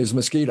irritates me is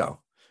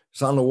mosquito.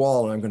 It's on the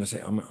wall. And I'm going to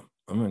say, I'm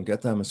going to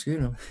get that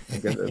mosquito. I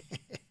get the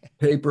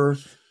paper.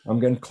 I'm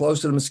getting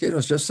close to the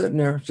mosquitoes, just sitting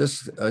there,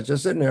 just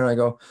sitting there. And I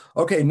go,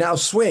 okay, now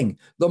swing.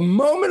 The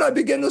moment I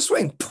begin to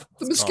swing,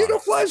 the mosquito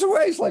flies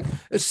away. It's like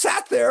it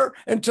sat there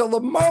until the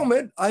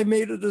moment I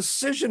made a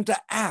decision to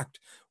act.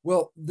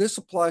 Well, this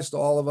applies to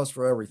all of us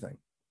for everything.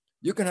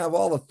 You can have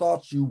all the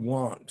thoughts you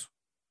want,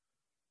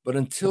 but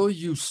until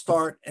you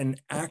start an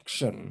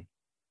action,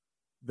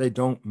 they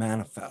don't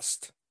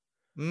manifest.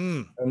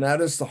 And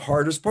that is the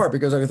hardest part,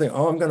 because I can think,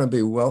 oh, I'm going to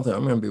be wealthy.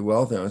 I'm going to be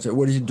wealthy. I say,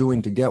 what are you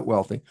doing to get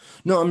wealthy?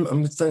 No,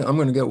 I'm saying I'm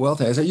going to get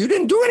wealthy. I say, you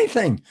didn't do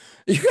anything.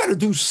 You got to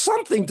do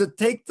something to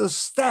take the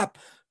step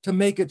to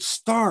make it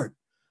start.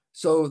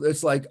 So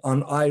it's like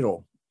on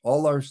idle,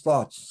 all our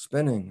thoughts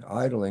spinning,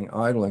 idling.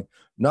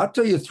 Not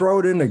till you throw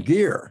it into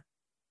gear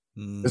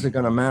is it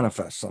going to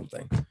manifest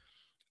something.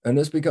 And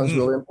this becomes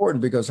really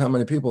important, because how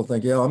many people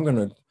think, yeah, I'm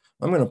going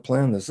to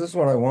plan this. This is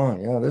what I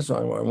want. Yeah, this is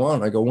what I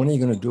want. I go, when are you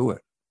going to do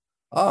it?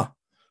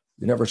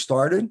 You never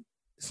started?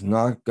 It's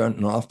not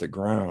gotten off the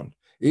ground.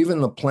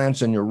 Even the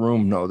plants in your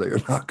room know that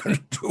you're not going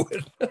to do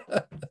it.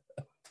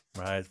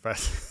 Right.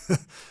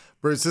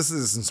 Bruce, this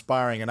is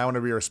inspiring, and I want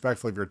to be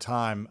respectful of your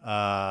time.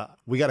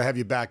 We got to have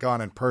you back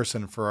on in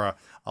person for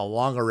a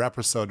longer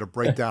episode to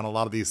break down a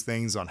lot of these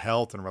things on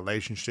health and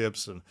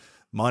relationships and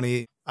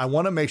money. I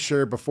want to make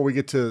sure, before we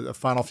get to the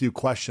final few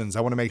questions,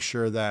 I want to make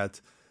sure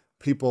that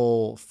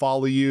people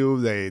follow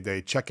you,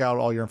 they check out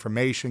all your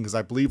information, because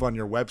I believe on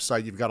your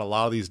website you've got a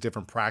lot of these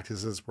different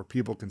practices where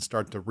people can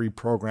start to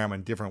reprogram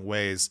in different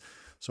ways.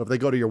 So if they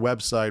go to your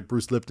website,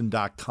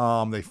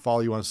 brucelipton.com, they follow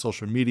you on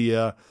social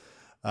media.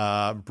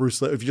 If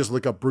you just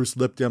look up Bruce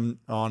Lipton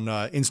on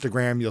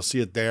Instagram, you'll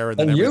see it there, and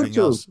then everything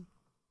else.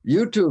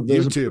 YouTube,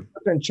 there's a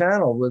different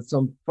channel with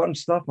some fun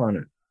stuff on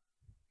it.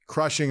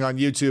 Crushing on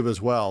YouTube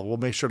as well. We'll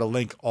make sure to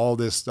link all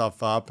this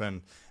stuff up.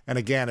 And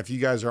again, if you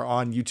guys are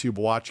on YouTube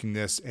watching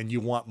this and you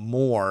want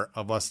more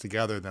of us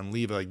together, then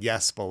leave a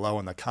yes below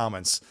in the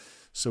comments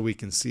so we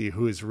can see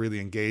who is really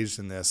engaged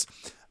in this.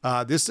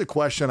 This is a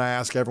question I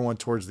ask everyone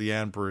towards the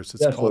end, Bruce.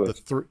 It's called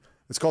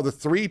the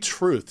three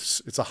truths.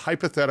 It's a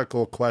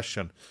hypothetical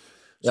question.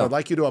 So I would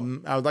like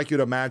you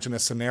to imagine a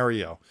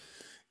scenario.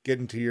 Get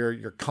into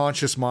your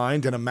conscious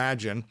mind and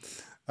imagine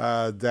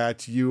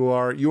that you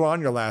are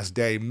on your last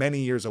day, many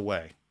years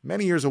away.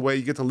 Many years away,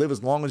 you get to live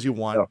as long as you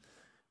want,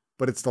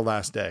 but it's the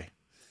last day.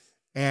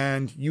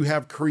 And you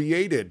have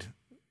created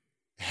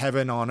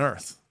heaven on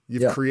earth.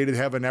 You've created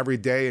heaven every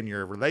day in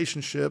your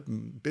relationship,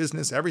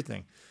 business,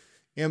 everything,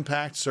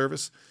 impact,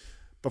 service.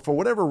 But for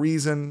whatever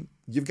reason,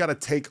 you've got to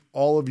take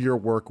all of your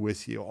work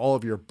with you, all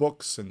of your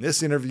books and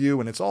this interview,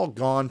 and it's all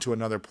gone to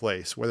another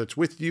place, whether it's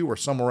with you or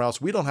somewhere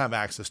else. We don't have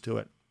access to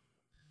it.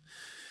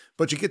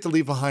 But you get to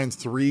leave behind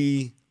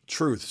three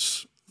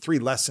truths, three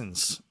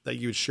lessons that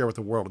you would share with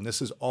the world. And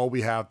this is all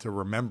we have to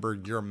remember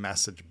your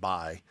message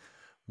by.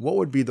 What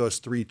would be those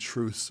three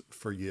truths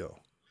for you?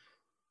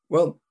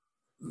 Well,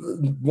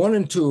 1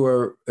 and 2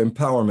 are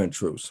empowerment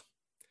truths.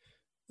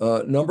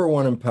 Number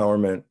 1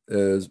 empowerment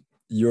is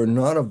you're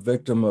not a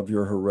victim of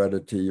your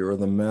heredity. You're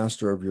the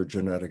master of your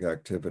genetic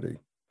activity.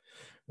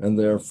 And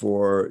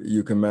therefore,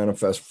 you can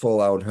manifest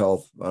full out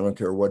health. I don't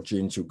care what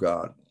genes you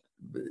got.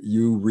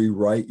 You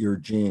rewrite your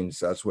genes.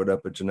 That's what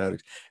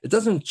epigenetics. It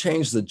doesn't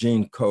change the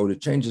gene code.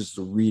 It changes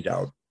the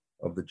readout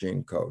of the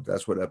gene code.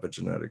 That's what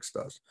epigenetics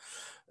does.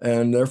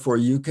 And therefore,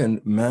 you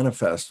can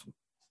manifest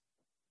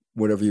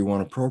whatever you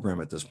want to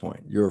program at this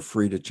point. You're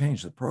free to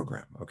change the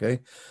program, okay?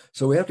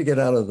 So we have to get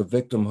out of the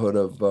victimhood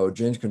of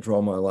genes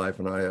control my life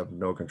and I have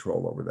no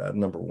control over that.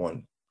 Number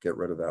one, get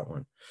rid of that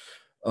one.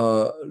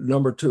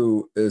 Number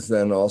two is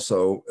then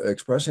also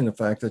expressing the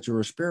fact that you're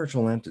a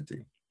spiritual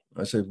entity.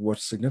 I say,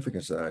 what's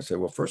significance of that? I say,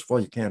 well, first of all,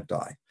 you can't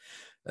die.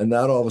 And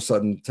that all of a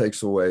sudden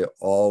takes away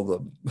all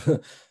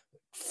the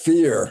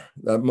fear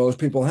that most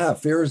people have.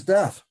 Fear is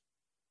death.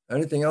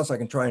 Anything else I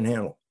can try and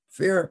handle.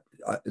 Fear,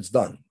 it's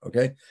done,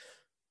 okay?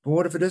 But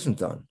what if it isn't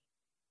done?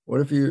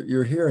 What if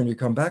you're here and you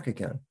come back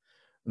again?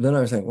 And then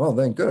I was saying, well,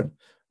 then good.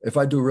 If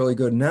I do really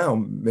good now,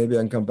 maybe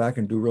I can come back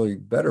and do really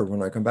better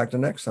when I come back the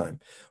next time.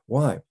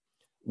 Why?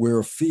 We're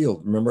a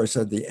field. Remember I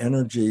said the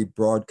energy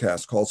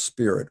broadcast called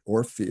spirit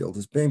or field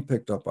is being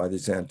picked up by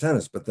these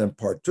antennas. But then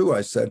part two,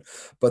 I said,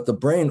 but the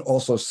brain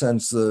also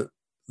sends the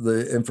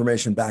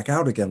information back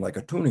out again like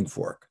a tuning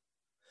fork.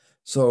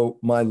 So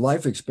my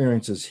life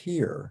experiences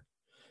here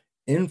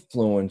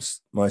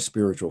influence my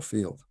spiritual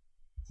field.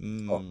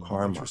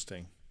 Karma.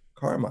 Interesting.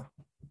 Karma.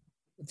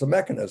 It's a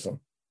mechanism.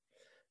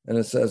 And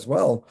it says,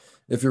 well,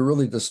 if you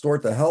really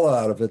distort the hell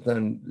out of it,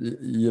 then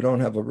you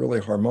don't have a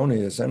really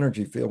harmonious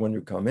energy field when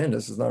you come in.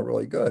 This is not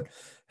really good.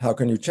 How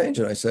can you change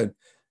it? I said,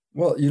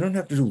 well, you don't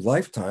have to do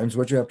lifetimes.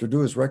 What you have to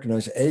do is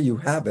recognize, A, you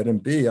have it,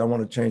 and B, I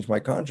want to change my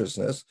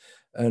consciousness.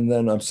 And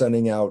then I'm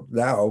sending out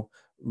now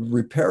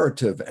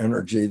reparative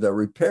energy that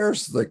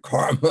repairs the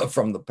karma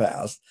from the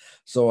past.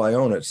 So I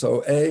own it.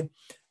 So A,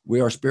 we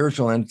are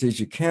spiritual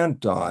entities. You can't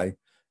die.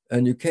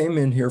 And you came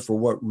in here for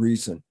what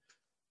reason?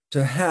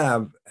 To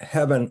have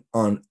heaven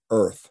on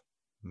earth.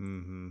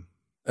 Mm-hmm.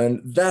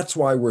 And that's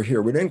why we're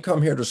here. We didn't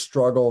come here to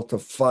struggle, to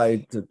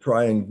fight, to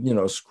try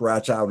and,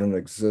 scratch out an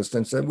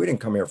existence. And we didn't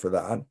come here for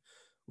that.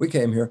 We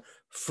came here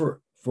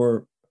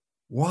for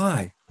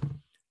why?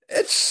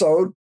 It's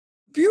so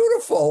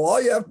beautiful.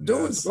 All you have to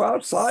do is go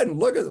outside and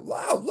look at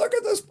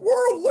this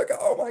world. Look at,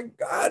 oh my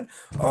God.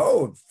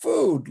 Oh,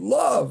 food,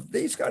 love,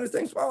 these kind of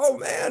things. Oh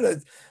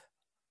man,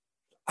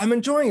 I'm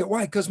enjoying it.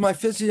 Why? Because my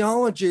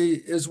physiology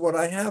is what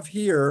I have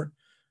here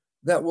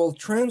that will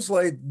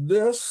translate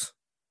this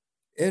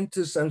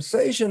into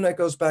sensation that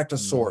goes back to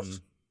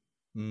source.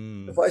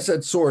 If I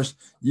said source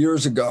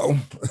years ago,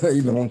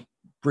 even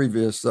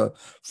previous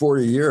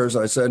 40 years,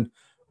 I said,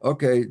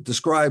 okay,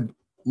 describe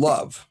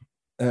love.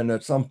 And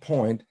at some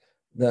point,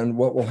 then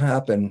what will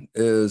happen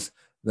is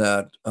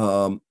that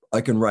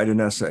I can write an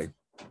essay.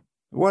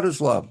 What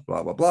is love?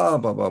 Blah, blah, blah,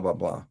 blah, blah, blah,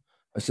 blah.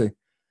 I say,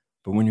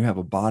 but when you have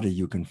a body,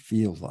 you can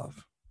feel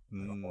love.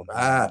 Well,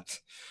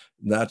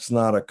 that's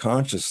not a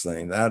conscious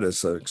thing. That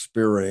is an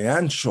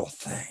experiential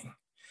thing.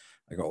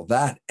 I go,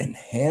 that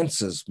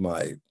enhances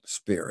my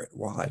spirit.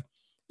 Why?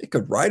 It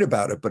could write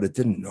about it, but it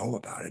didn't know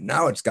about it.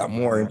 Now it's got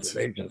more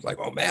information. It's like,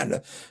 oh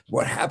man,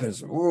 what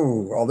happens?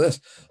 Ooh, all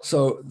this.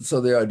 So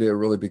the idea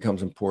really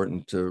becomes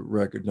important to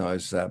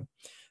recognize that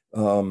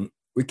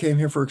we came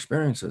here for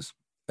experiences,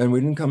 and we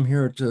didn't come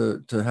here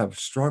to have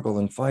struggle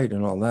and fight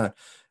and all that.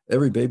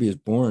 Every baby is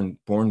born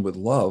with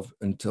love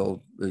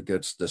until it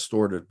gets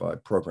distorted by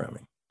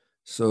programming.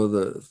 So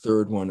the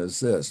third one is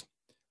this: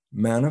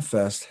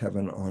 manifest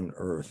heaven on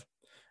earth.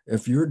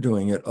 If you're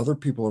doing it, other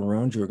people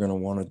around you are going to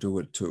want to do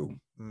it too.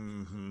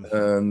 Mm-hmm.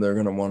 And they're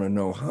going to want to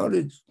know, how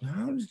did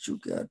you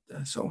get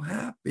so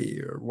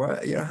happy? Or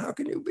why, how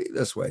can you be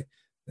this way?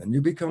 Then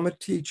you become a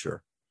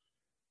teacher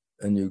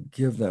and you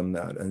give them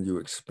that and you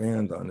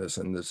expand on this,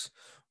 and this,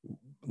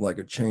 like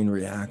a chain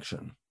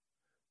reaction,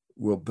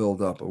 will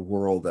build up a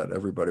world that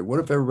everybody,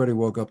 what if everybody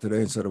woke up today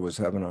and said it was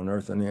heaven on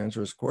earth? And the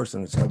answer is, of course,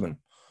 and it's heaven.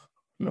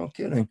 No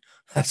kidding.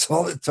 That's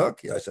all it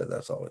took. I said,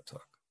 that's all it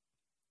took.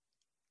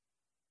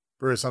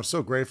 Bruce, I'm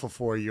so grateful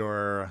for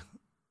your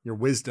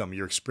wisdom,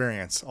 your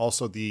experience,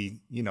 also the,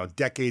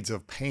 decades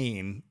of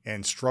pain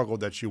and struggle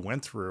that you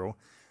went through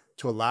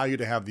to allow you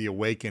to have the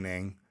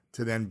awakening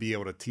to then be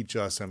able to teach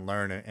us and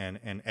learn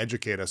and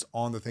educate us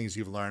on the things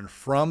you've learned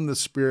from the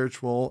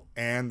spiritual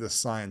and the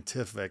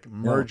scientific,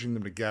 merging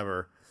them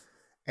together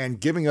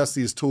and giving us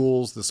these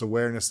tools, this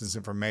awareness, this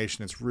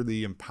information. It's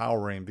really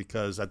empowering,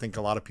 because I think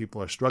a lot of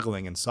people are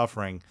struggling and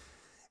suffering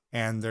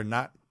and they're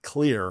not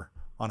clear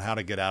on how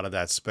to get out of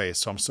that space.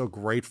 So I'm so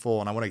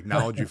grateful, and I want to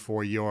acknowledge you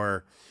for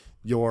your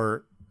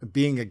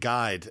being a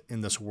guide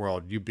in this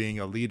world, you being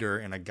a leader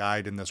and a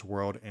guide in this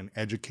world, and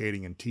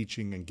educating and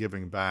teaching and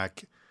giving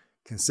back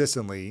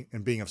consistently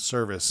and being of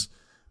service.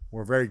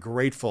 We're very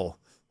grateful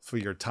for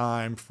your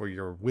time, for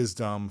your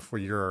wisdom, for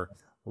your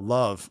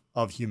love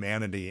of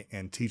humanity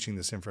and teaching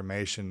this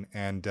information.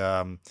 And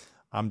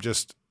I'm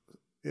just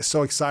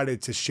so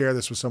excited to share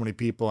this with so many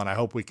people, and I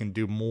hope we can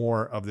do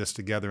more of this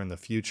together in the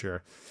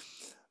future.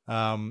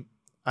 I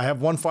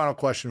have one final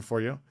question for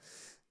you.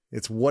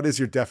 It's, what is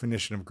your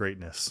definition of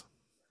greatness?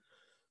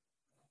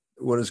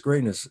 What is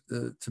greatness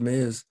to me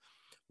is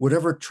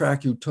whatever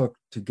track you took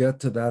to get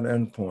to that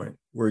end point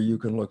where you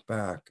can look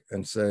back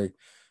and say,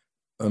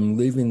 I'm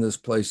leaving this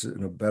place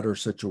in a better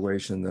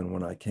situation than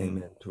when I came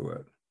into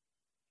it.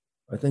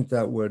 I think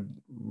that would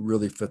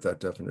really fit that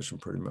definition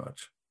pretty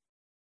much.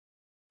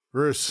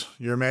 Bruce,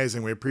 you're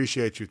amazing. We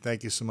appreciate you.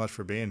 Thank you so much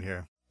for being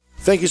here.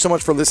 Thank you so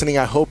much for listening.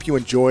 I hope you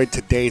enjoyed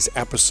today's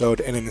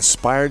episode and it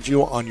inspired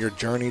you on your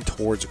journey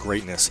towards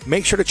greatness.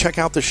 Make sure to check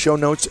out the show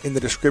notes in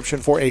the description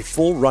for a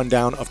full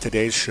rundown of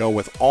today's show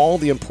with all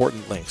the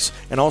important links.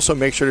 And also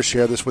make sure to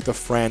share this with a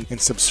friend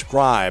and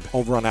subscribe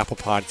over on Apple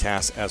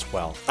Podcasts as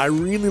well. I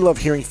really love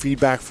hearing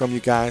feedback from you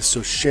guys,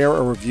 so share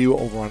a review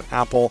over on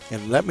Apple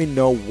and let me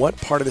know what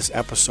part of this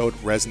episode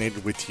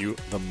resonated with you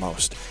the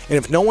most. And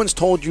if no one's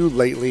told you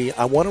lately,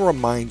 I want to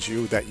remind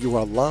you that you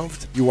are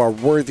loved, you are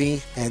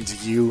worthy, and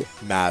you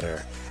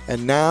matter.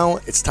 And now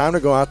it's time to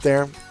go out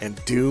there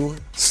and do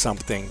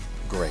something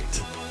great.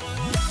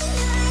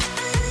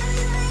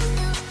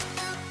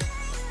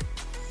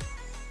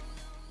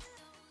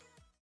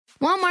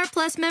 Walmart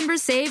Plus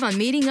members save on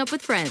meeting up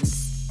with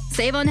friends.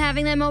 Save on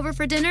having them over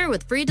for dinner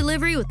with free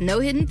delivery with no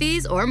hidden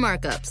fees or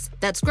markups.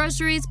 That's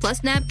groceries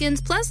plus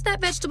napkins plus that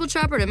vegetable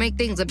chopper to make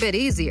things a bit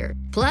easier.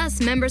 Plus,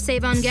 members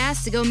save on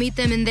gas to go meet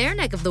them in their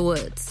neck of the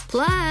woods.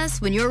 Plus,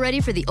 when you're ready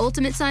for the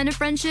ultimate sign of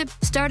friendship,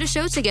 start a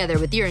show together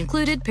with your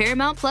included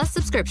Paramount Plus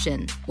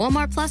subscription.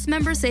 Walmart Plus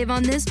members save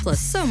on this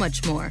plus so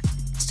much more.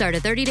 Start a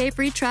 30-day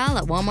free trial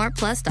at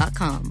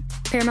walmartplus.com.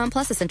 Paramount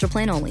Plus Essential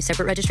Plan only.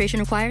 Separate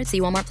registration required.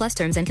 See Walmart Plus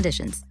terms and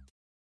conditions.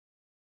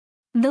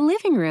 The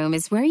living room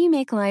is where you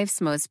make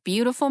life's most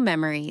beautiful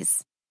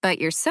memories.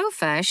 But your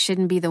sofa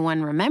shouldn't be the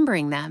one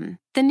remembering them.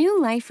 The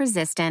new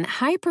life-resistant,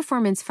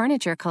 high-performance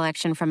furniture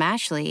collection from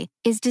Ashley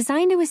is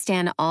designed to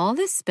withstand all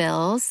the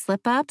spills,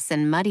 slip-ups,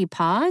 and muddy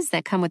paws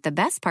that come with the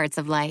best parts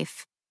of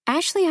life.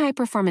 Ashley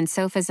high-performance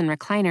sofas and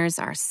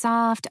recliners are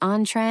soft,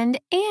 on-trend,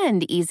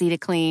 and easy to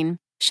clean.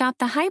 Shop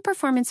the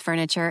high-performance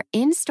furniture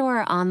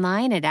in-store or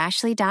online at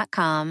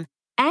ashley.com.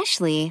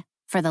 Ashley,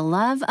 for the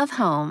love of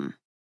home.